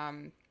 But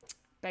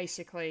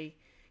basically,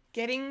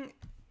 getting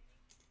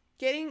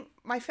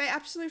my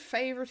absolute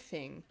favourite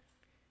thing,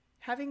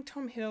 having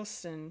Tom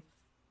Hiddleston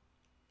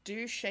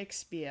do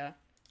Shakespeare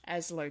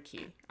as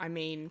Loki. I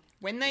mean,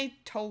 when they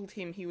told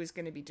him he was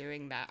going to be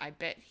doing that, I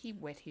bet he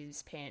wet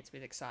his pants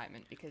with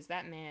excitement, because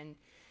that man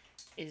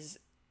is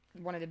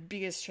one of the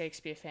biggest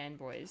Shakespeare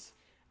fanboys.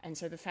 And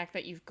so the fact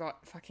that you've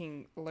got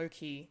fucking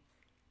Loki,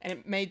 and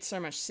it made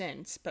so much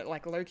sense, but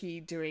like Loki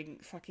doing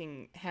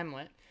fucking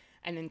Hamlet,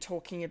 and then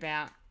talking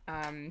about,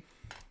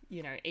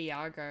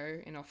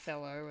 Iago in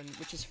Othello, and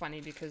which is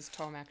funny because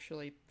Tom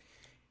actually,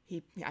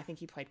 I think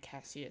he played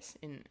Cassius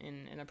in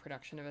a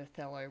production of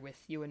Othello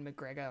with Ewan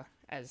McGregor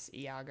as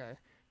Iago,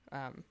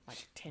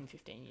 like 10,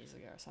 15 years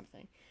ago or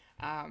something.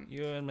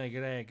 Ewan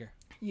McGregor.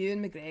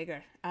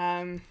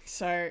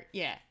 So,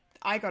 yeah,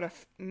 I got a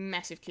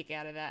massive kick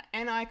out of that.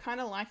 And I kind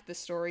of liked the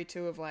story,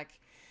 too, of, like,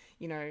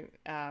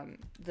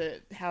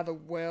 how the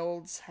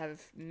worlds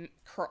have,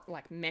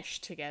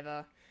 meshed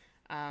together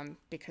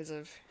because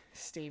of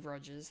Steve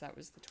Rogers. That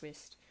was the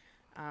twist.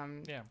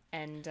 Yeah.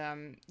 And,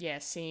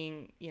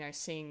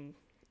 seeing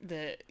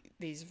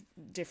these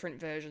different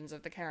versions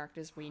of the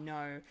characters we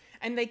know,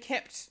 and they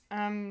kept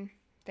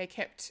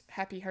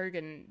Happy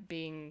Hogan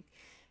being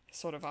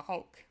sort of a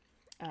Hulk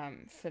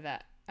for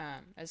that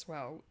as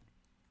well,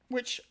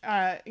 which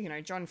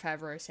Jon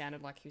Favreau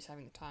sounded like he was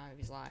having the time of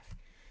his life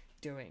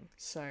doing.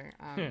 So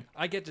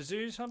I get to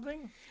do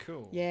something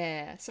cool.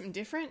 Yeah, something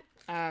different.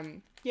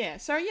 So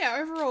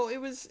overall it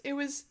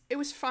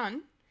was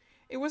fun.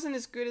 It wasn't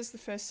as good as the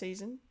first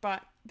season,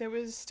 but there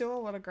was still a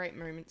lot of great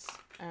moments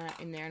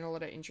in there and a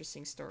lot of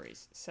interesting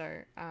stories.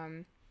 So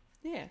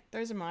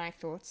those are my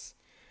thoughts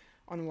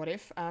on What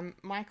If.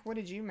 Mike, what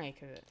did you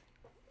make of it?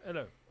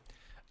 Hello.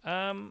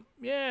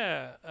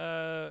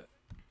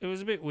 It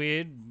was a bit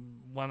weird,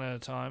 one at a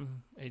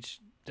time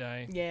each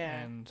day. Yeah.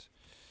 And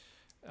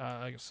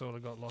I sort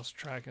of got lost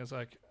track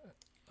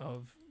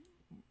of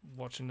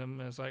watching them.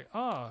 It's like,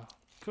 oh,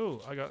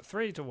 cool, I got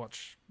 3 to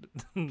watch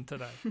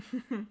today.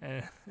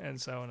 and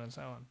so on and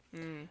so on.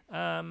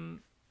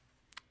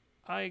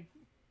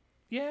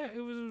 It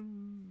was a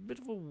bit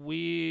of a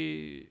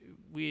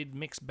weird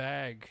mixed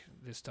bag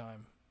this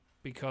time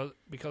because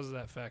of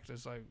that fact.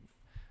 It's like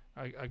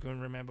I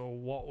couldn't remember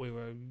what we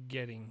were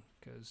getting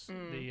because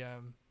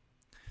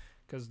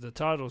the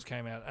titles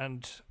came out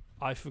and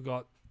I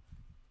forgot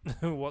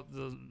what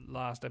the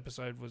last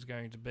episode was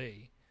going to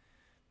be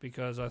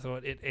because I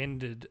thought it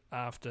ended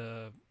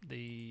after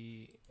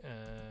the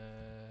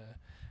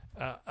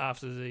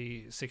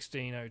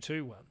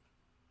 1602 one.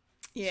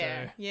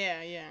 Yeah, so,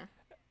 yeah.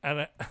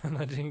 And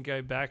I didn't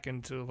go back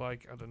until a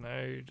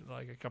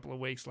couple of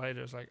weeks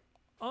later. It's like,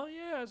 oh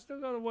yeah, I still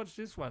got to watch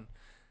this one.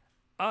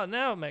 Oh,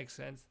 now it makes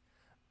sense.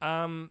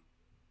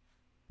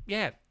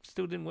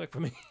 Still didn't work for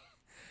me.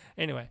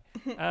 Anyway,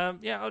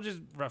 I'll just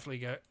roughly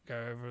go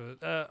over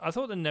it. I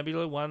thought the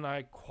Nebula one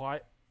I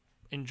quite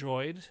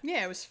enjoyed.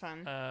 Yeah, it was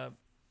fun.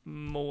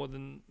 More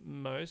than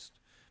most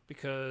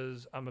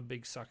because I'm a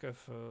big sucker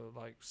for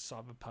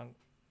cyberpunk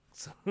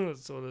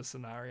sort of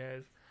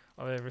scenarios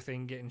of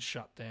everything getting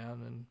shut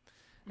down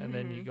and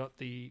then you got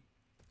the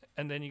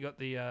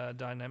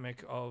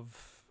dynamic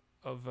of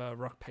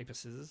rock paper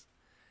scissors,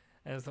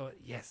 and I thought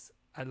yes,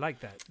 I like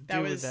that.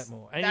 Do with that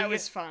more. And that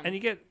was fun. And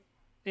you get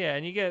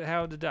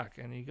Howard the Duck,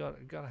 and you got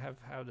to have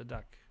Howard the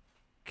Duck.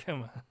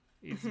 Come on,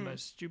 he's the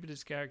most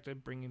stupidest character.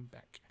 Bring him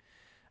back.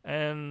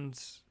 And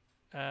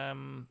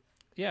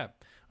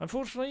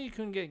unfortunately, you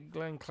couldn't get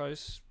Glenn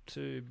Close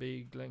to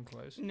be Glenn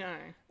Close. No.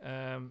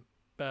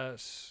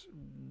 But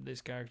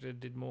this character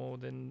did more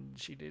than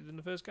she did in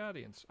the first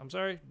Guardians. I'm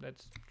sorry,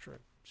 that's true.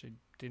 She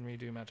didn't really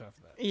do much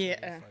after that.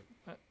 Yeah.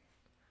 So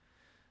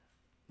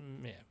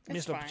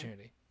missed fine.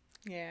 opportunity.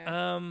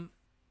 Yeah.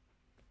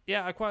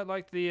 I quite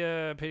like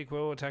the Peter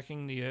Quill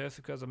attacking the Earth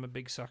because I'm a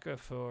big sucker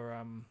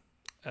for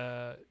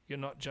you're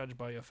not judged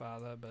by your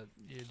father, but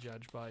you're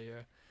judged by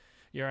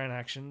your own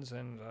actions,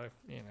 and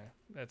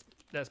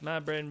that's my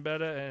bread and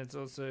butter, and it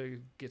also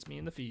gets me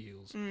in the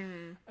feels.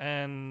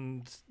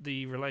 And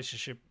the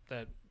relationship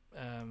that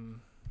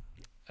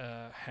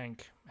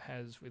Hank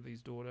has with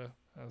his daughter,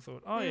 I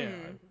thought,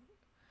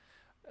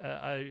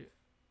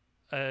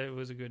 it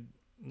was a good,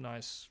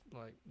 nice,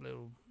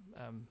 little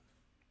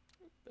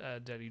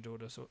daddy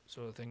daughter sort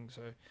of thing.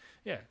 So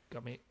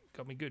got me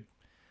good.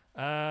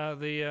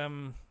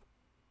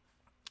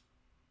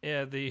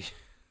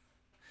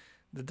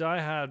 The Die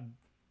Hard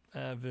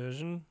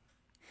version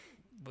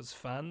was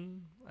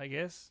fun, I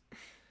guess,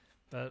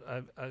 but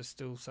I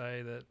still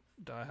say that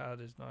Die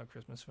Hard is not a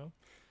Christmas film.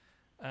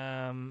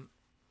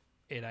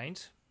 It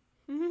ain't.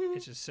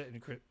 It's just set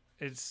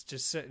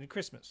in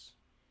Christmas.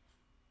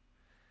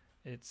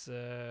 It's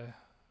okay.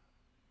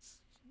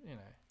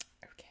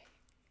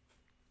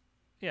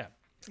 Yeah.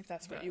 If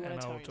that's what you want to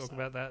tell yourself. yourself.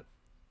 About that,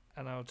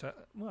 and I'll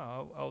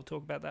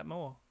talk about that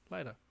more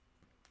later.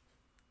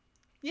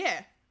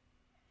 Yeah.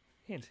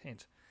 Hint.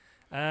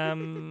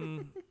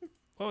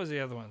 What was the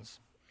other ones?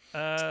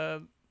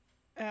 Iron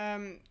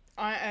Man,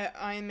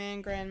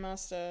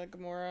 Grandmaster,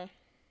 Gamora.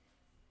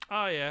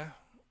 Oh yeah,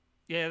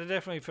 it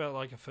definitely felt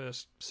like a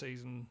first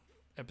season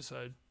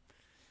episode.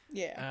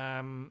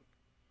 Yeah.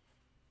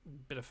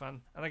 Bit of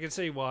fun, and I can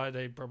see why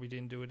they probably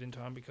didn't do it in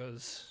time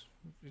because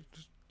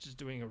just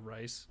doing a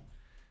race,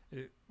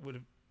 it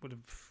would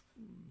have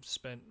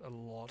spent a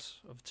lot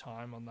of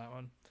time on that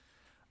one.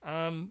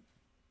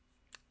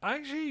 I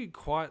actually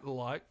quite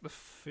liked the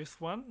 5th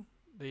one.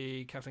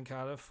 The Captain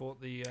Carter fought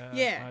the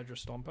Hydra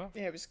Stomper.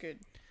 Yeah, it was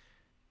good.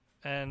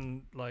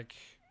 And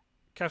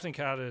Captain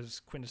Carter is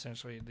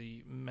quintessentially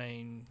the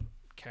main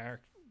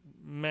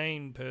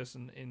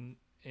person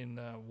in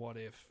What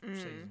If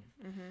season,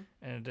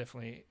 and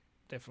it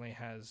definitely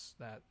has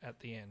that at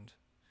the end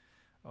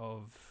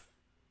of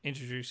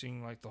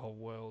introducing the whole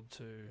world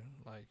to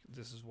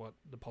this is what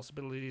the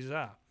possibilities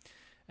are.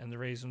 And the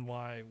reason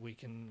why we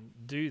can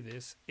do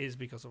this is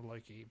because of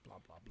Loki, blah,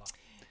 blah, blah.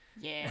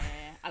 Yeah,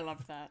 I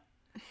love that.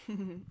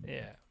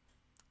 Yeah.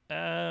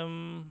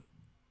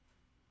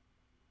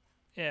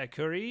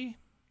 Curry.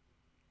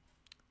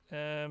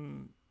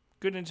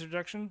 Good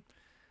introduction.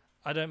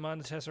 I don't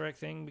mind the Tesseract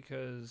thing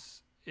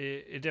because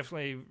it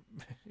definitely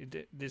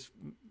this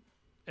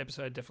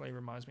episode definitely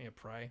reminds me of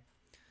Prey.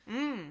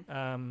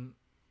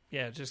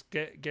 Just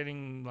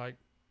getting like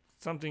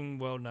something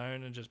well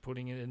known and just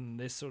putting it in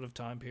this sort of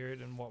time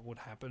period and what would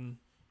happen,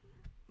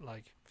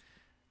 like,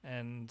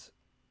 and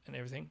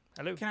everything.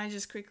 Hello. Can I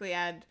just quickly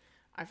add?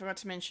 I forgot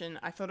to mention.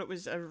 I thought it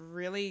was a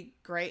really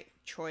great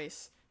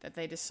choice that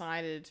they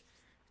decided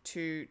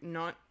to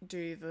not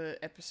do the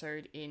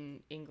episode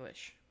in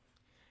English.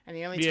 And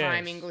the only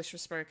time English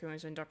was spoken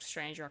was when Doctor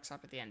Strange rocks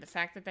up at the end. The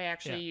fact that they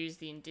actually used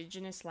the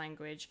indigenous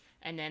language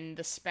and then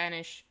the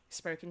Spanish,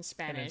 spoken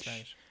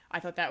Spanish,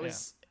 I thought that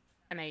was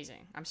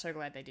amazing. I'm so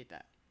glad they did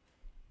that.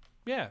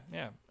 Yeah,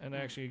 yeah. And they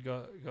actually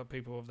got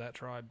people of that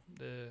tribe.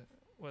 The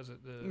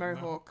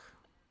Mohawk.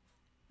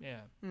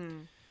 Yeah.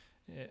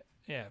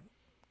 Yeah.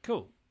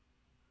 Cool.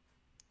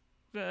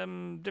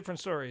 Different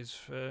stories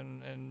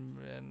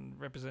and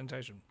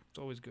representation. It's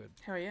always good.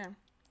 Hell yeah.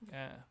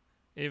 Yeah.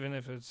 Even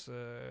if it's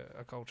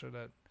a culture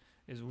that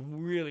is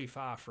really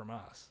far from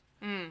us.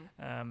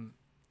 And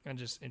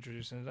just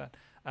introducing that.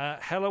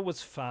 Hela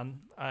was fun.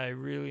 I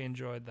really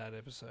enjoyed that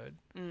episode.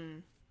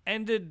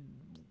 Ended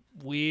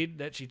weird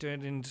that she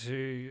turned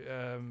into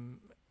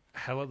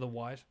Hela the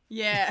White.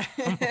 Yeah.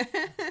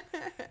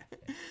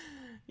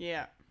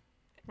 Yeah.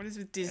 What is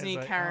with Disney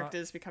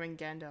characters becoming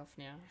Gandalf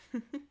now?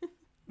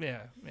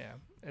 Yeah.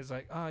 It's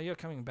like, oh, you're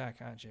coming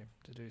back, aren't you,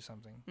 to do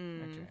something?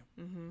 Okay.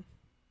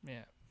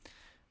 Yeah.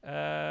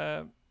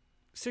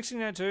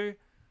 1602,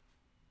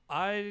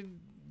 I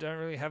don't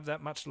really have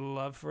that much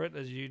love for it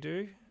as you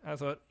do. I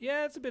thought,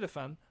 yeah, it's a bit of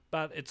fun,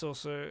 but it's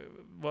also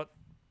what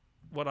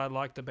I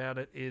liked about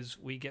it is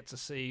we get to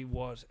see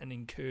what an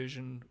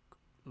incursion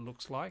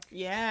looks like.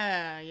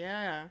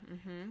 Yeah.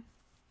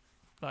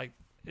 Like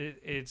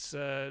it's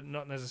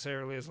not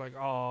necessarily as like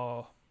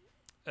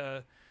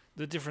the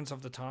difference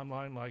of the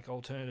timeline, like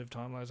alternative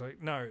timelines.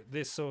 Like no,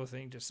 this sort of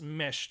thing just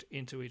meshed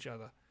into each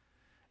other,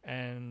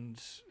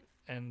 and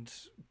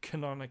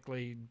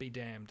canonically be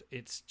damned,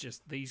 it's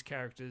just these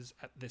characters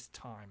at this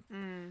time,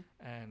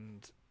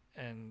 and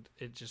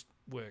it just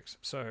works.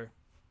 So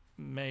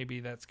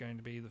maybe that's going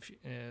to be the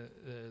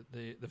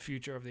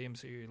future of the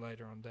MCU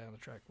later on down the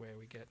track, where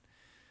we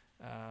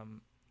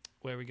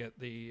get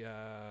the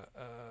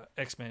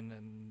X-Men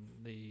and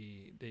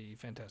the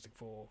Fantastic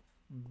Four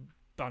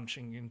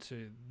bunching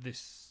into the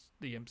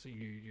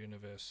MCU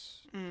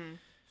universe.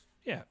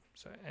 Yeah,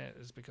 so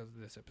it's because of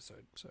this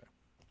episode. So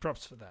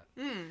props for that.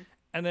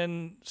 And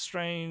then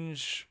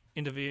Strange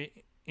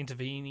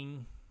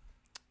intervening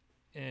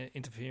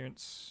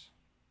interference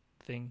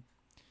thing.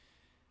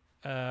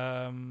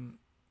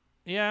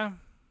 Yeah.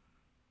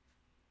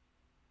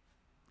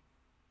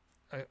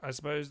 I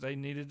suppose they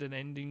needed an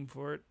ending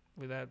for it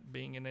without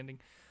being an ending.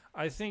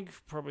 I think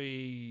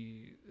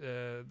probably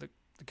the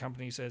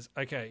company says,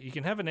 okay, you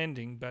can have an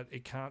ending, but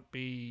it can't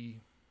be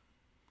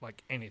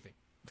like anything.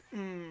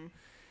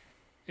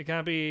 It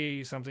can't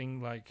be something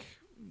like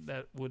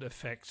that would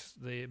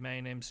affect the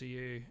main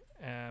MCU,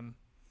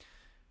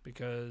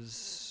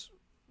 because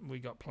we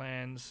got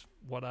plans.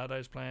 What are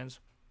those plans?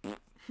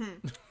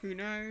 Who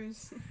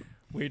knows?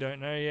 We don't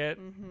know yet.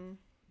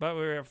 But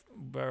we're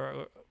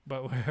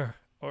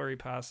already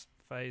past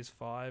phase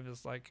 5.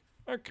 It's like,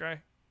 okay,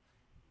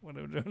 what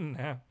are we doing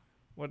now?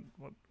 What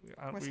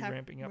aren't we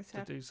ramping up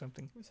to do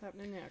something? What's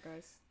happening now,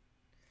 guys?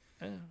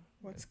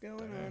 What's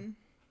going on?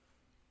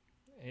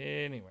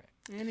 Anyway.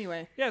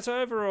 Yeah,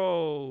 so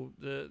overall,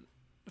 the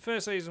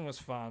first season was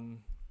fun.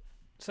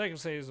 Second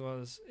season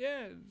was,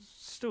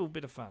 still a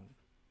bit of fun.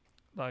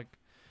 Like,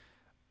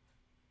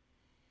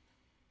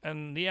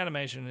 and the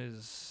animation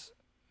is,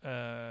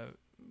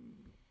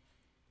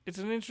 it's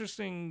an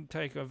interesting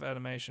take of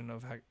animation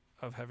of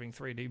having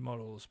 3D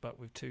models, but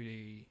with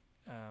 2D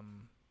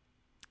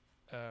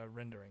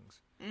renderings.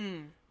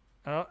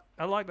 I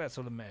like that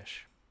sort of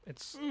mesh.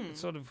 It's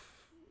sort of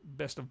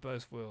best of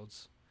both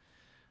worlds,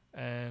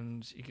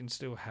 and you can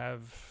still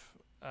have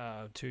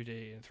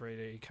 2D and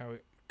 3D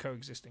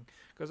coexisting.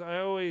 Because I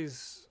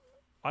always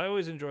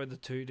enjoyed the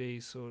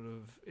 2D sort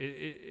of.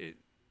 You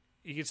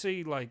can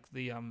see like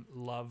the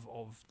love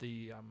of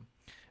the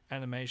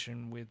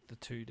animation with the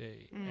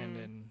 2D, and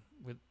then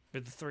with the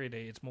 3D,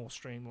 it's more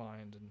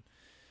streamlined and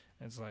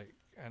it's like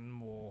and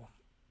more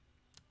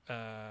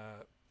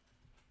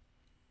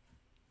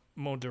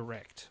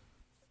direct,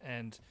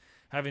 and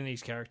having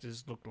these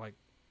characters look like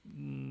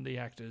the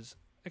actors,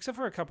 except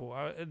for a couple.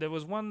 There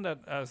was one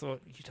that I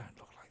thought, you don't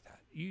look like that.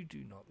 You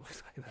do not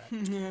look like that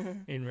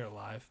in real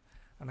life,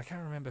 and I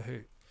can't remember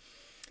who.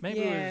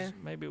 Maybe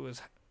it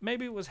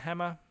was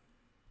Hammer.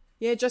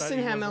 Yeah, Justin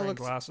Hammer looked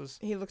glasses.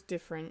 He looked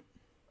different.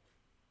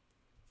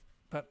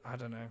 But I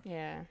don't know.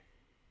 Yeah.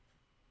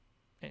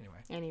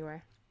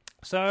 Anyway.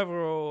 So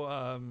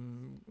overall,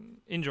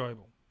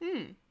 enjoyable.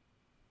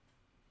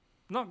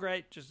 Not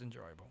great, just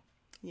enjoyable.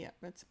 Yeah,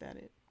 that's about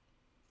it.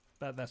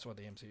 But that's what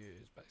the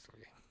MCU is,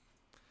 basically.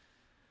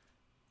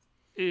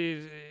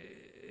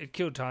 It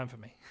killed time for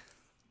me.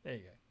 There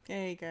you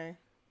go.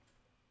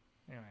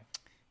 Anyway.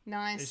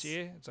 Nice. This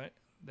year,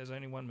 there's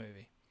only one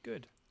movie.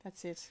 Good.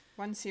 That's it.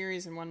 One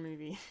series and one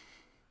movie.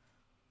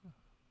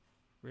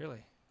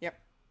 Really? Yep.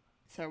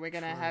 So we're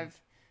gonna have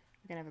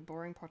a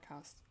boring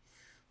podcast.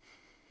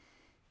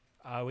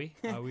 Are we?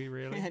 Are we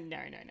really? No.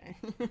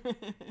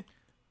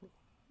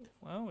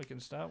 Well, we can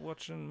start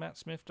watching Matt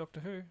Smith Doctor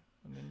Who,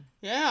 and then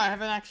Yeah, I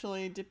haven't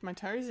actually dipped my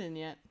toes in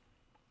yet.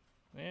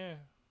 yeah.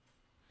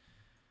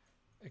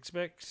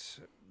 Expect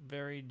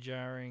very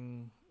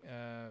jarring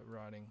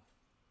writing.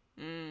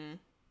 Mm.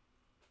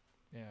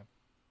 Yeah.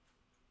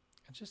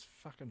 And just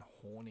fucking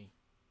horny.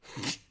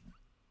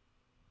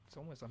 It's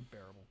almost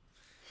unbearable.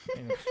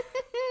 Anyway.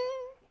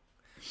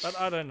 But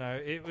I don't know.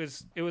 It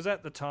was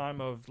at the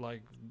time of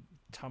like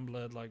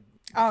Tumblr, like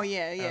Oh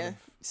yeah.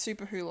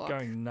 Super Hulock.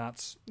 going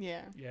nuts.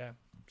 Yeah. Yeah.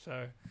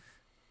 So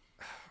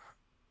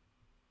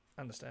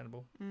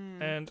understandable.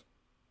 And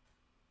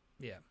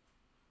yeah.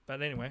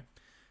 But anyway,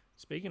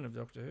 speaking of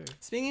Doctor Who.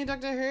 Speaking of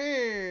Doctor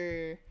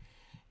Who,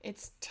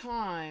 it's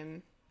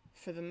time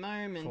for the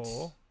moment.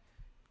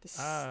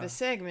 The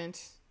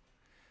segment.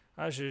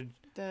 I should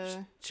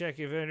check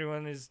if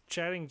anyone is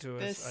chatting to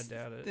us. I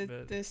doubt it.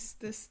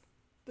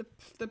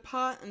 The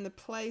part and the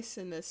place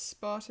and the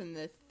spot and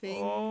the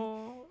thing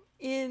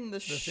in the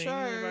show.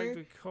 Thing we like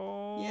to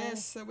call.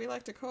 Yes, that we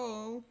like to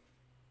call.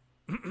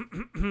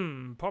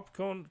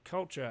 Popcorn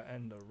culture,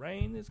 and the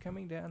rain is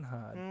coming down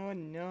hard. Oh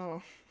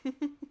no.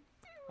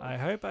 I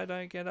hope I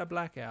don't get a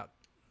blackout.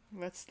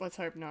 Let's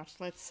hope not.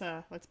 Let's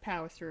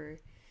power through,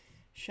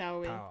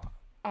 shall we?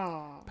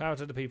 Power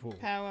to the people.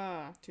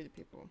 Power to the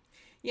people.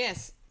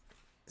 Yes.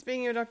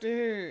 Speaking of Doctor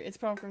Who, it's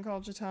popcorn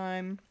culture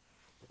time,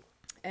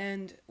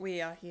 and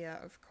we are here,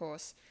 of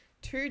course,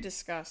 to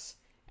discuss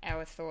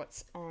our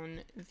thoughts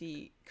on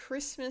the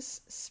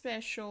Christmas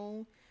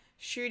special.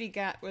 Ncuti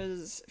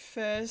Gatwa's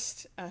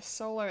first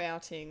solo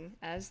outing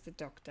as the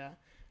Doctor,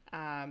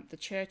 the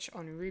church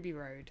on Ruby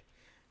Road.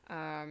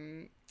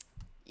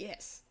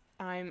 Yes,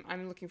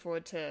 I'm looking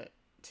forward to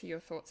your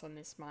thoughts on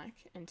this,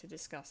 Mike, and to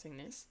discussing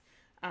this.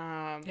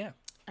 Yeah.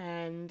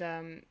 And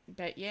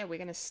but yeah, we're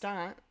going to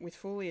start with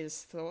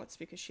Fulia's thoughts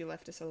because she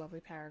left us a lovely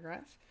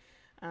paragraph.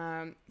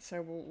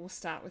 So we'll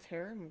start with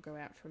her and we'll go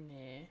out from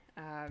there.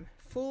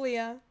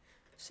 Fulia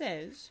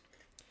says,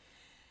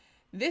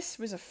 "This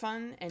was a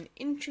fun and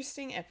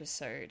interesting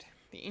episode.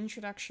 The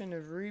introduction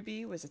of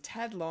Ruby was a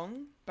tad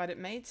long, but it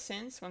made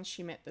sense once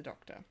she met the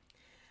Doctor.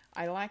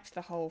 I liked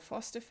the whole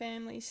foster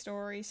family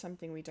story,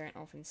 something we don't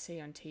often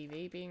see on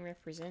TV being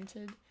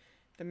represented.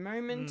 The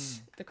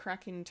moment the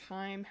crack in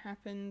time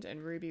happened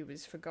and Ruby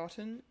was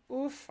forgotten,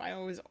 oof, I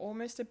was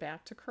almost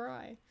about to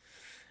cry.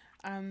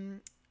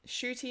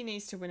 Ncuti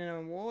needs to win an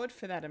award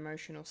for that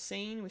emotional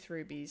scene with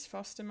Ruby's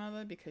foster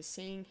mother because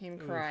seeing him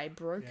cry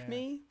broke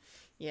me.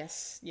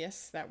 Yes,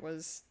 that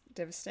was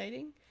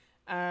devastating.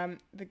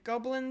 The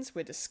goblins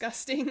were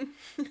disgusting,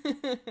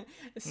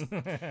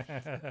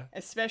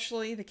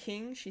 especially the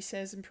king, she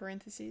says in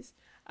parentheses.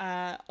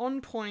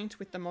 On point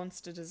with the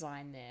monster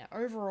design there.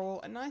 Overall,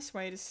 a nice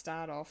way to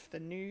start off the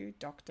new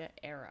Doctor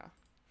era."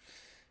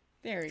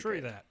 Very True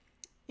good. that.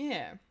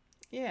 Yeah.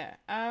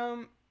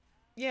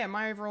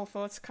 My overall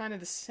thoughts kind of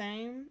the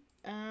same.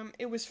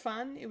 It was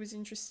fun. It was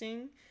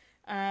interesting.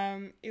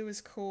 It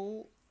was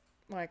cool.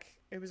 Like,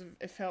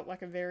 it felt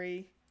like a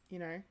very,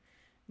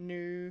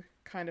 new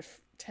kind of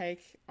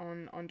take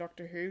on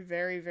Doctor Who.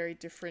 Very, very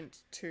different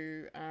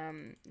to,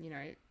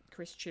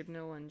 Chris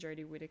Chibnall and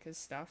Jodie Whittaker's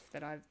stuff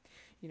that I've,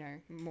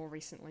 more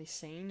recently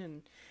seen.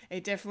 And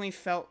it definitely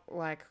felt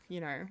like,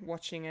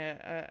 watching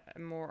a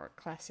more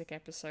classic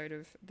episode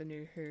of The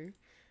New Who.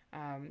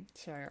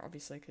 So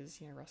obviously because,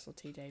 Russell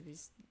T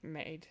Davies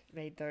made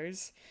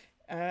those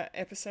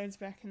episodes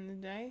back in the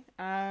day.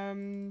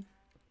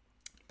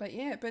 But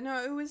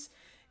no, it was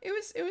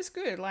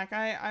good. Like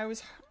I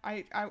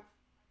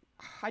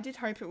did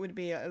hope it would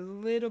be a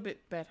little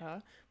bit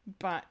better,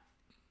 but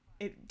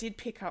it did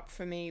pick up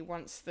for me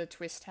once the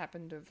twist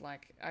happened of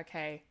like,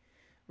 okay,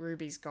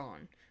 Ruby's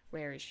gone.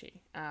 Where is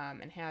she?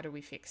 And how do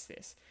we fix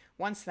this?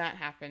 Once that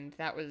happened,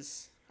 I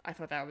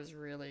thought that was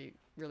really,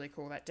 really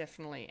cool. That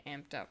definitely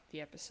amped up the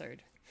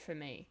episode for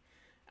me.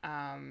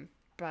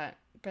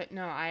 But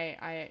no,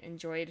 I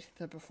enjoyed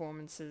the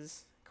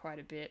performances quite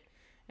a bit,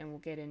 and we'll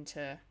get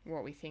into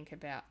what we think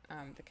about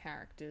the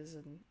characters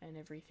and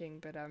everything.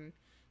 But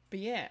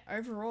yeah,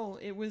 overall,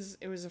 it was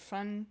a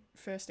fun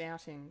first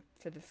outing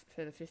for the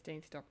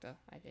 15th Doctor,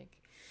 I think.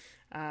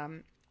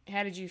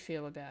 How did you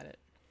feel about it?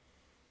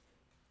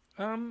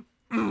 Out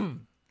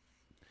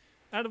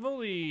of all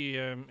the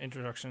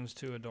introductions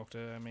to a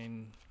Doctor, I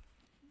mean,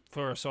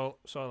 for a solo,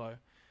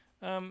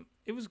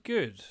 it was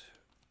good.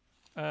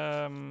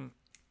 I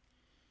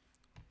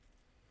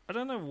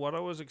don't know what I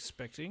was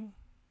expecting.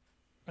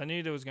 I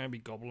knew there was going to be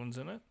goblins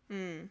in it.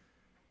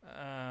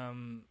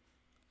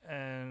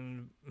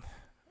 And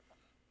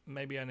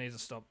maybe I need to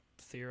stop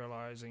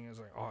theorizing. It's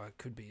like, it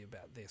could be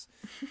about this,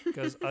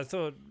 because I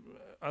thought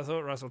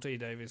Russell T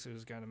Davies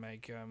was going to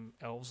make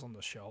elves on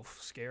the shelf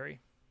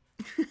scary.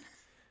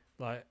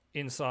 Like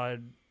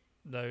inside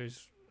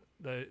those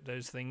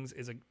things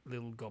is a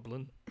little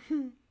goblin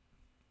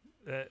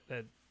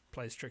that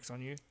plays tricks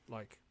on you,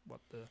 like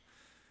what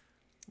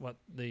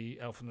the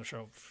elf on the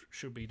shelf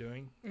should be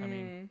doing. I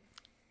mean,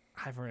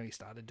 I haven't really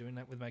started doing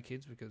that with my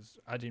kids because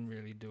I didn't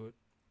really do it.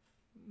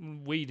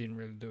 We didn't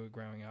really do it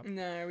growing up.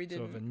 No, we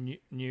didn't. Sort of a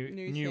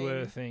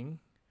newer thing.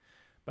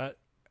 But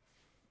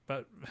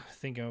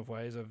thinking of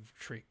ways of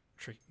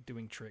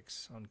doing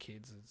tricks on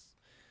kids is,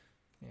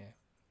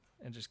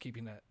 and just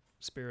keeping that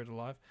spirit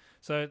alive.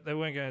 So they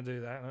weren't going to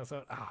do that, and I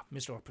thought,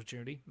 missed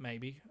opportunity,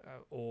 maybe,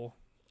 or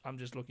I'm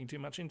just looking too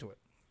much into it.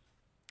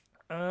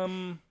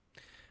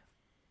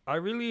 I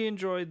really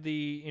enjoyed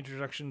the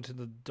introduction to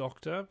the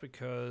Doctor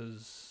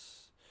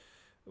because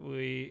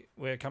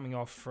we're coming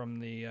off from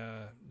the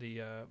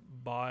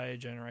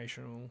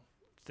bi-generational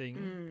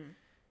thing,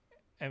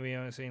 and we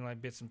only seen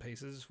like bits and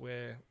pieces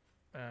where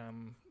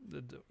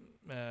the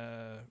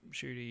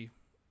Shooty.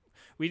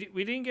 We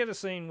didn't get a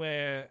scene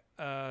where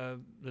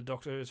the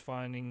Doctor is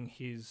finding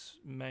his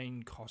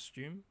main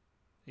costume,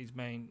 his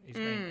main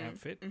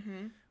outfit,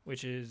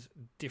 which is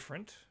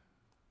different.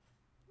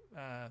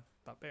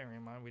 But bearing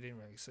in mind we didn't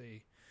really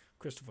see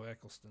Christopher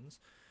Eccleston's,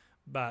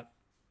 but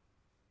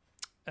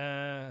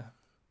you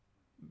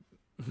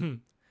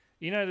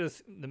know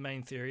the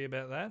main theory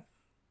about that,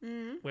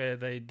 where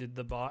they did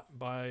the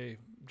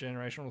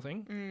bi-generational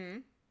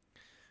thing,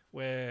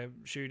 where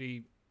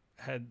Shooty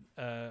had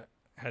the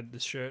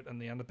shirt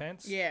and the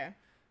underpants. Yeah.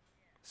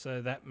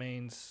 So that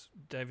means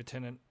David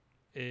Tennant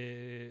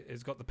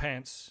has got the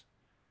pants,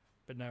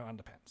 but no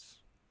underpants.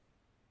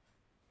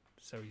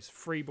 So he's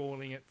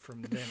freeballing it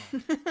from then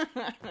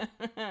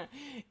on.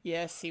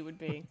 Yes, he would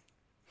be.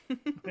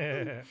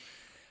 Yeah.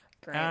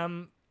 Great.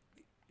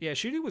 Yeah,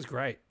 Shooty was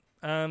great.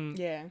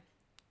 Yeah.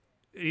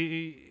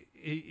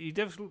 He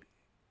definitely.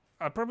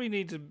 I probably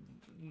need to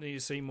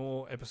see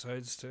more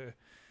episodes to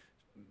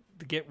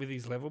get with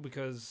his level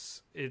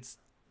because it's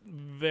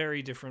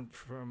very different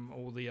from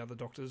all the other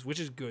Doctors, which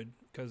is good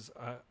because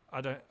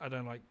I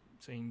don't like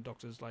seeing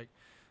Doctors like.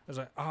 I was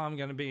like, I'm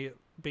going to be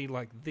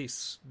like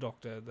this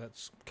Doctor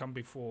that's come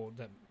before.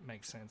 That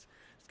makes sense.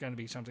 It's going to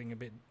be something a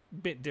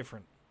bit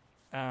different.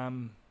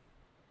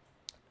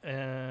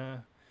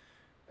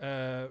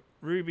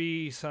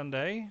 Ruby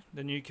Sunday,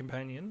 the new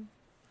companion,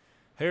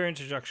 her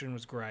introduction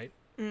was great.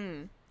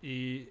 And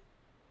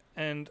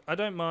I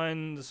don't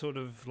mind the sort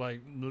of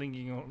like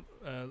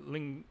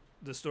the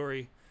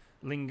story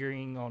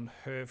lingering on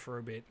her for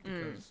a bit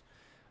because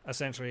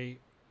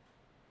essentially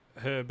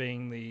her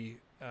being the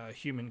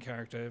human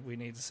character, we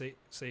need to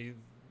see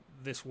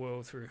this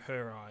world through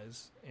her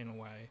eyes in a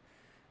way,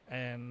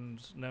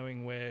 and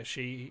knowing where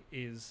she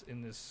is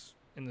in this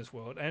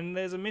world. And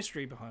there's a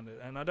mystery behind it,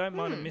 and I don't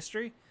mind a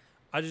mystery.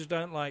 I just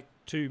don't like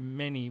too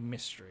many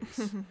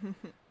mysteries.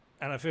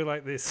 And I feel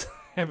like this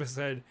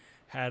episode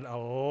had a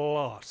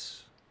lot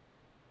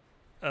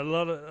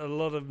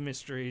of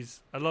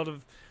mysteries, a lot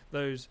of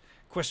those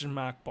question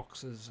mark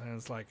boxes, and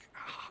it's like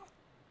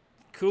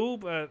cool,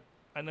 but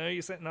I know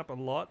you're setting up a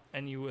lot,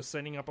 and you were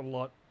setting up a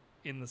lot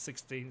in the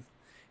 60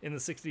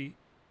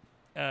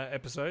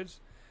 episodes,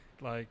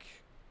 like,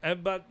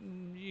 but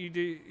you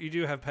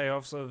do have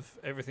payoffs of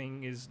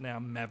everything is now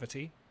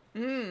Mavity.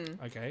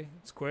 Okay,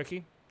 it's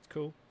quirky, it's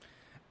cool,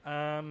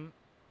 and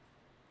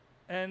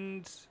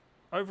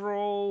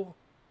overall,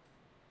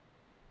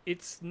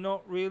 it's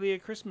not really a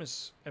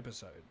Christmas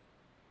episode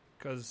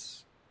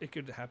because it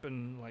could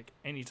happen like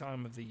any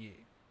time of the year.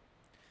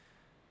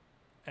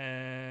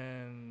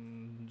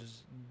 And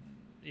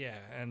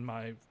and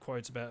my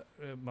quotes about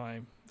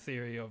my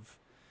theory of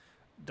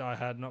Die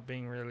Hard not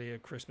being really a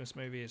Christmas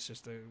movie, it's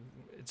just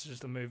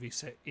a movie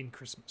set in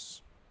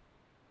Christmas.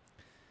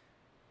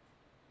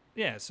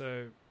 Yeah,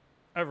 so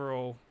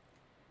overall,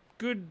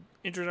 good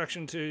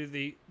introduction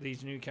to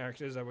these new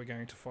characters that we're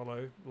going to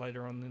follow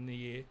later on in the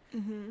year.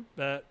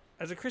 But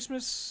as a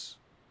Christmas,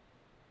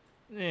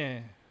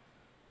 I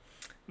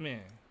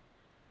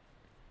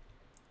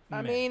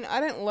mean, I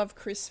don't love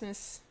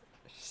Christmas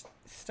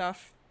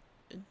stuff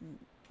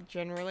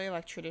generally,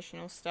 like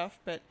traditional stuff,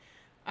 but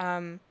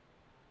I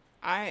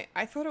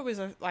thought it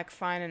was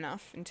fine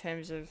enough in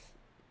terms of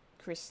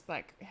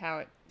how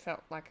it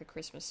felt like a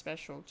Christmas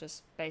special,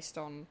 just based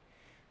on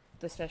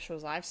the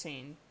specials I've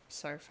seen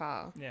so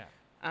far. Yeah.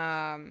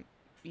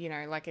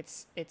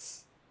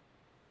 It's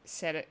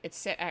set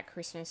at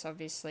Christmas,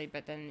 obviously,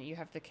 but then you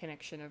have the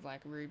connection of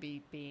like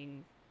Ruby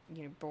being,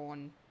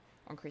 born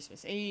on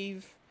Christmas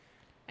Eve.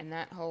 And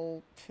that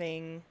whole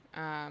thing,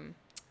 and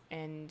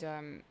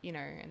then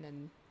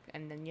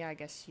I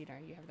guess you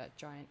have that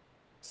giant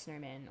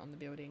snowman on the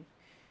building,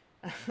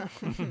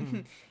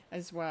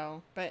 as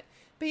well. But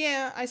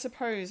yeah, I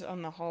suppose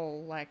on the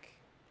whole, like,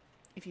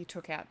 if you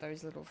took out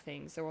those little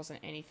things, there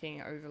wasn't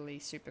anything overly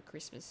super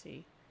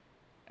Christmassy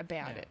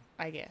about it.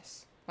 I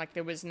guess like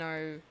there was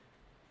no,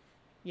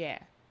 I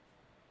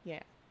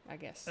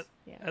guess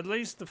At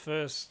least the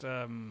first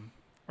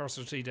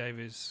Russell T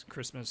Davies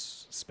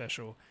Christmas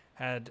special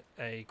had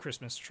a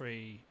Christmas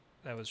tree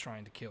that was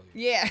trying to kill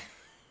you. Yeah.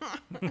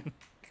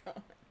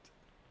 God.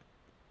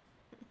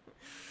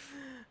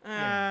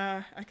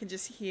 I can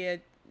just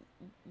hear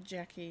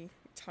Jackie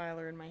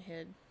Tyler in my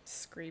head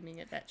screaming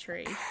at that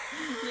tree.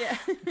 Yeah.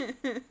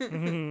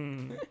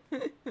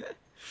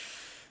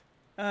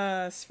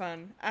 It's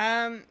fun.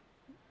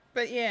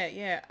 But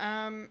yeah.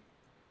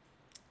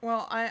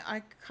 Well,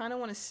 I kind of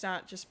want to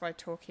start just by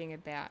talking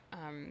about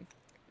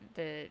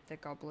the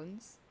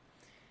goblins.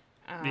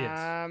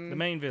 Yes, the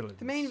main villains.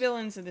 The main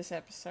villains of this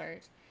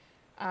episode.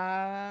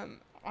 I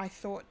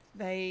thought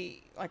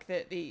they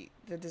the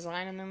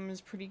design on them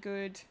was pretty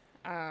good,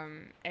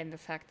 and the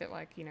fact that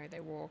they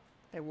wore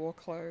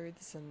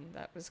clothes, and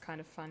that was kind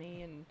of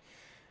funny, and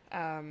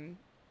and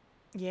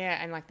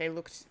they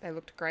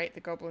looked great. The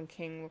Goblin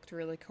King looked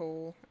really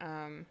cool.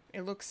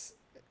 It looks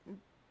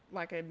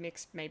like a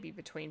mix maybe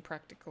between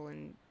practical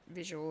and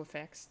visual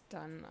effects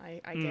done, I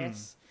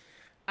guess.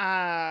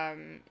 I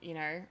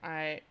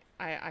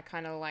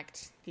kind of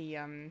liked the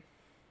I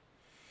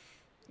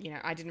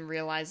didn't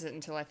realize it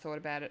until I thought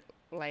about it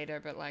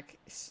later, but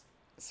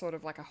sort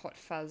of like a Hot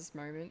Fuzz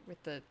moment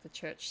with the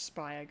church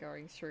spire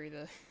going through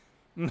the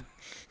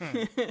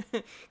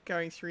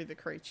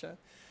creature.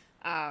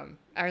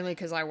 Only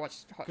because I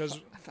watched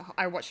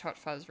Hot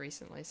Fuzz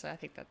recently, so I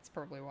think that's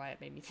probably why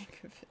it made me think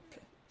of it.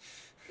 But.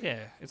 Yeah,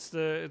 it's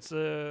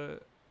the.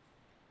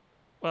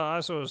 Well, I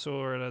sort of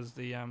saw it as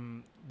the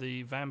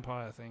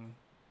vampire thing.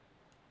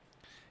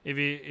 If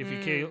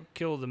you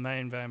kill the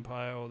main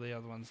vampire, all the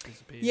other ones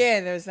disappear. Yeah,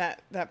 there was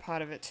that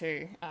part of it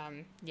too.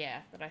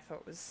 That I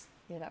thought was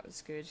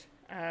good.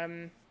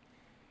 And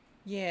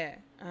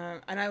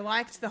I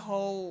liked the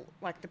whole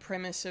the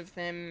premise of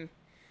them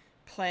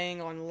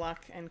playing on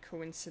luck and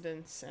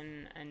coincidence,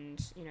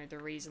 and the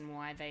reason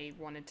why they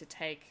wanted to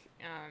take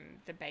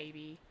the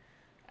baby.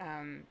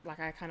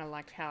 I kind of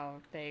liked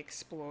how they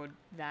explored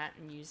that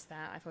and used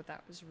that. I thought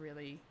that was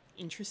really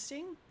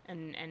interesting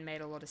and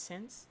made a lot of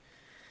sense.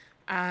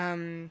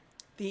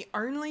 The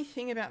only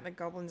thing about the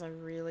goblins I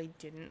really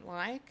didn't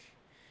like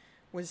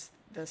was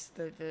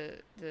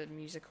the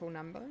musical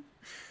number.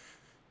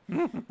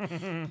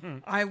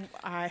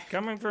 I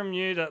coming from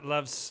you that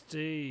loves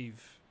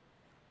Steve.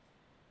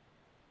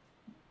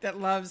 That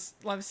loves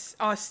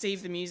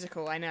Steve the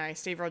musical. I know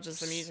Steve Rogers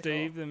the musical.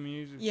 Steve the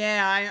musical.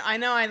 Yeah, I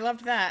know. I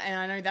loved that, and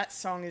I know that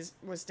song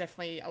was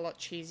definitely a lot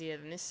cheesier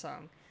than this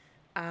song,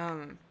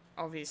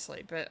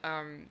 obviously. But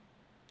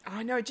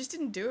I know it just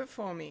didn't do it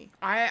for me.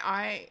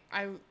 I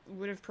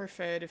would have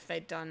preferred if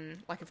they'd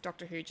done if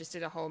Doctor Who just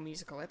did a whole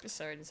musical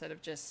episode instead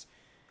of just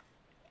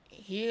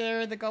here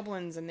are the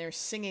goblins and they're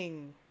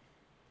singing.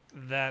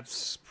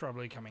 That's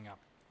probably coming up.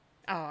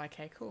 Oh,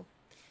 okay, cool.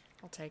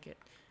 I'll take it.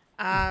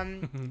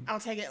 I'll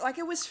take it.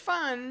 It was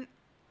fun.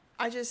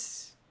 I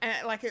just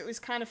it was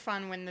kind of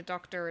fun when the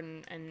Doctor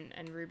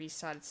and Ruby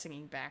started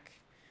singing back.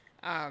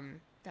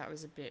 That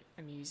was a bit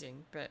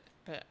amusing, but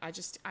I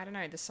don't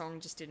know. The song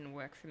just didn't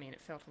work for me, and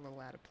it felt a little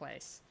out of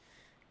place.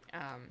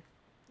 I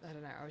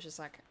don't know. I was just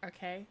like,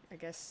 okay, I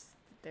guess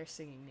they're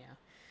singing now.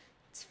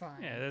 It's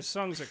fine. Yeah, there's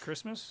songs at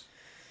Christmas.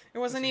 It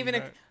wasn't even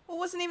a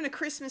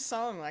Christmas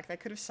song. They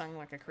could have sung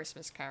a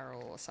Christmas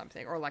carol or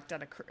something, or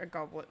done a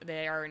Goblin,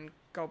 their own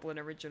Goblin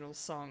original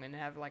song, and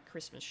have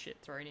Christmas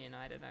shit thrown in.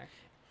 I don't know.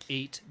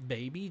 Eat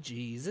baby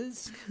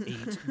Jesus.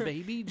 Eat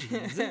baby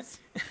Jesus.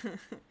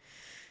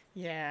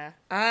 Yeah.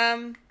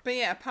 But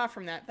yeah, apart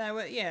from that, they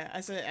were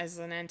as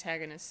an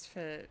antagonist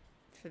for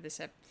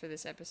this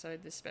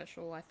episode, this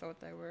special, I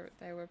thought they were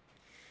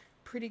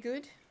pretty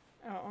good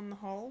on the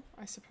whole,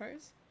 I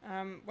suppose.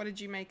 What did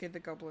you make of the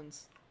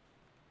goblins?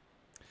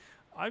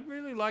 I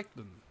really liked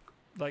them,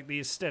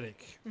 the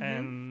aesthetic,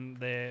 and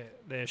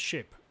their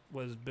ship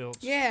was built.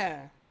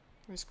 Yeah,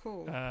 it was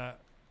cool.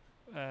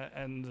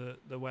 And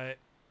the way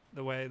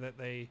that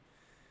they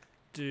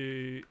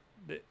do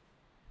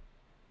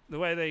the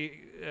way they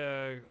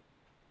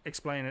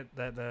explain it,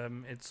 that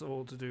it's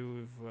all to do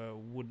with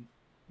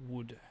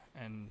wood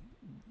and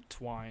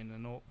twine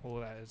and all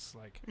that. It's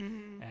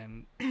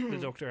and the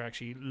Doctor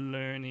actually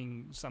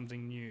learning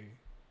something new.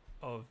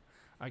 Of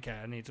okay,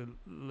 I need to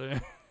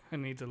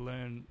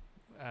learn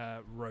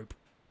rope.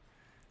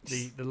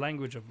 The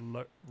language of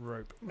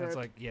rope. It's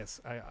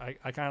yes, I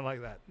kind of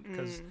like that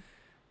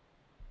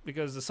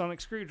because the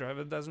sonic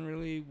screwdriver doesn't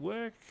really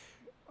work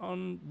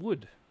on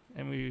wood,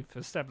 and we've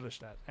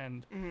established that.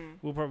 And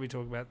we'll probably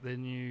talk about the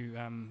new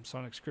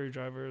sonic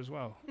screwdriver as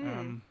well.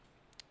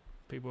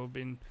 People have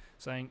been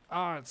saying,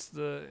 it's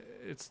the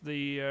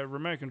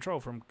remote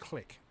control from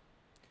Click.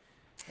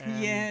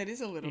 Yeah, it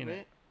is a little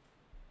bit.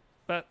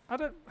 But I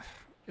don't.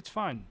 It's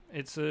fine.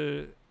 It's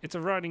a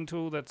writing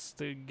tool that's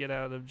the get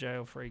out of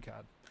jail free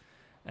card,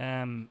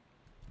 and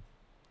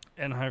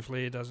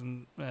hopefully it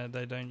doesn't.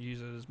 They don't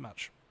use it as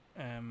much.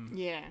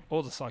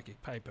 Or the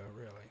psychic paper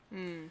really.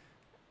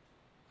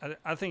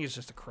 I think it's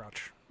just a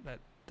crutch that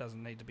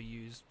doesn't need to be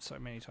used so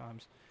many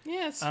times.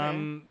 Yeah, that's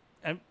fair.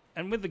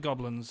 And with the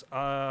goblins,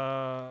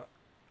 I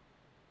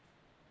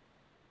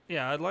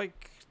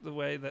like the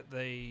way that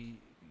they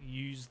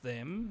use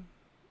them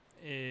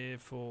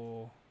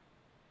for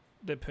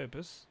their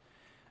purpose,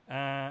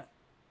 and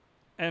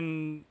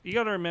you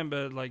got to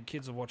remember,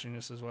 kids are watching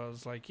this as well.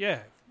 It's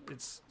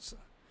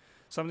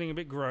it's something a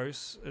bit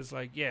gross. It's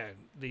like, yeah,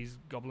 these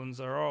goblins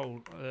are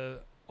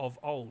of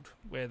old,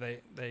 where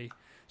they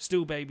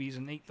steal babies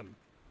and eat them.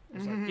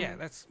 It's like, yeah,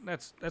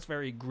 that's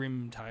very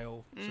grim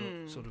tale,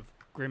 sort of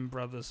Grimm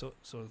Brothers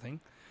sort of thing.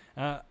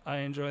 I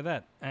enjoy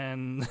that,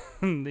 and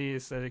the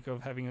aesthetic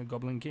of having a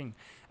Goblin King.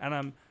 And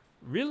I'm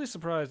really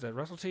surprised that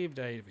Russell T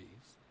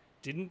Davies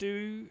didn't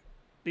do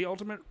the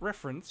ultimate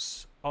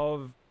reference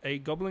of a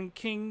Goblin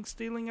King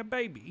stealing a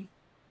baby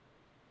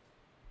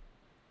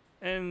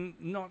and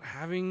not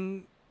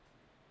having,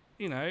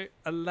 a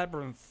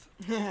labyrinth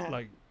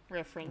like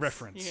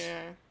reference.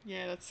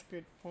 Yeah, that's a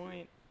good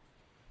point.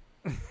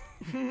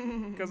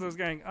 Because I was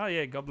going, oh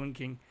yeah, Goblin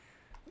King.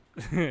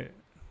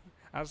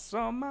 I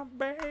saw my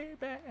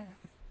baby.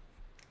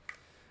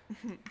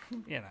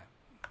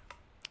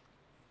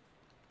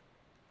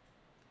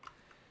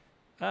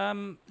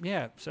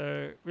 Yeah,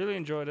 so really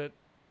enjoyed it.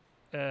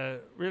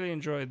 Really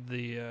enjoyed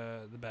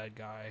the bad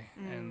guy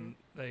and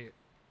the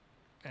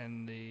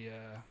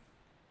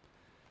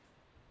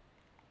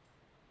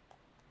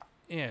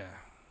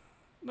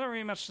not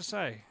really much to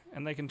say,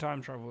 and they can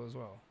time travel as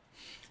well.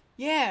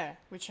 Yeah,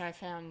 which I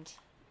found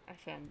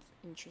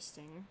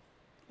interesting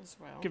as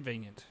well.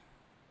 Convenient,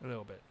 a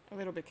little bit. A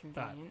little bit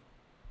convenient,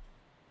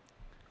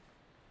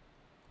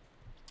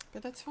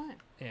 but that's fine.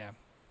 Yeah,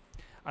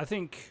 I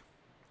think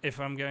if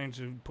I'm going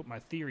to put my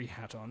theory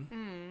hat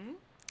on,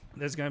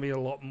 there's going to be a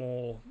lot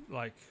more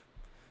like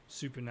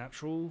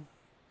supernatural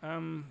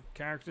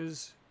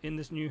characters in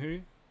this new Who.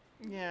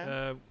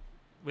 Yeah.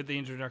 With the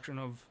introduction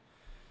of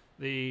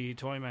the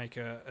toy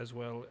maker as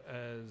well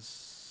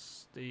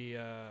as the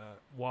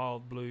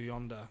wild blue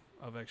yonder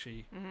of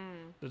actually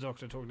the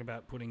Doctor talking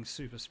about putting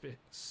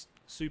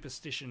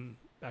superstition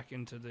back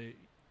into the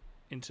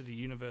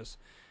universe,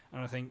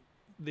 and I think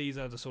these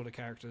are the sort of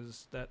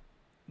characters that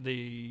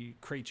the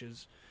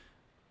creatures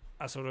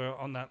are sort of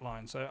on that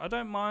line. So I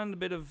don't mind a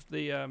bit of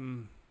the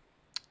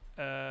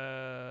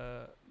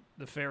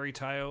fairy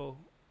tale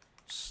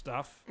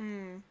stuff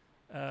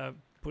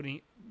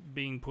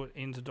being put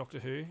into Doctor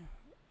Who.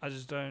 I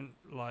just don't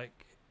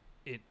like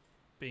it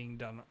being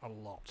done a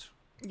lot.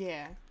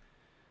 Yeah.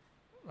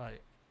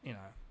 Like,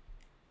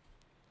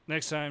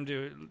 next time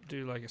do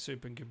like a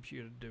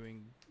supercomputer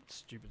doing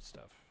stupid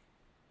stuff.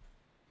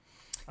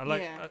 I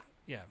like,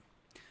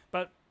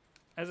 but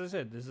as I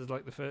said, this is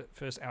like the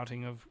first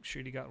outing of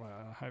Shooty Gutler.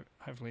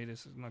 Hopefully,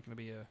 this is not going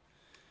to be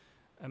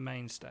a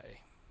mainstay.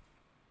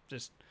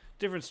 Just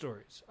different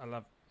stories. I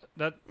love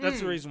that. That's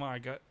the reason why I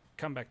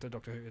come back to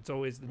Doctor Who. It's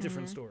always the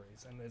different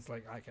stories, and it's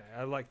like, okay,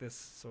 I like this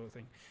sort of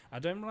thing. I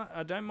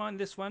don't mind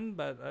this one,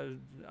 but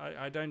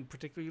I don't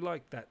particularly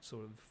like that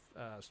sort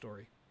of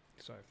story.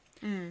 So,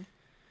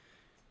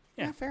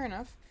 yeah, fair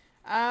enough.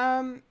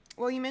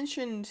 Well, you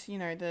mentioned,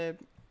 the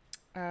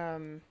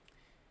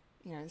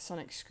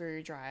sonic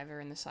screwdriver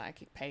and the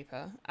psychic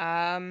paper.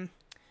 I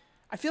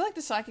feel like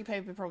the psychic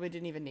paper probably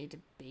didn't even need to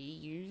be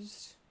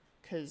used,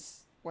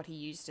 because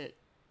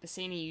the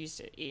scene he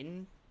used it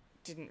in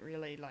didn't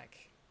really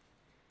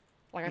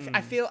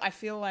I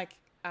feel like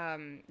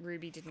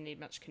Ruby didn't need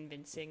much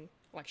convincing.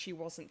 Like, she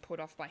wasn't put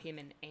off by him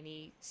in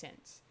any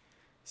sense.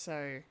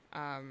 So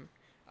I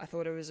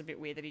thought it was a bit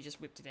weird that he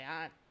just whipped it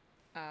out.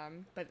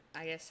 But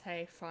I guess,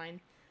 hey, fine.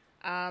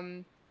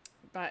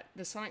 But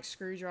the sonic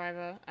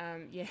screwdriver,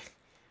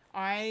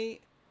 I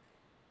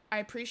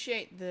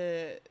appreciate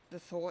the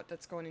thought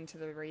that's gone into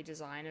the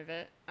redesign of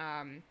it.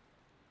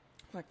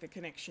 Like the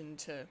connection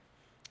to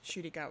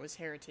Shooty Gutler's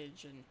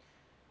heritage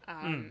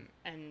and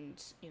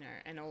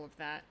all of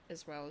that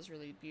as well is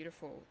really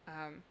beautiful.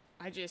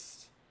 I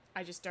just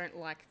don't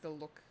like the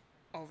look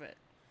of it,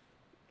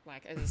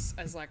 like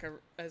as like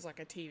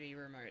a TV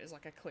remote, as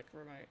like a click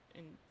remote,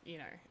 and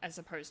as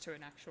opposed to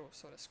an actual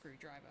sort of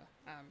screwdriver.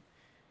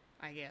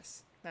 I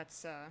guess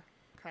that's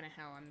kind of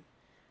how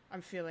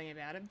I'm feeling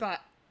about it,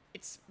 but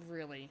it's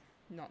really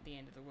not the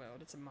end of the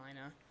world. It's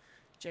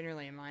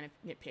generally a minor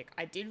nitpick.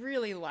 I did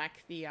really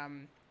like the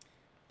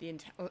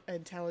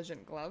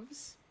intelligent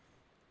gloves.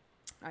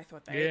 I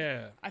thought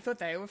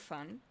they were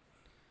fun.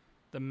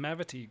 The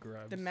Mavity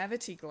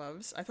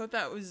gloves. I thought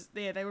that was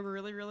they were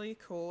really, really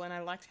cool, and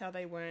I liked how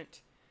they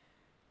weren't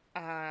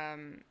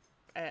an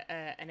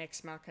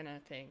Ex Machina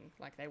thing.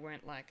 Like, they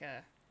weren't like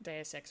a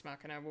Deus Ex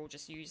Machina, we'll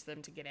just use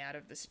them to get out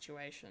of the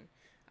situation.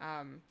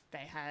 They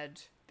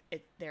had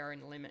their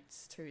own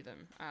limits to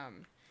them.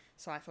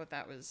 So I thought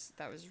that was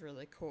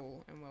really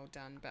cool and well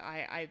done. But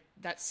I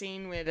that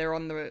scene where they're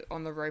on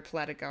the rope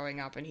ladder going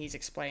up and he's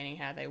explaining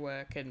how they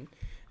work and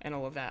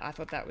all of that, I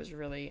thought that was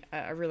really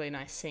a really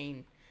nice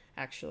scene,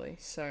 actually.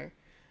 So,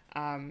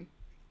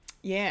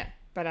 yeah.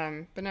 But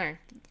no,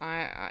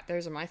 I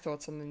those are my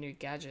thoughts on the new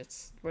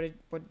gadgets.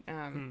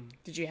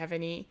 Did you have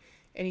any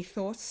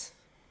thoughts?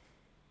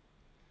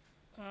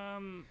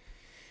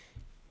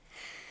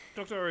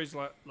 Doctor always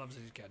loves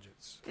his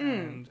gadgets,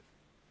 and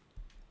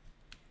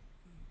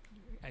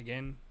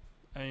again,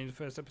 only the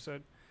first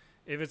episode.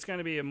 If it's going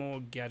to be a more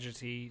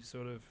gadgety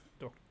sort of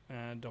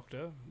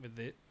Doctor with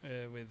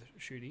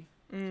Shooty,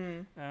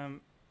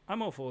 I'm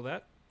all for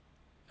that.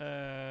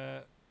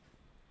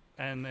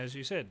 And as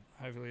you said,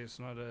 hopefully it's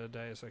not a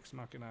Deus Ex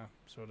Machina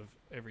sort of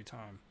every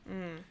time.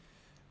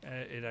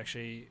 It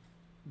actually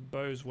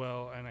bows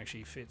well and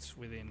actually fits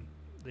within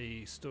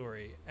the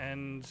story,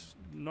 and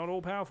not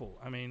all powerful.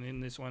 I mean, in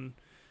this one,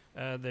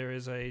 there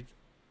is a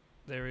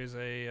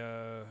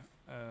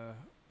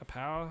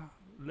power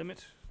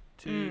limit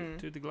to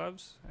the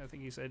gloves. I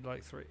think he said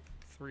like 3%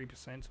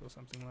 or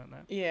something like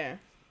that. Yeah.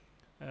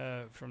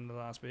 From the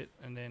last bit,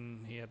 and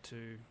then he had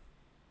to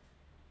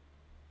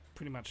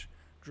pretty much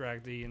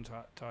drag the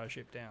entire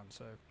ship down.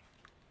 So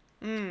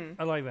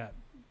I like that.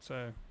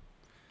 So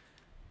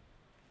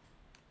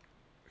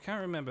I can't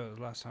remember the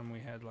last time we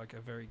had like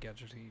a very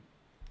gadgety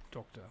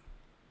doctor.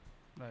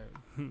 No,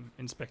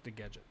 Inspector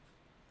Gadget.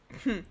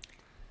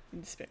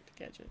 Inspector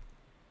Gadget.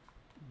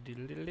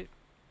 Diddle-diddle-it.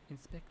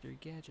 Inspector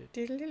Gadget.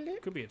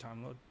 Diddle-diddle-it. Could be a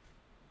Time Lord.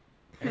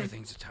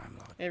 Everything's a Time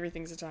Lord.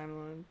 Everything's a Time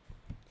Lord.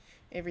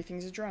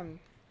 Everything's a drum.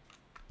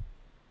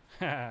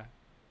 I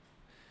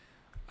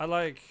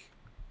like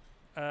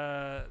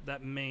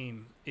that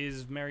meme.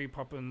 Is Mary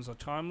Poppins a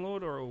Time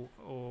Lord or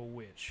a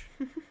witch?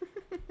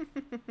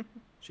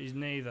 She's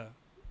neither.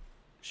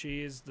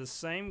 She is the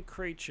same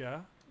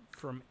creature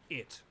from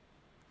It.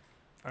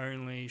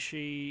 Only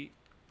she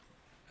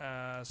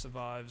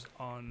survives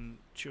on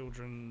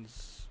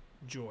children's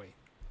joy.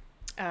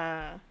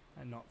 And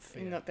not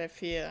fear. Not their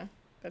fear.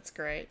 That's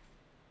great.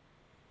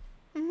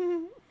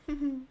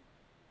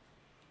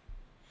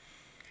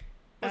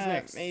 What's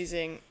next?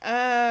 Amazing.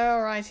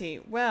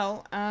 Alrighty.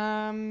 Well,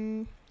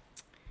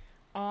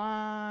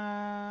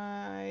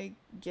 I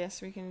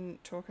guess we can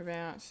talk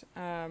about.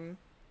 I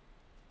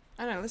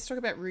don't know. Let's talk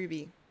about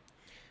Ruby.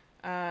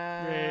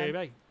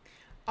 Ruby.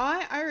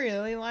 I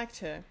really liked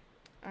her.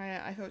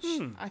 I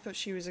thought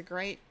she was a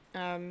great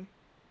a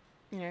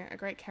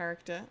great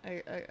character,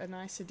 a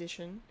nice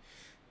addition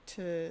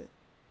to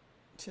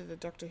the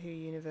Doctor Who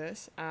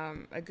universe.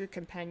 A good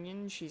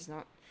companion. She's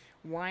not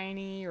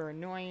whiny or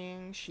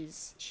annoying.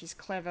 She's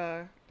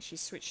clever.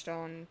 She's switched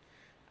on.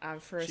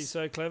 She's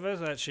so clever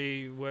that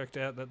she worked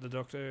out that the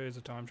Doctor is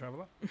a time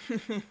traveler.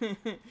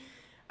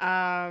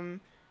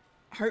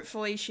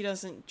 Hopefully she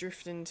doesn't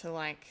drift into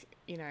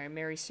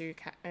Mary Sue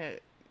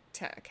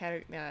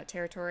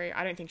territory.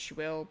 I don't think she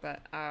will, but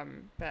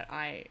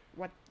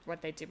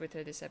what they did with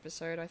her this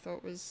episode I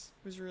thought was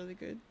really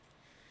good.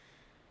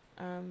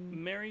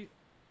 Mary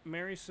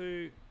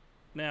Sue.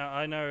 Now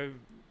I know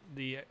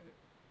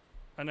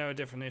a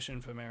definition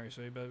for Mary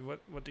Sue, but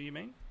what do you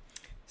mean?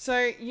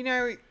 So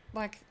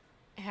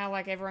how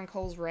everyone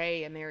calls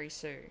Ray a Mary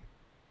Sue.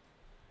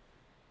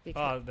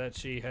 Because that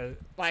she has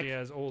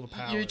all the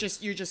powers.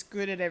 You're just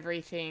good at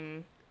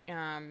everything.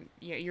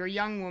 You're a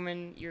young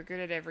woman. You're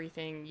good at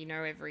everything. You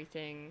know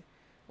everything.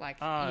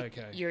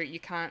 Okay. You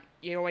can't.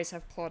 You always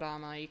have plot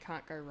armor. You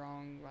can't go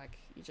wrong.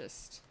 You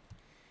just.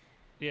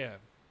 Yeah.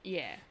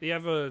 Yeah. The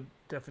other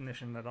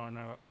definition that I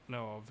know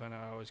of, and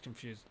I always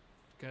confuse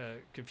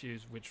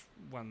which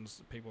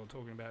ones people are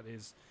talking about,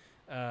 is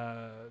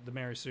the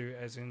Mary Sue,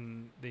 as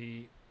in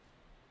the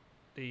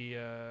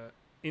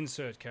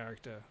insert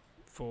character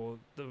for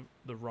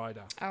the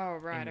writer. Oh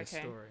right, in this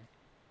okay. Story.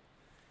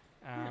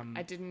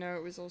 I didn't know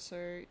it was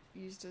also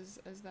used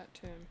as that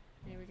term.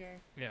 Here we go.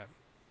 Yeah.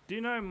 Do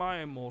you know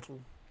My Immortal?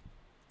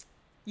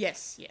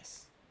 Yes.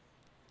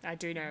 I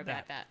do know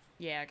about that.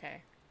 Yeah,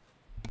 okay.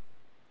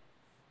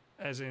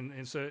 As in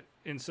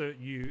insert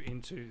you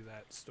into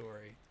that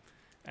story,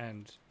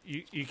 and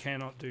you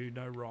cannot do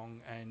no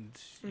wrong, and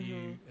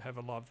you have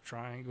a love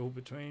triangle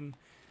between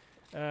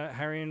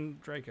Harry and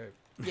Draco.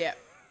 Yeah.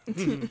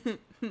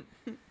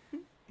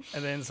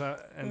 And then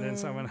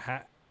someone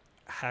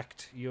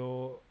hacked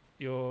your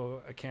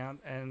account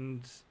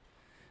and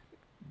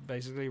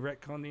basically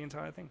retconned the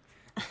entire thing.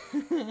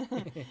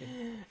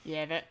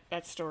 Yeah,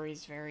 that story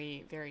is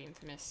very, very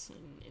infamous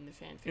in the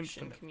fan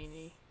fiction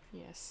community.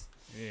 Yes.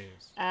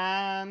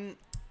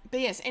 But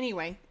yes.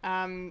 Anyway.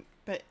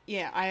 But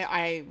yeah,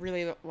 I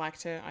really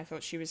liked her. I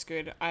thought she was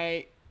good.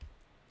 I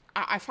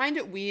find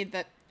it weird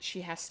that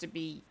she has to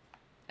be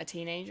a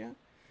teenager.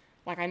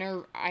 I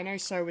know.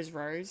 So was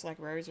Rose.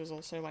 Rose was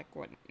also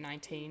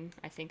 19,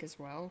 I think, as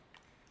well.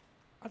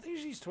 I think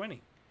she's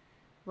 20.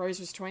 Rose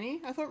was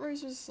 20. I thought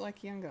Rose was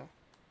younger.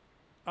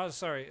 Oh,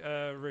 sorry,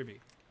 Ruby.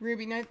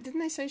 Ruby, no, didn't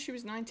they say she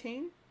was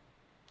 19?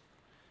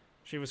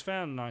 She was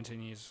found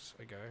 19 years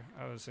ago.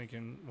 I was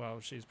thinking, well,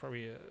 she's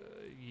probably a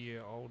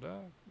year older,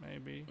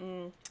 maybe.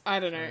 I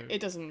don't know.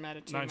 It doesn't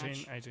matter too 19,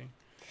 much. 18.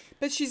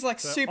 But she's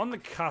super on the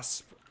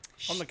cusp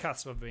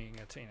of being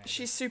a teenager.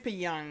 She's super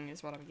young,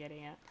 is what I'm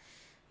getting at.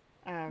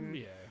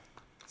 Yeah.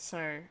 So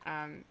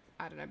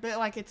I don't know,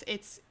 but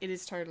it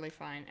is totally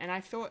fine. And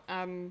I thought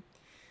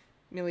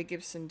Millie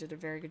Gibson did a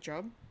very good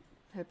job.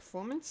 Her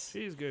performance.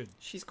 She is good.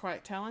 She's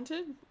quite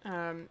talented.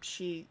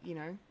 She,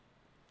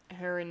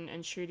 her and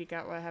Ncuti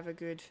Gatwa have a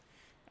good,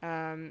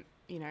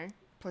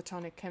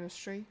 platonic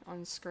chemistry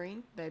on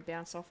screen. They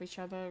bounce off each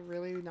other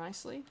really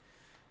nicely.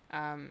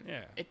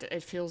 Yeah.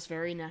 It feels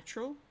very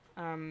natural.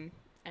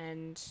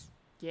 And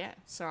yeah,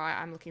 so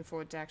I'm looking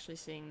forward to actually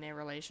seeing their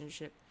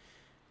relationship,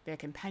 their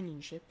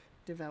companionship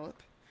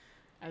develop.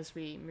 as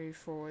we move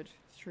forward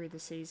through the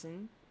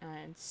season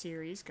and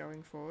series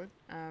going forward.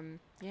 I'm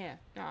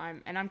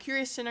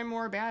curious to know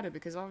more about her,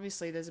 because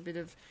obviously there's a bit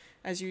of,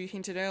 as you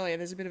hinted earlier,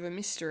 there's a bit of a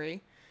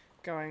mystery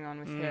going on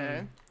with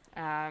her,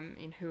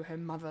 in who her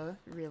mother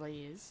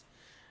really is.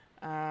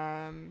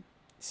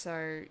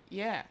 So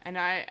yeah, and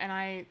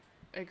I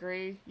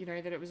agree,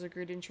 that it was a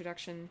good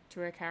introduction to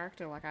her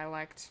character. Like, I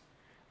liked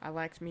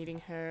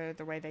meeting her,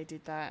 the way they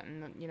did that,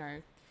 and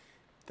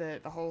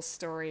the whole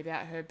story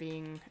about her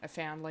being a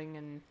foundling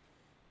and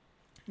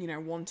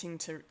wanting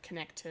to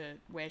connect to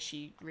where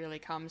she really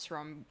comes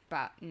from,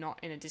 but not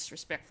in a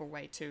disrespectful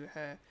way to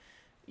her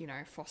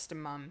foster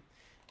mum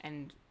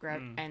and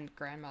and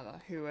grandmother,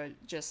 who are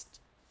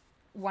just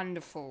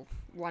wonderful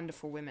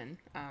women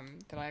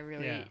that I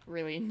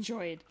really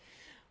enjoyed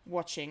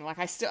watching. Like,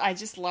 I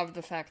just love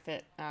the fact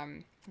that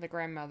the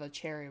grandmother,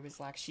 Cherry, was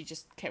like, she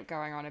just kept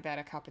going on about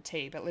a cup of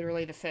tea, but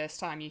literally the first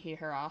time you hear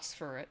her ask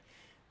for it,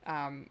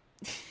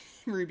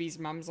 Ruby's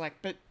mum's like,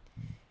 but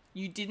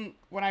you didn't,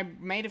 when I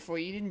made it for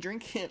you, you didn't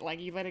drink it, like,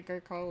 you let it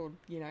go cold,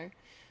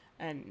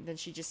 and then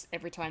she just,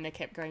 every time they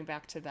kept going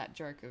back to that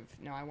joke of,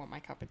 no, I want my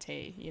cup of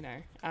tea,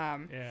 it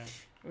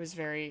was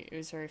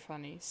very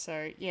funny.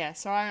 So yeah,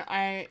 so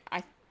I'm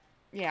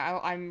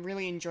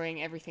really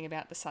enjoying everything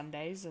about the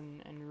Sundays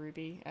and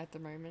Ruby at the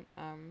moment.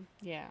 I'm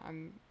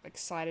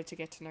excited to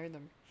get to know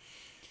them.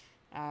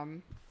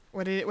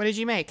 What did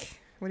you make?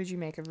 What did you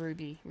make of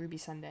Ruby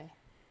Sunday?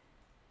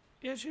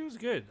 Yeah, she was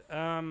good.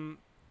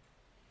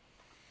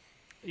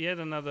 Yet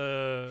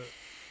another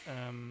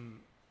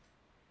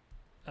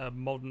a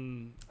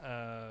modern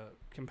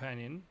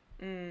companion.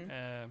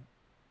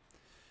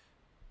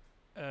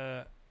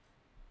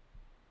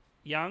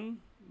 Young,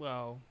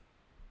 well,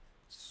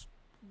 it's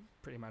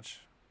pretty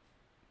much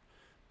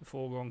the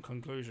foregone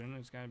conclusion.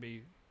 It's going to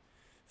be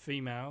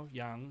female,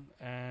 young,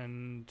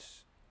 and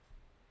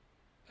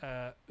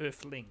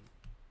earthling,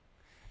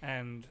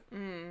 and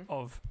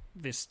of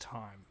this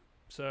time.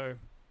 So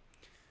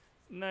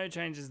no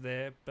changes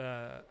there,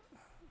 but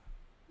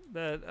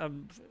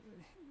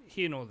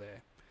here nor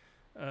there.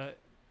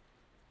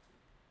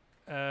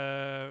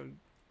 A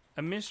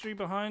mystery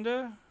behind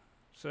her.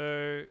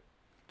 So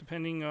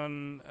depending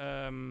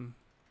on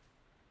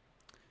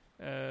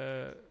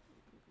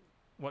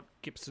what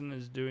Gibson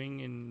is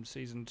doing in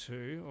season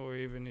 2, or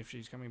even if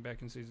she's coming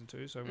back in season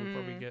 2, so we'll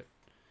probably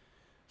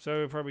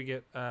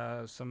get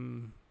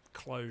some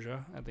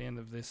closure at the end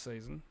of this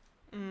season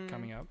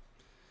coming up.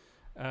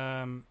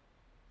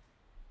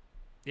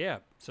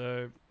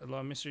 So a lot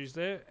of mysteries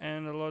there,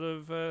 and a lot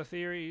of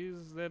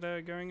theories that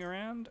are going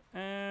around,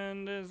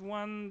 and there's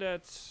one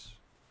that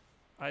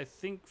I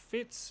think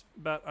fits,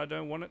 but I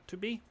don't want it to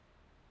be.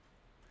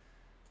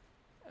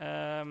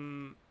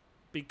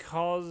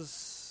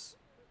 Because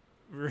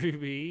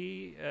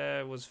Ruby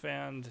was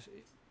found,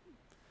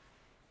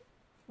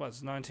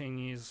 it's 19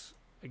 years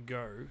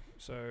ago,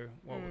 so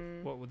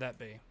what would that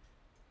be?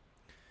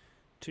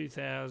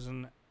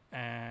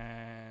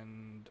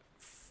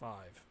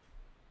 2005.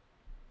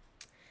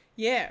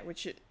 Yeah,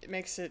 which it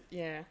makes it,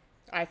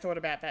 I thought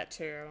about that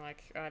too. I'm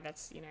like,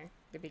 that's,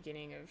 the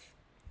beginning of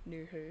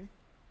New Who.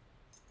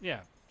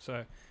 Yeah,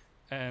 so,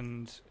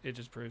 and it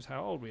just proves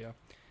how old we are.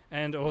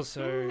 And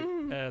also,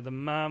 the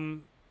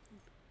mum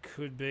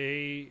could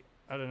be,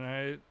 I don't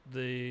know,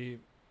 the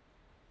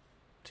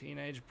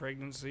teenage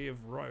pregnancy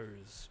of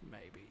Rose,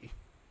 maybe.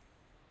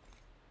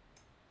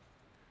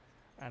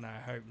 And I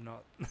hope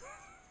not.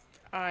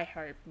 I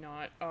hope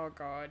not. Oh,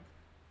 God.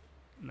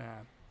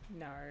 Nah.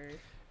 No.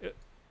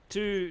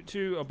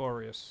 Too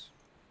laborious.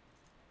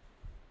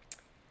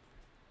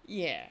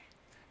 Yeah.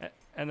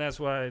 And that's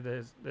why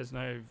there's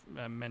no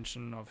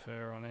mention of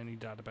her on any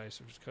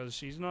database, because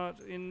she's not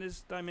in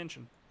this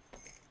dimension.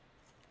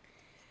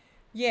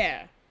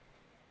 Yeah.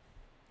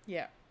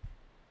 Yeah.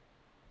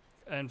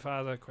 And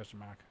father, question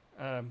mark.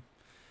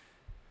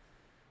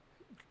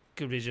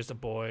 Could be just a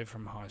boy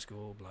from high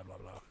school, blah, blah,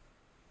 blah.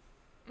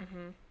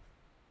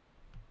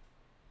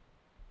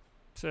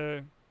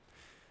 So.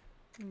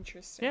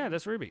 Interesting. Yeah,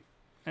 that's Ruby.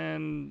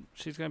 And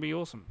she's going to be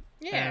awesome.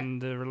 Yeah.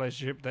 And the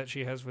relationship that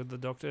she has with the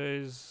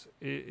Doctor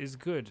is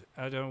good.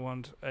 I don't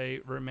want a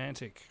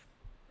romantic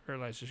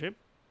relationship.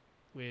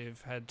 We've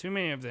had too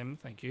many of them,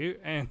 thank you,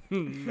 and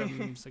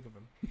I'm sick of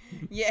them.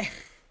 Yeah.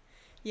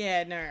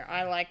 Yeah, no,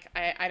 I like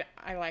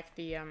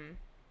the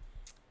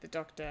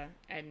Doctor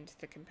and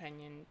the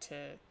companion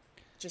to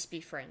just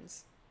be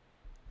friends.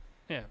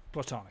 Yeah,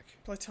 platonic.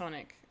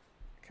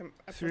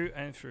 Through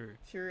and through.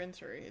 Through and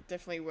through. It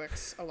definitely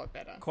works a lot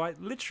better.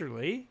 Quite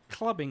literally,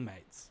 clubbing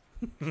mates.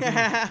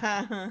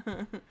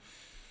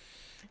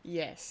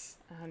 Yes,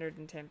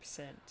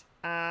 110%.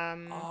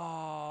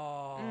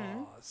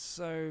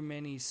 So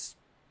many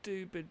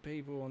stupid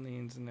people on the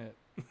internet.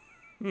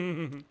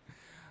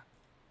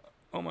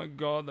 Oh my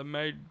God, they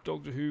made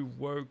Doctor Who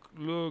woke.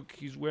 Look,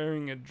 he's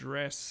wearing a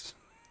dress.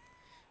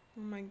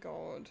 Oh my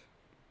God.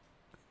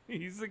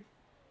 He's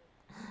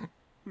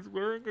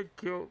wearing a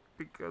kilt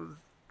because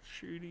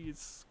Shooty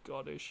is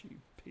Scottish, you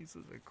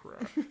pieces of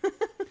crap.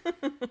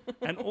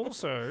 And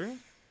also,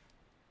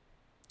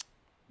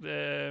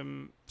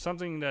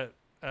 something that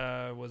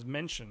was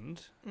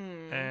mentioned,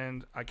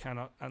 and I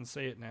cannot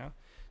unsee it now.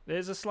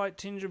 There's a slight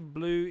tinge of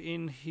blue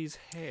in his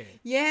hair.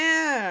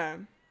 Yeah,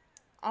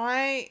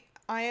 I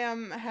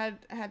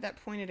had that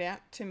pointed out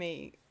to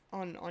me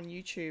on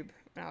YouTube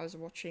when I was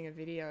watching a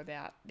video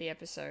about the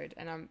episode,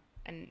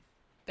 and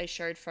they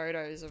showed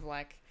photos of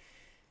like,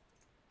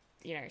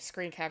 you know,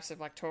 screen caps of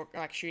like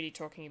Shooty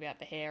talking about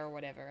the hair or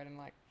whatever, and I'm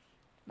like,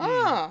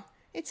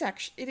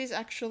 it is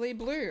actually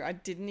blue. I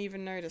didn't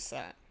even notice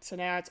that. So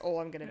now it's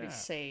all I'm going to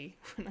see.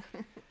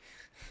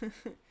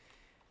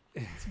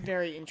 It's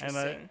very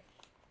interesting.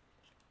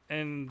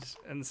 And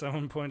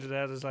someone pointed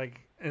out is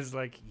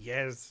like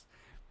yes,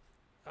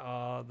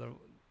 the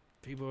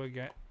people are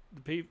going,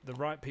 the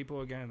right people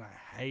are going to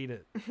hate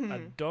it. A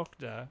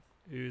doctor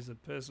who is a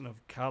person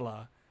of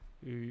color,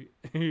 who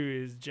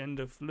is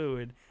gender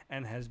fluid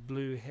and has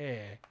blue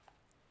hair.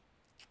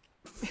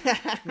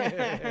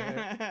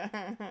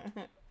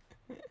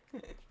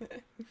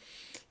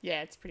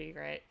 Yeah, it's pretty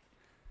great.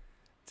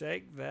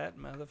 Take that,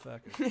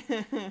 motherfucker.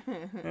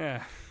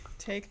 Yeah.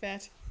 Take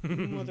that,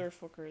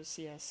 motherfuckers.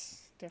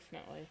 Yes,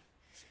 definitely.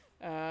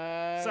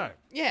 So,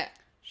 yeah.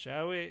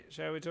 Shall we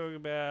talk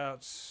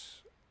about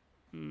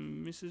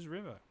Mrs.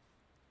 River?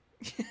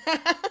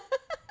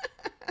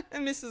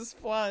 Mrs.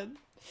 Flood.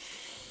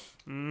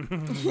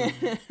 Mrs.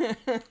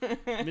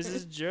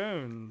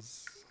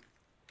 Jones.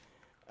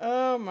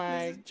 Oh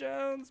my.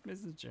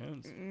 Mrs.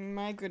 Jones.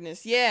 My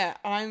goodness. Yeah,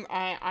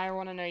 I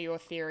want to know your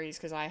theories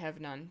because I have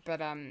none.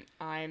 But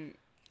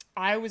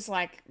I was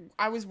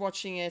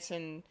watching it,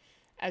 and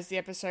as the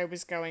episode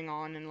was going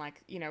on, and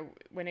like, you know,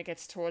 when it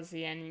gets towards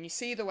the end and you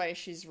see the way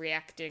she's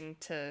reacting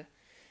to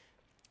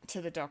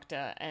the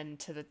Doctor and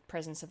to the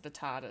presence of the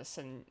TARDIS,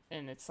 and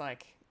it's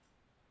like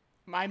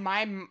my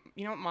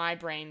you know what my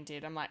brain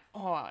did? I'm like,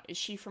 oh, is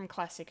she from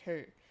Classic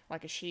Who?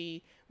 Like, was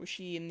she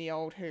in the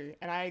old Who?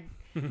 And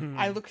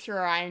I looked through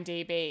her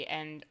IMDb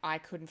and I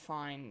couldn't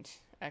find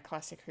a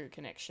Classic Who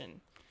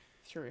connection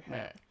through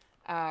her.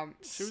 Yeah.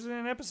 She was in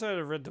an episode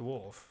of Red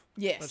Dwarf.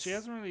 Yes. But she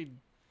hasn't really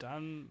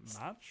done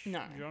much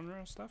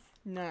genre stuff.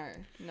 No.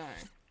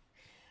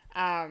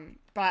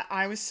 But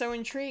I was so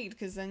intrigued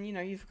because then, you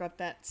know, you've got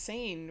that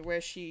scene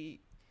where she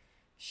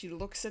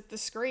looks at the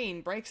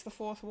screen, breaks the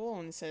fourth wall,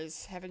 and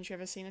says, "Haven't you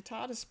ever seen a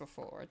TARDIS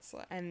before?" It's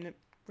like, and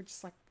we're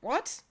just like,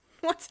 what?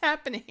 What's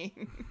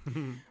happening?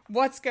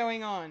 What's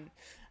going on?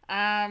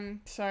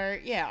 So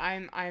yeah,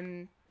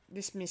 I'm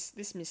this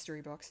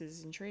mystery box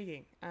is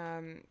intriguing.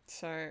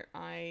 So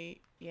I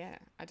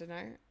don't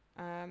know.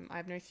 I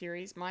have no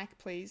theories. Mike,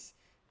 please,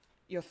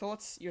 your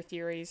thoughts, your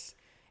theories,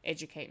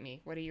 educate me.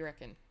 What do you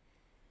reckon?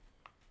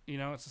 You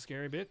know, it's a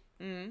scary bit.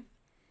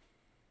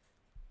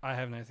 I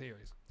have no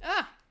theories.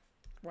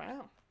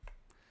 Wow.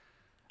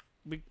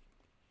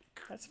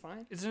 That's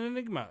fine. It's an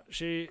enigma.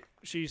 She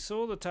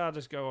saw the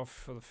TARDIS go off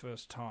for the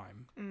first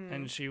time,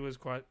 and she was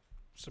quite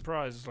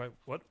surprised. It's like,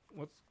 what's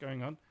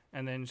going on?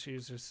 And then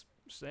she's just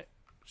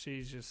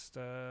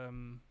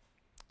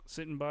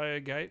sitting by her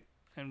gate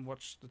and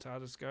watched the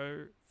TARDIS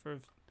go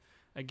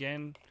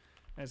again,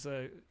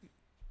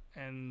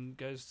 and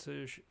goes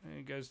to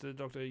the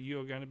Doctor.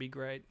 "You're going to be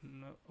great,"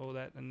 and all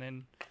that,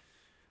 and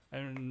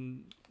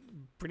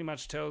pretty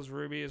much tells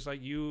Ruby, "It's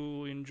like,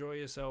 you enjoy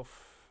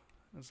yourself."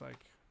 It's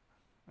like,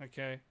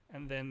 okay,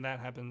 and then that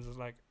happens. It's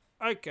like,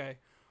 okay,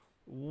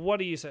 what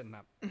are you setting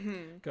up?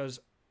 Because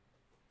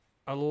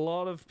a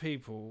lot of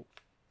people,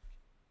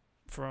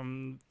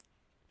 from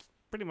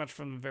pretty much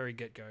from the very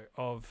get-go,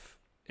 of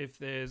if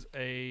there's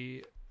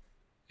a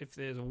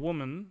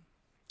woman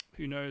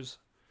who knows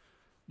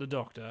the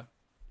Doctor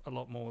a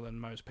lot more than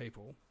most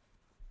people's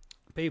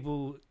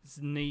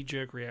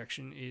knee-jerk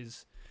reaction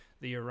is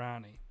the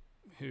Irani,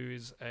 who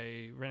is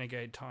a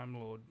renegade Time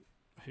Lord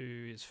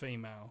who is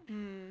female.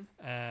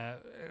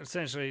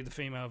 Essentially the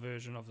female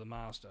version of the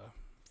Master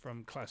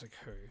from Classic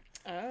Who.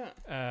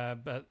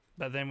 But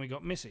then we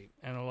got Missy,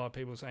 and a lot of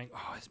people are saying,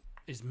 "Oh,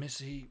 is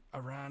Missy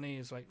Irani?"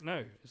 It's like,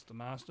 no, it's the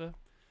Master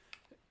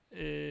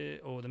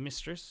or the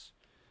Mistress,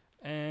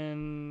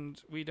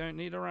 and we don't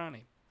need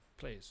Irani,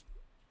 please,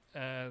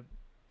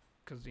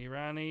 because the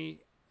Irani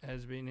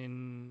has been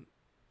in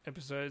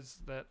episodes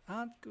that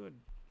aren't good.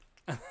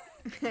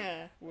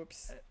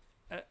 Whoops.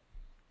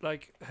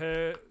 Like,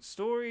 her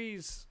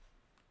stories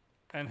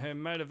and her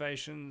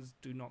motivations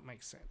do not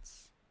make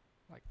sense,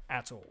 like,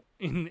 at all,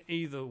 in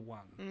either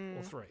one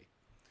or three.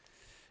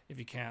 If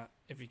you count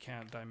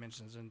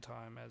Dimensions in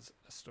Time as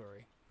a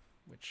story,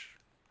 which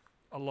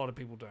a lot of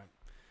people don't.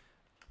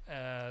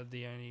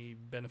 The only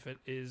benefit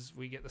is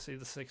we get to see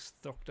the Sixth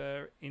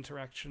Doctor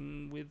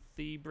interaction with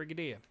the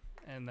Brigadier,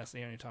 and that's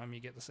the only time you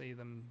get to see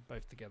them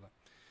both together.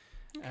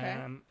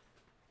 Okay.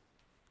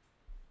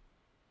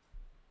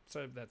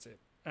 So that's it.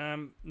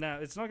 No,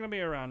 it's not going to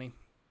be Irani.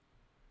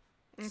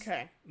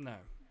 Okay. No,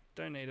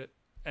 don't need it.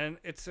 And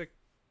it's a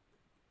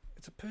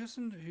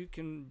person who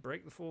can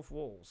break the fourth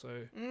wall.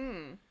 So,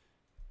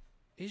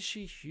 is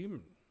she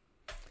human?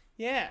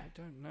 Yeah. I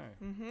don't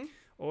know.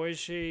 Or is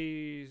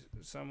she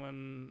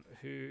someone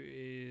who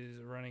is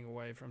running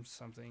away from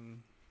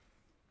something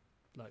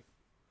like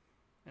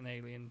an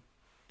alien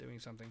doing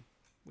something.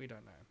 We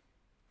don't know.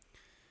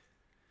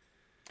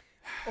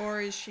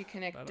 Or is she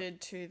connected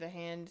to the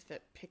hand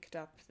that picked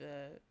up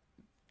the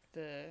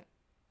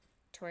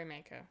toy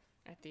maker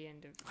at the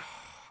end of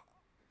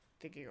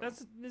the giggle?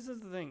 This is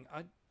the thing.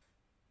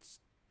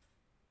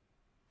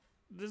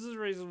 This is the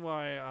reason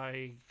why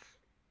I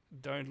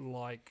don't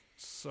like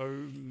so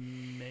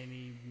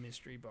many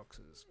mystery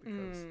boxes,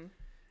 because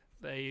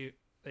they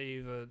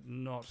either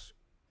not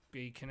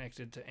be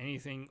connected to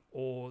anything,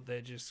 or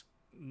they're just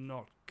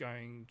not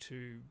going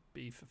to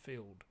be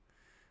fulfilled.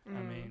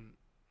 I mean,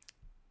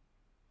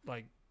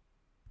 like,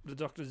 the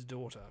Doctor's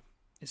daughter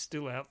is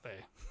still out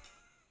there.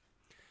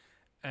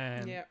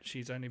 And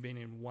she's only been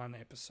in one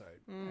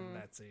episode, and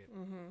that's it.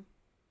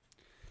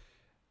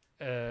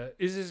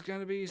 Is this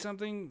going to be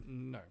something?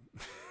 No.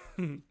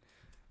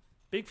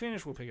 Big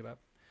Finish will pick it up.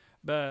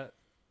 But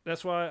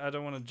that's why I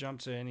don't want to jump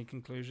to any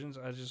conclusions.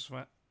 I just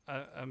want...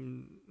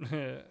 I'm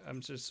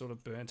just sort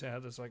of burnt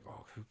out. It's like,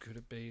 oh, who could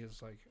it be?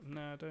 It's like,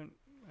 no, I don't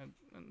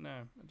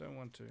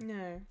want to.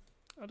 No.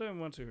 I don't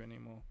want to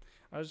anymore.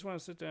 I just want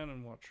to sit down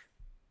and watch.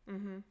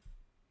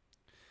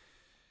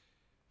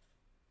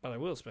 But I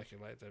will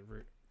speculate that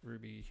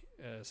Ruby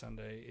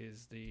Sunday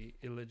is the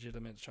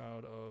illegitimate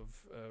child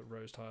of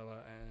Rose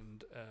Tyler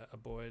and a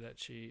boy that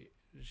she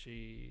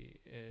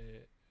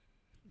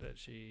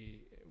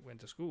went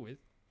to school with.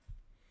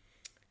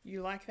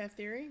 You like that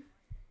theory?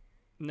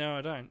 No,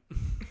 I don't.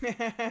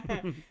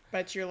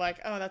 But you're like,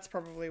 oh, that's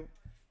probably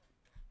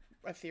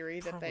a theory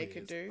that they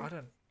could do. I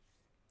don't.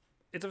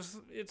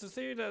 It's a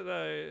theory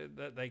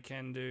that they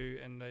can do,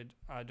 and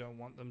I don't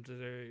want them to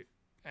do.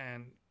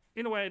 And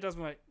in a way, it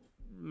doesn't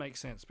make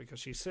sense, because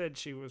she said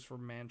she was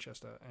from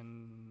Manchester,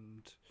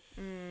 and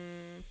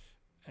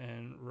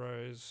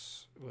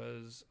Rose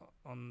was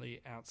on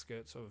the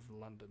outskirts of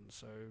London,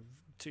 so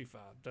too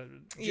far.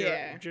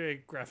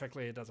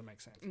 Geographically, it doesn't make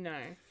sense.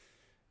 No.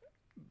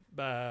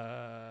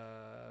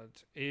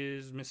 But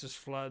is Mrs.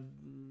 Flood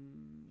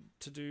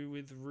to do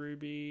with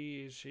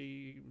Ruby? Is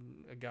she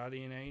a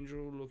guardian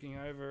angel looking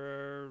over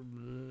her?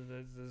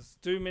 There's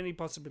too many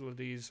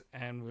possibilities,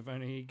 and we're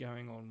only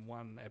going on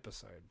one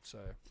episode. So,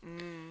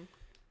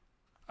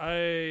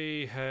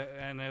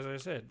 and as I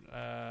said,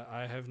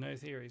 I have no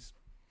theories.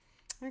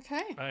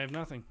 Okay. I have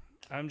nothing.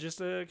 I'm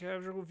just a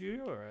casual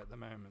viewer at the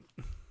moment.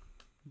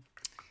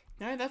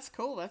 No, that's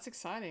cool. That's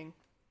exciting.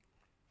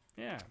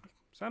 Yeah.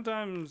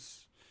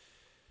 Sometimes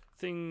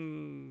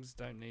things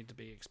don't need to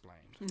be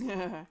explained.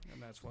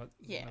 And that's what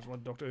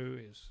Doctor Who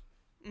is.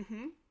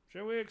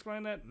 Shall we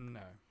explain that?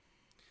 No.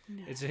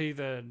 It's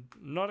either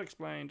not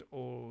explained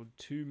or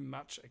too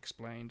much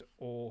explained,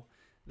 or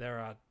there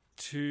are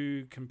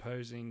two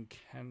composing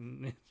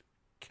canon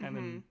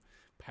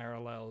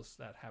parallels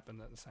that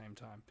happen at the same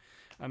time.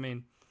 I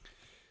mean,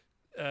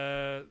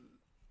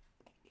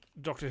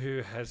 Doctor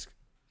Who has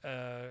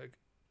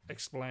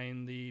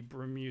explained the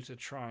Bermuda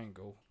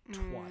Triangle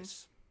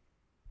twice.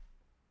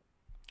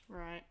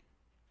 Right.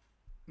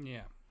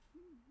 Yeah.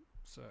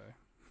 So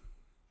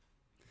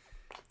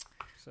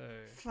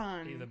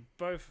fun. Either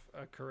both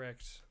are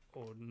correct,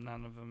 or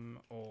none of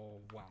them, or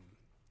one.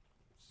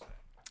 So.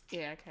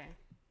 Yeah. Okay.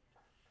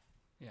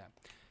 Yeah.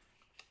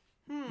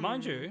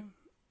 Mind you,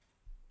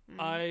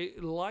 I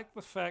like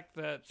the fact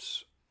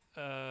that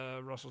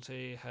Russell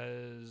T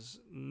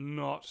has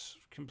not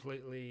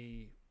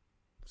completely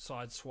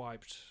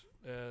sideswiped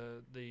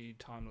the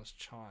Timeless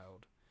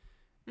Child,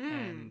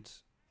 and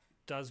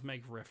does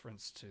make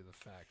reference to the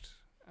fact.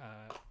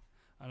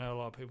 I know a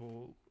lot of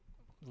people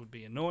would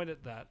be annoyed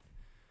at that,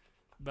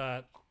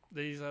 but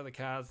these are the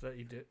cards that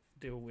you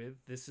deal with.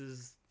 This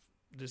is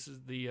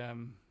the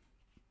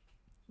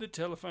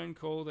telephone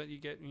call that you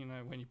get,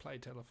 when you play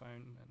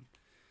telephone,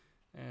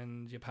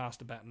 and you pass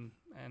the baton,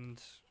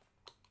 and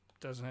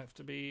doesn't have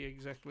to be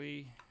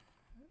exactly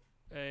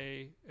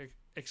a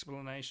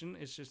explanation.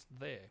 It's just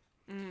there,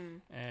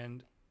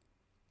 and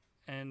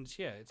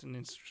yeah, it's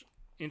an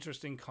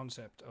interesting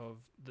concept of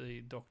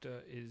the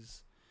Doctor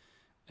is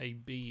a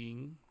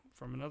being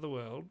from another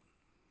world,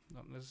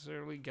 not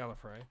necessarily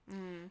Gallifrey,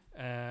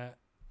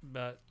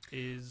 but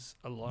is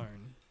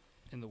alone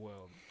in the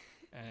world,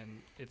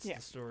 and it's the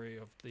story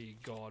of the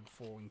god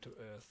falling to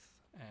Earth,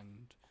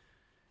 and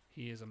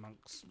he is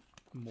amongst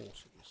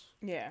mortals,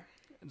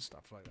 and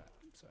stuff like that.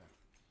 So,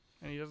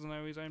 and he doesn't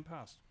know his own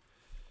past.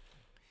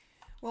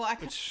 Well, I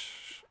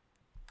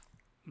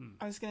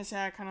was going to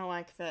say I kind of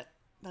like that.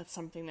 That's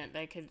something that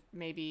they could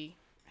maybe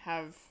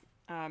have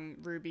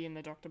Ruby and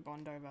the Doctor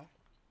bond over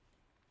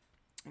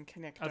and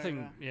connect. I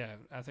think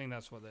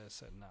that's what they're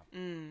setting up.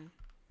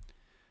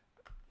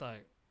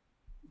 Like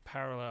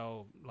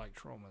parallel, like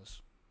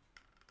traumas,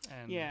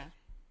 and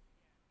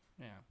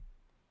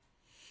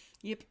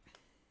Yep.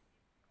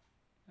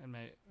 And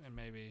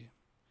maybe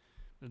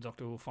the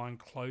Doctor will find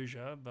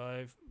closure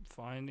by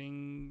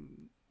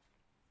finding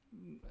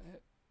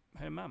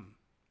her mum,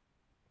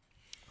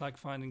 like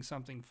finding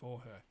something for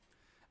her.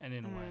 And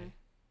in a way,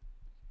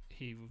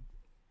 he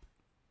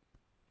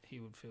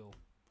would feel.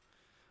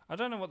 I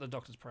don't know what the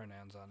Doctor's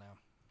pronouns are now.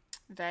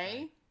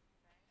 They?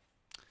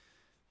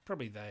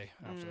 Probably they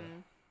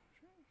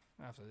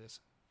after this.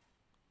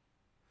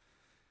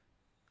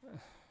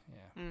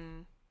 Yeah.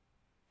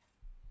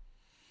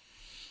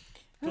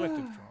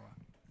 Collective trauma.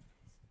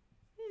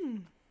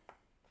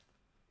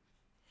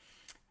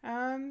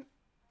 I'm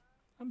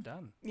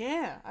done.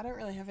 Yeah, I don't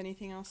really have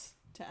anything else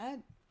to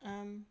add.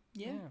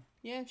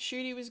 Yeah,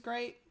 Shooty was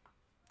great.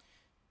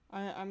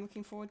 I'm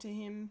looking forward to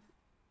him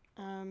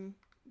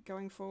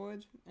going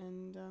forward,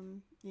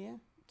 and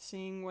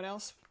seeing what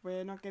else.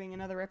 We're not getting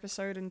another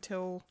episode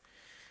until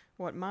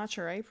March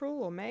or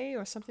April or May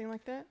or something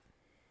like that.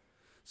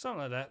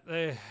 Something like that.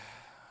 They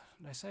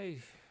say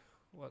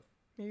what?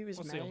 Maybe it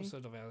was May.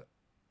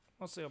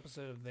 What's the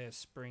opposite of their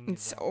spring?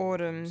 It's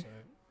autumn.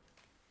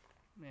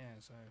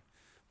 So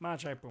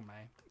March, April,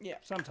 May. Yeah.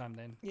 Sometime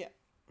then. Yeah.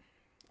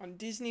 On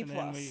Disney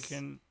Plus.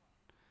 And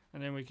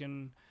then we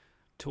can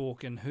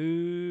talk and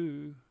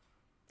who.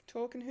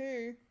 Talking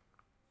who.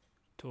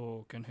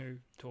 Talking who.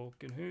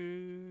 Talking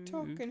who.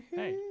 Talking who.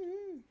 Hey.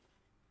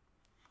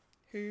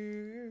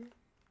 Who.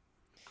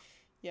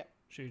 Yep.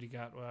 Shooty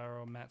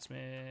Gatwa or Matt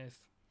Smith.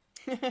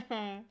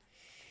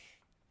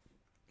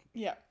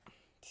 Yep.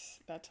 It's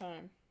that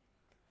time.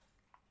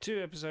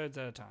 2 episodes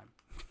at a time.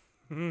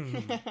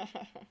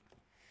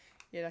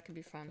 Yeah, that could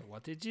be fun. So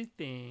what did you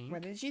think?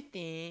 What did you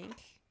think?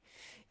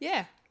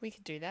 Yeah, we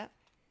could do that.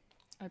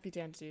 I'd be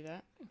down to do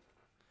that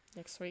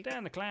next week.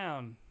 Down the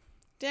clown.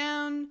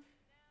 Down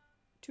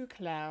to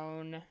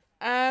clown.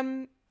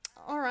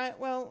 All right.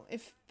 Well,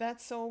 if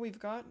that's all we've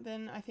got,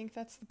 then I think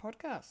that's the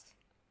podcast.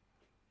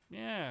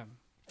 Yeah.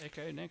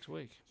 Echo next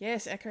week.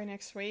 Yes, Echo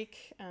next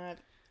week.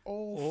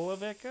 All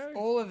of Echo?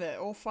 All of it.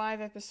 All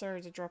 5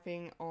 episodes are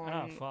dropping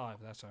on... 5.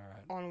 That's all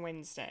right. On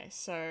Wednesday.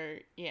 So,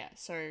 yeah.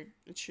 So,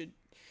 it should...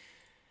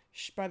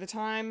 By the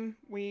time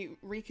we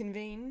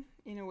reconvene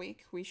in a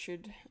week, we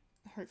should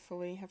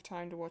hopefully have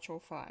time to watch all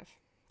 5.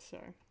 So...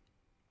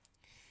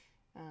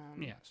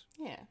 yes.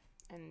 Yeah.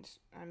 And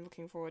I'm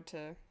looking forward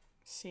to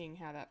seeing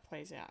how that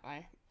plays out.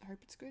 I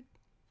hope it's good.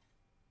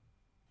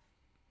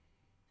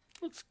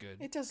 Looks good.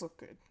 It does look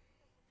good.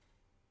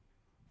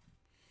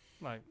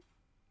 Like...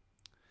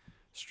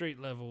 street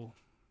level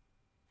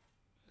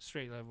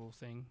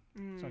thing.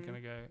 It's not going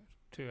to go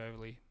too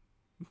overly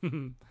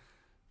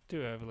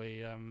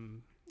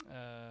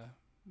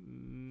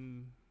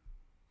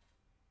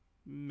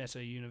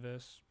meta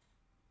universe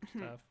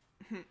stuff.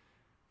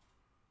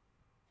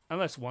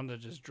 Unless Wanda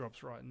just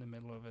drops right in the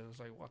middle of it. It's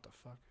like, what the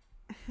fuck?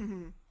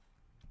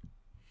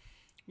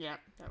 Yeah,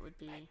 that would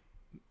be...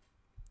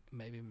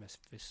 Maybe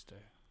Mephisto.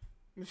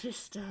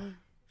 Mephisto.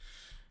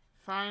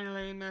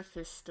 Finally,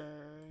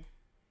 Mephisto.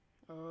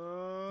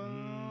 Oh,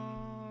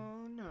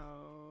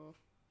 no.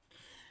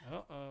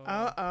 Uh-oh.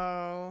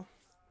 Uh-oh.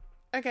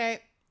 Okay.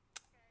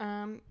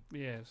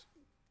 Yes.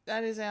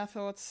 That is our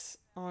thoughts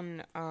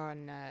on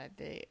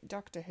the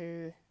Doctor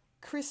Who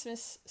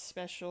Christmas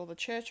special, The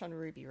Church on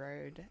Ruby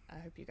Road. I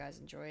hope you guys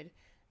enjoyed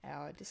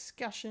our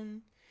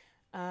discussion.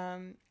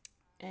 We'll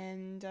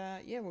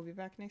be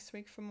back next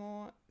week for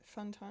more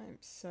fun times.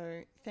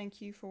 So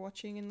thank you for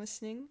watching and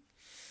listening.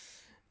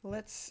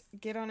 Let's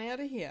get on out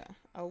of here.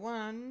 A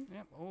 1.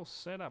 Yep, all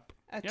set up.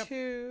 A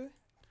 2.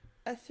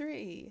 A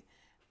 3.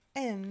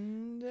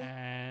 And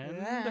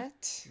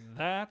that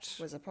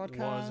was a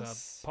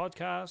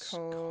podcast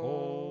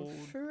called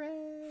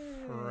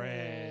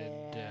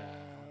Fred.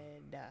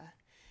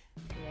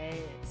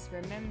 Yes,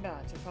 remember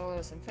to follow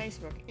us on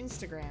Facebook,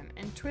 Instagram,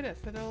 and Twitter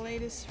for the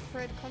latest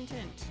Fred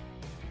content.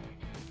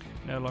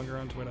 No longer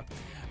on Twitter.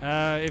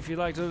 If you'd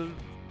like to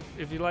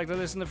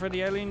listen to Fred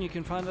the Alien, you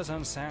can find us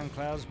on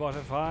SoundCloud,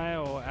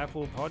 Spotify, or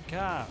Apple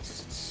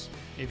Podcasts.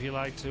 If you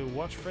like to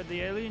watch Fred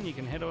the Alien, you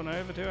can head on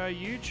over to our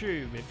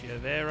YouTube. If you're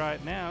there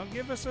right now,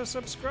 give us a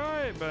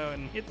subscribe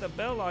and hit the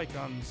bell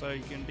icon so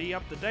you can be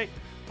up to date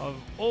of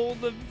all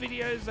the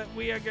videos that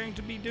we are going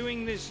to be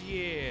doing this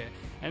year.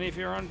 And if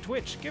you're on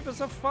Twitch, give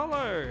us a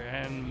follow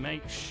and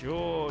make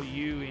sure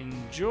you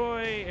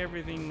enjoy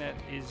everything that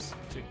is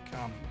to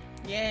come.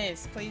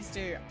 Yes, please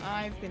do.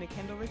 I've been a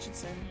Kendall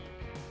Richardson.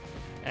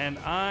 And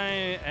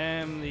I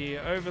am the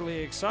overly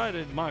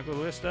excited Michael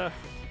Lister.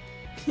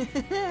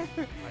 I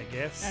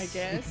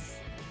guess.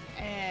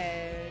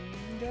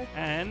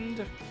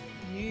 And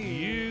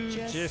you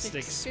just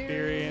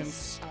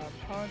experienced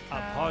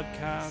a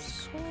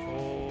podcast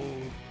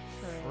called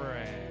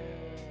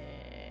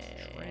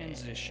Fred.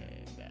 Transition.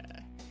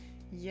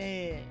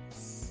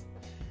 Yes.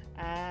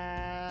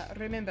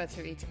 Remember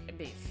to eat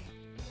beef.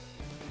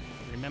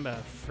 Remember,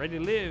 Freddy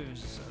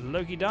lives,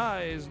 Loki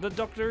dies, the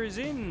Doctor is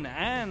in,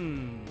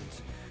 and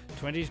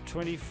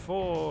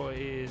 2024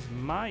 is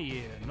my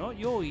year. Not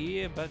your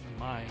year, but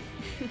my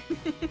year.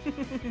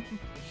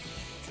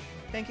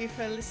 Thank you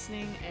for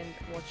listening and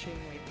watching.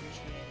 We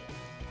appreciate it.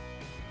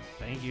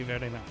 Thank you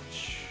very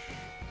much.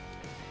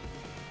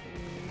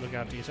 Look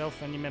after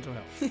yourself and your mental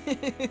health.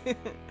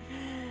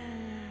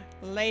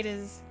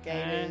 Laters,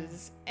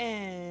 gators,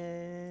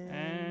 and...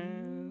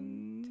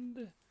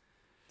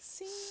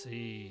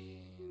 See.